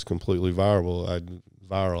thing goes completely viral.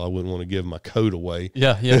 I wouldn't want to give my code away.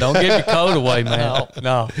 Yeah. Don't give your code away, man.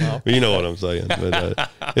 No. You know what I'm saying, but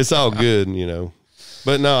it's all good, you know.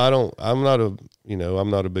 But no, I'm not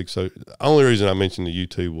a big. So the only reason I mentioned the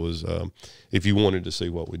YouTube was if you wanted to see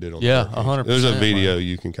what we did on. Yeah, 100%. There's a video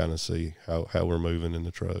you can kind of see how we're moving in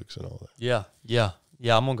the trucks and all that.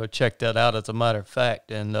 Yeah, I'm going to go check that out as a matter of fact.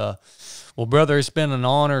 And, well, brother, it's been an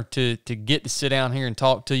honor to get to sit down here and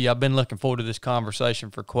talk to you. I've been looking forward to this conversation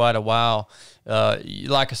for quite a while.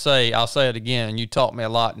 Like I say, I'll say it again, you taught me a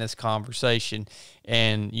lot in this conversation,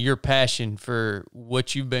 and your passion for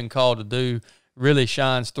what you've been called to do really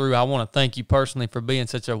shines through. I want to thank you personally for being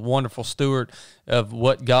such a wonderful steward of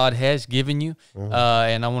what God has given you.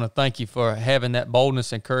 And I want to thank you for having that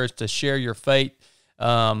boldness and courage to share your faith.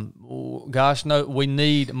 Gosh, no, we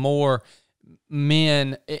need more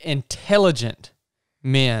men, intelligent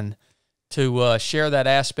men, to share that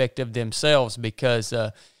aspect of themselves, because,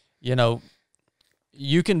 you know,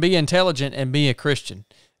 you can be intelligent and be a Christian.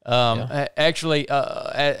 Actually,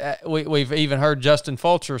 we've even heard Justin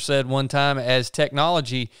Fulcher said one time, as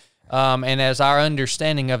technology and as our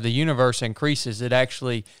understanding of the universe increases, it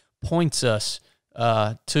actually points us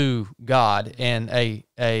to God and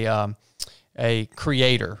a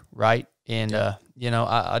creator, right? And you know,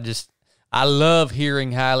 I love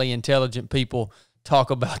hearing highly intelligent people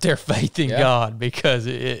talk about their faith in God, because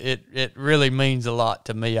it really means a lot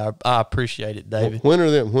to me. I appreciate it, David. When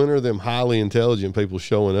are them highly intelligent people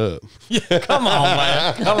showing up? Yeah, come on,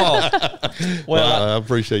 man, come on. Well, I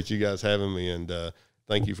appreciate you guys having me, and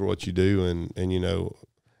thank you for what you do. And you know,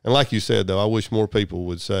 and like you said, though, I wish more people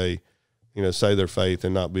would say their faith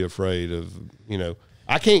and not be afraid of, you know.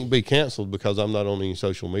 I can't be canceled because I'm not on any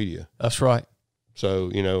social media. That's right.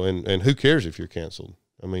 So, you know, and who cares if you're canceled?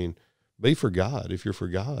 I mean, be for God if you're for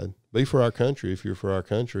God. Be for our country if you're for our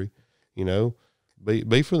country. You know,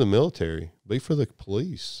 be for the military. Be for the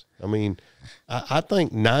police. I mean, I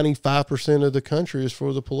think 95% of the country is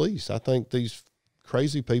for the police. I think these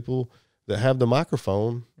crazy people that have the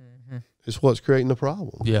microphone is what's creating the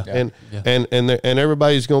problem. Yeah. And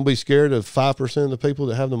everybody's going to be scared of 5% of the people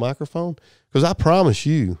that have the microphone. Because I promise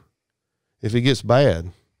you, if it gets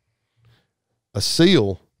bad, a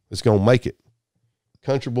SEAL is going to make it.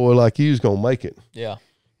 Country boy like you is going to make it. Yeah.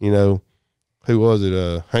 You know, who was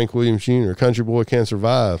it? Hank Williams Jr., Country Boy Can't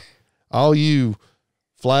Survive. All you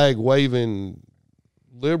flag waving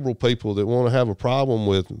liberal people that want to have a problem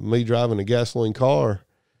with me driving a gasoline car,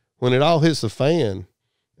 when it all hits the fan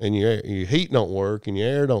and your heat don't work and your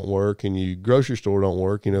air don't work and your grocery store don't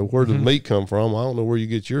work, you know, where does the meat come from? I don't know where you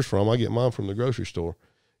get yours from. I get mine from the grocery store.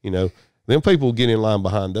 You know, them people get in line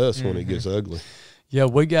behind us when it gets ugly. Yeah,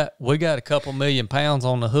 we got a couple million pounds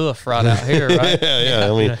on the hoof right out here, right? yeah.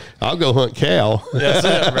 I mean, I'll go hunt cow. That's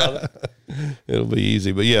it, brother. It'll be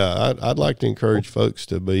easy. But yeah, I'd like to encourage folks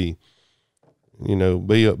to be, you know,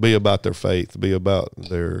 be about their faith, be about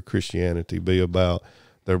their Christianity, be about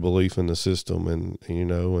their belief in the system, and you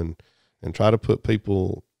know, and try to put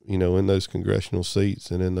people, you know, in those congressional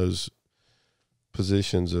seats and in those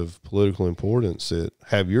positions of political importance that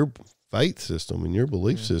have your faith system and your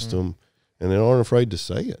belief system, and they aren't afraid to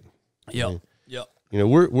say it. Yep. Yep. You know,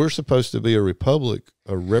 we're supposed to be a republic,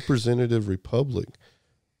 a representative republic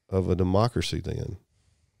of a democracy. Then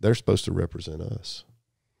they're supposed to represent us.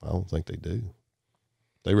 I don't think they do.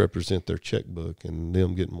 They represent their checkbook and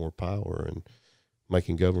them getting more power and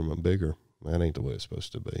making government bigger. That ain't the way it's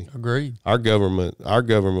supposed to be. Agreed. Our government,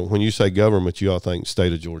 when you say government, you all think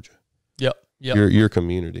state of Georgia. Yep. Yep. Your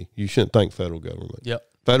community. You shouldn't think federal government. Yep.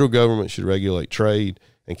 Federal government should regulate trade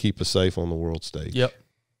and keep us safe on the world stage. Yep.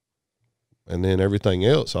 And then everything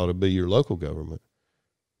else ought to be your local government.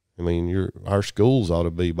 I mean, our schools ought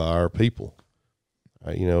to be by our people.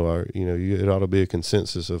 It ought to be a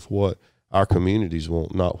consensus of what our communities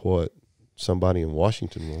want, not what somebody in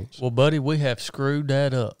Washington wants. Well, buddy, we have screwed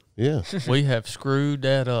that up. Yeah. We have screwed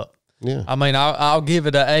that up. Yeah. I mean, I'll give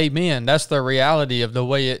it an amen. That's the reality of the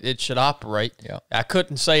way it should operate. Yeah. I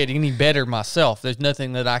couldn't say it any better myself. There's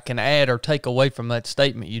nothing that I can add or take away from that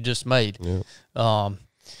statement you just made. Yeah.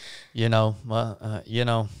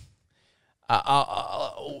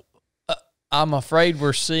 I'm afraid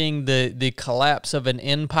we're seeing the collapse of an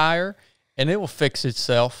empire, and it will fix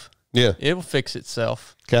itself. Yeah. It will fix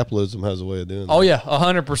itself. Capitalism has a way of doing that. Oh, yeah,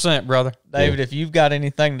 100%, brother. David, if you've got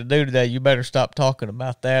anything to do today, you better stop talking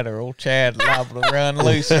about that, or old Chad liable to run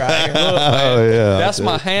loose right here. Look, Oh, yeah. that's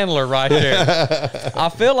my handler right there. I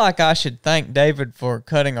feel like I should thank David for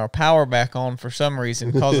cutting our power back on for some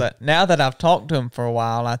reason, because now that I've talked to him for a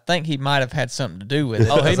while, I think he might have had something to do with it.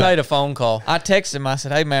 Oh, he made a phone call. I texted him. I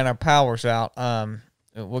said, "Hey, man, our power's out.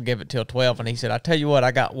 We'll give it till 12." And he said, "I tell you what,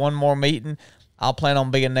 I got one more meeting. I'll plan on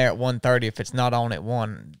being there at 1:30. If it's not on at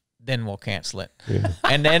 1, then we'll cancel it." Yeah.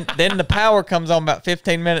 And then the power comes on about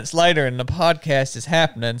 15 minutes later, and the podcast is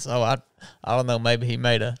happening. So I don't know. Maybe he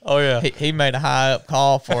made a he made a high up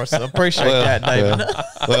call for us. So appreciate that, David.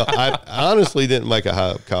 Well, I honestly didn't make a high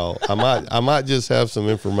up call. I might just have some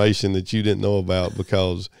information that you didn't know about,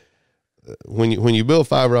 because when you build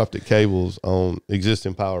fiber optic cables on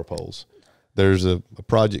existing power poles, there's a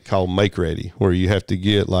project called Make Ready, where you have to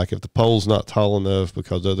get, like, if the pole's not tall enough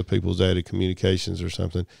because other people's added communications or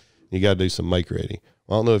something, you got to do some Make Ready.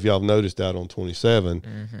 Well, I don't know if y'all have noticed out on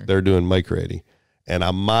 27, they're doing Make Ready. And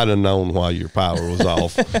I might have known why your power was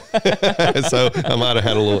off. So I might have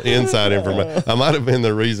had a little inside information. I might have been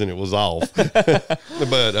the reason it was off. That's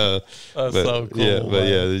so cool. Yeah,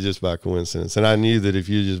 it's just by coincidence. And I knew that if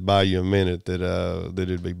you just buy you a minute that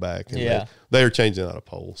it'd be back. And they were changing out a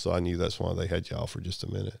pole, so I knew that's why they had you off for just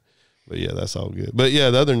a minute. But yeah, that's all good. But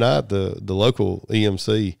yeah, the other night, the local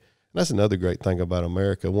EMC, that's another great thing about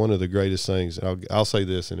America. One of the greatest things, I'll say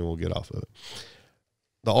this and then we'll get off of it.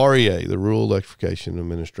 The REA, the Rural Electrification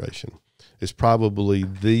Administration, is probably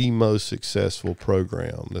the most successful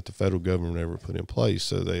program that the federal government ever put in place.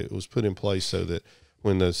 So it was put in place so that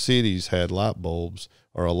when the cities had light bulbs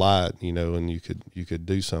or a light, and you could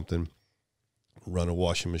do something, run a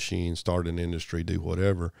washing machine, start an industry, do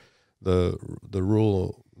whatever, the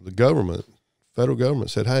federal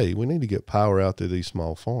government said, hey, we need to get power out to these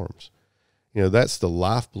small farms. That's the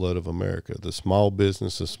lifeblood of America, the small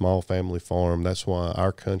business, the small family farm. That's why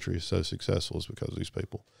our country is so successful, is because these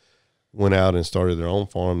people went out and started their own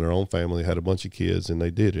farm, their own family, had a bunch of kids, and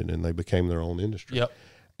they did it, and they became their own industry. Yep.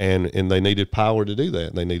 And they needed power to do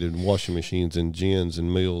that. They needed washing machines and gins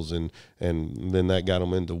and mills, and then that got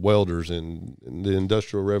them into welders. And the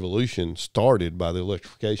Industrial Revolution started by the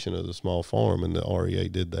electrification of the small farm, and the REA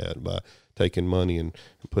did that by taking money and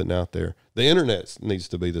putting out there. The internet needs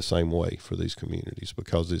to be the same way for these communities,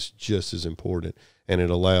 because it's just as important, and it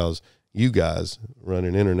allows you guys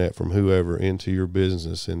running internet from whoever into your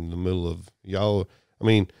business in the middle of y'all. I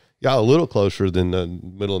mean, y'all a little closer than the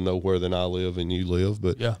middle of nowhere than I live and you live,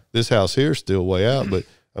 but this house here is still way out. But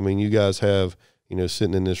I mean, you guys have, you know,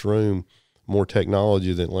 sitting in this room, more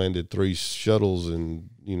technology that landed 3 shuttles and,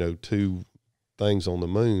 you know, 2 things on the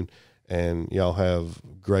moon, and y'all have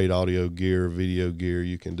great audio gear, video gear.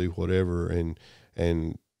 You can do whatever.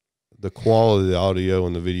 And the quality of the audio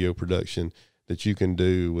and the video production that you can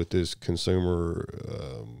do with this consumer,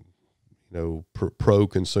 you know, pro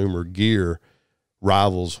consumer gear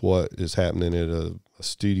rivals what is happening at a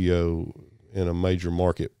studio in a major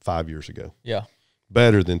market 5 years ago. Yeah.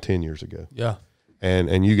 Better than 10 years ago. Yeah.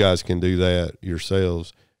 And you guys can do that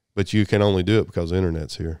yourselves, but you can only do it because the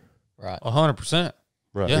internet's here. Right. 100%.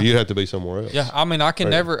 Right. Yeah. You'd have to be somewhere else. Yeah. I mean, I can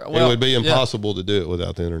never, it would be impossible to do it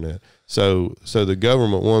without the internet. So the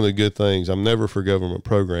government, one of the good things, I'm never for government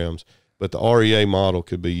programs, but the REA model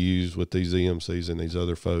could be used with these EMCs and these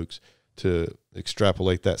other folks to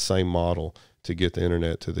extrapolate that same model to get the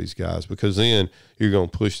internet to these guys, because then you're going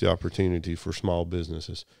to push the opportunity for small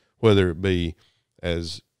businesses, whether it be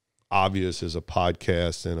as obvious as a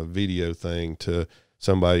podcast and a video thing to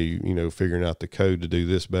somebody, you know, figuring out the code to do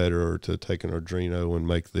this better, or to take an Arduino and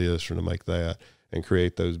make this or to make that and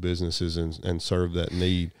create those businesses and serve that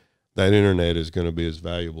need. That internet is going to be as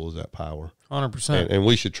valuable as that power. 100%. And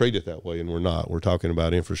we should treat it that way, and we're not. We're talking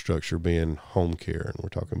about infrastructure being home care, and we're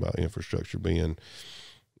talking about infrastructure being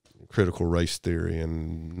critical race theory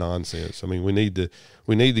and nonsense. I mean, we need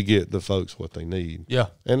to get the folks what they need. Yeah.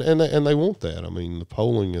 And they want that. I mean, the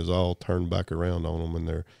polling is all turned back around on them,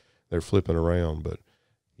 and they're flipping around. But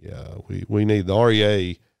yeah, we need the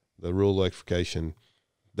REA, the rural electrification.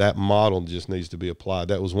 That model just needs to be applied.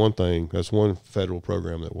 That was one thing. That's one federal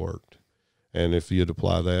program that worked. And if you'd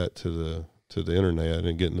apply that to the internet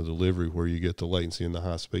and getting the delivery where you get the latency and the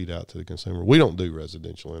high speed out to the consumer. We don't do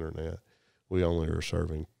residential internet. We only are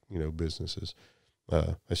serving, you know, businesses.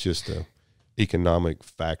 It's just a economic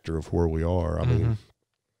factor of where we are. I mean,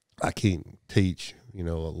 I can't teach, you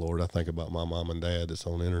know, Lord, I think about my mom and dad that's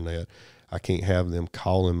on the internet. I can't have them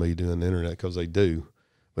calling me doing the internet, because they do.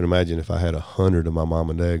 But imagine if I had 100 of my mom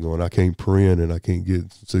and dad going, I can't print and I can't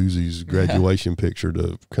get Susie's graduation picture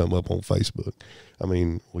to come up on Facebook. I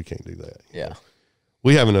mean, we can't do that. Yeah.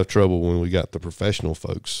 We have enough trouble when we got the professional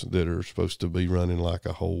folks that are supposed to be running like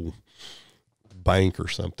a whole bank or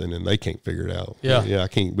something, and they can't figure it out. Yeah. I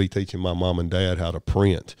can't be teaching my mom and dad how to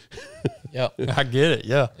print. Yeah. I get it.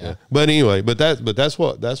 Yeah. But anyway, that's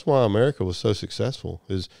why America was so successful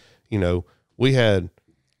is, you know, we had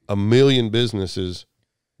 1 million businesses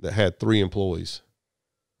that had 3 employees.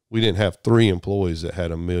 We didn't have 3 employees that had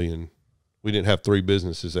 1 million. We didn't have 3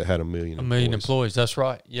 businesses that had 1 million. 1 million employees. That's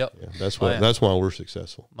right. Yep. Yeah, that's why we're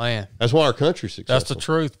successful. Man. That's why our country's successful. That's the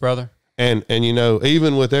truth, brother. And you know,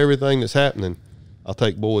 even with everything that's happening, I'll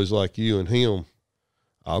take boys like you and him.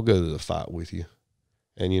 I'll go to the fight with you.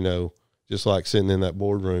 And, you know, just like sitting in that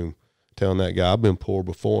boardroom telling that guy, I've been poor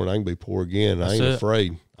before and I can be poor again. And I ain't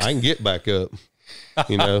afraid. I can get back up,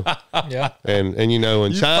 you know. Yeah. And you know,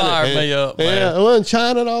 in China, fired me up, man. Yeah, well, in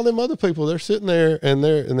China and all them other people, they're sitting there and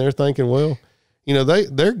they're thinking, well, you know,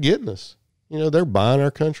 they're getting us. You know, they're buying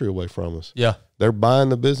our country away from us. Yeah. They're buying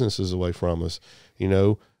the businesses away from us. You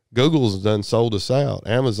know, Google's done sold us out.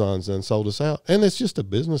 Amazon's done sold us out. And it's just a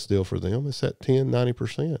business deal for them. It's at 10,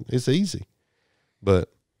 90%. It's easy.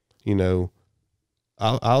 But, you know,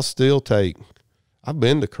 I'll still take, I've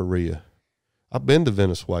been to Korea. I've been to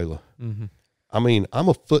Venezuela. Mm-hmm. I mean, I'm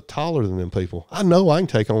a foot taller than them people. I know I can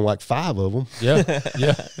take on like 5 of them. Yeah.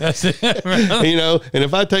 Yeah. That's it. You know, and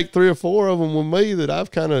if I take 3 or 4 of them with me that I've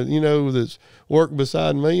kind of, you know, that's worked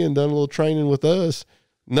beside me and done a little training with us,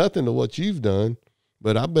 nothing to what you've done.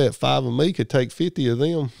 But I bet 5 of me could take 50 of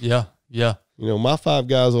them. Yeah. Yeah. You know, my 5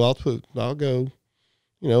 guys, I'll go,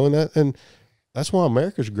 you know, and that's why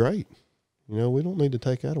America's great. You know, we don't need to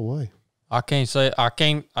take that away. I can't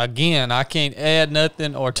add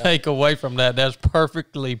nothing or take away from that. That's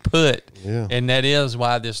perfectly put. Yeah. And that is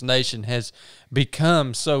why this nation has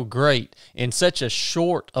become so great in such a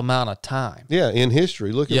short amount of time. Yeah, in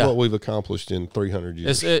history, look at what we've accomplished in 300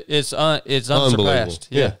 years. It's unsurpassed.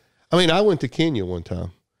 Yeah. I mean, I went to Kenya one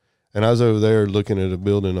time, and I was over there looking at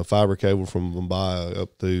a fiber cable from Mumbai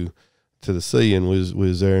up to the sea, and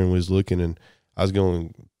was there and was looking, and I was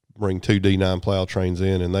going to bring 2 D9 plow trains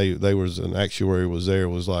in, and they was an actuary was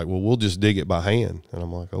like, well, we'll just dig it by hand. And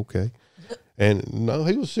I'm like, okay. And no,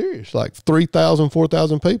 he was serious, like 3,000,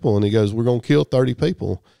 4,000 people. And he goes, we're going to kill 30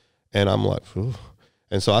 people. And I'm like, phew.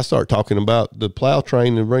 And so I start talking about the plow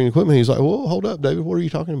train and bringing equipment. He's like, well, hold up, David, what are you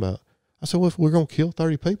talking about? I said, well, if we're going to kill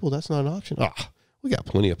 30 people, that's not an option. We got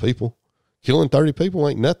plenty of people. killing 30 people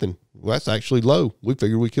ain't nothing. Well, that's actually low. We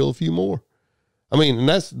figured we kill a few more. I mean, and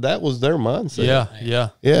that was their mindset. Yeah.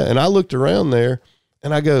 And I looked around there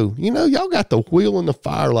and I go, y'all got the wheel in the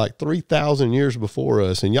fire like 3,000 years before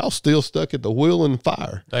us, and y'all still stuck at the wheel in the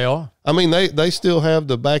fire. They are. I mean, they still have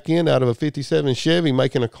the back end out of a 57 Chevy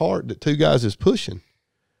making a cart that two guys is pushing.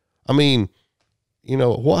 I mean,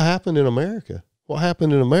 what happened in America? What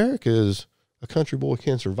happened in America is a country boy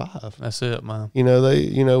can survive. That's it, man.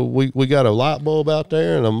 We got a light bulb out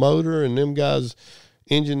there and a motor, and them guys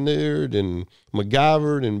engineered and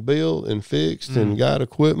MacGyvered and built and fixed and got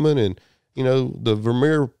equipment. And, the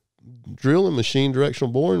Vermeer drilling machine,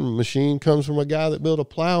 directional boring machine, comes from a guy that built a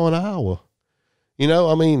plow in Iowa.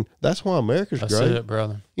 I mean, that's why America's That's great. it,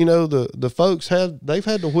 brother. The folks they've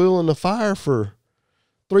had the wheel in the fire for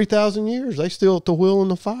 3,000 years. They still at the wheel in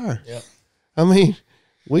the fire. Yep. I mean,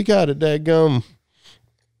 we got a daggum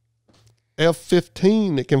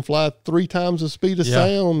F-15 that can fly 3 times the speed of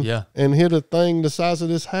sound and hit a thing the size of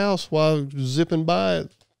this house while zipping by at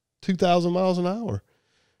 2,000 miles an hour,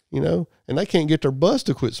 and they can't get their bus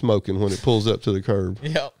to quit smoking when it pulls up to the curb.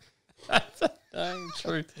 Yep. That's a dang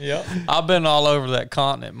truth. Yep. I've been all over that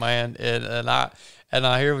continent, man, and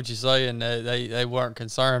I hear what you're saying. They weren't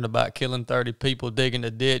concerned about killing 30 people, digging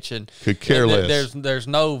a ditch, and could care less. There's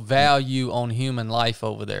no value on human life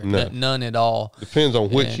over there. No. None at all. Depends on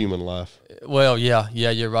which human life. Well, yeah,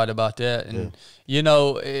 you're right about that. And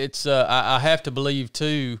it's I have to believe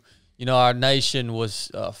too. Our nation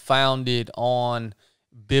was founded on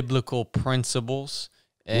biblical principles,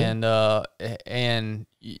 and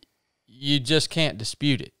you just can't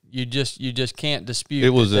dispute it. You just can't dispute it.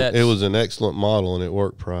 It was an excellent model, and it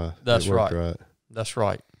worked right. That's right. That's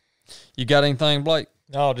right. You got anything, Blake?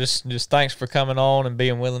 No, just thanks for coming on and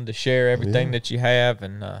being willing to share everything that you have,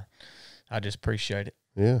 and I just appreciate it.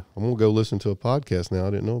 Yeah, I'm gonna go listen to a podcast now. I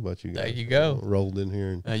didn't know about you guys. There you go. Rolled in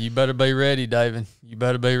here, and you better be ready, David. You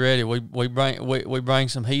better be ready. We bring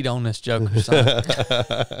some heat on this joker, son.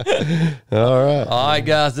 All right,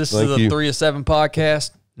 guys. This is the 3 of 7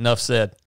 podcast. Enough said.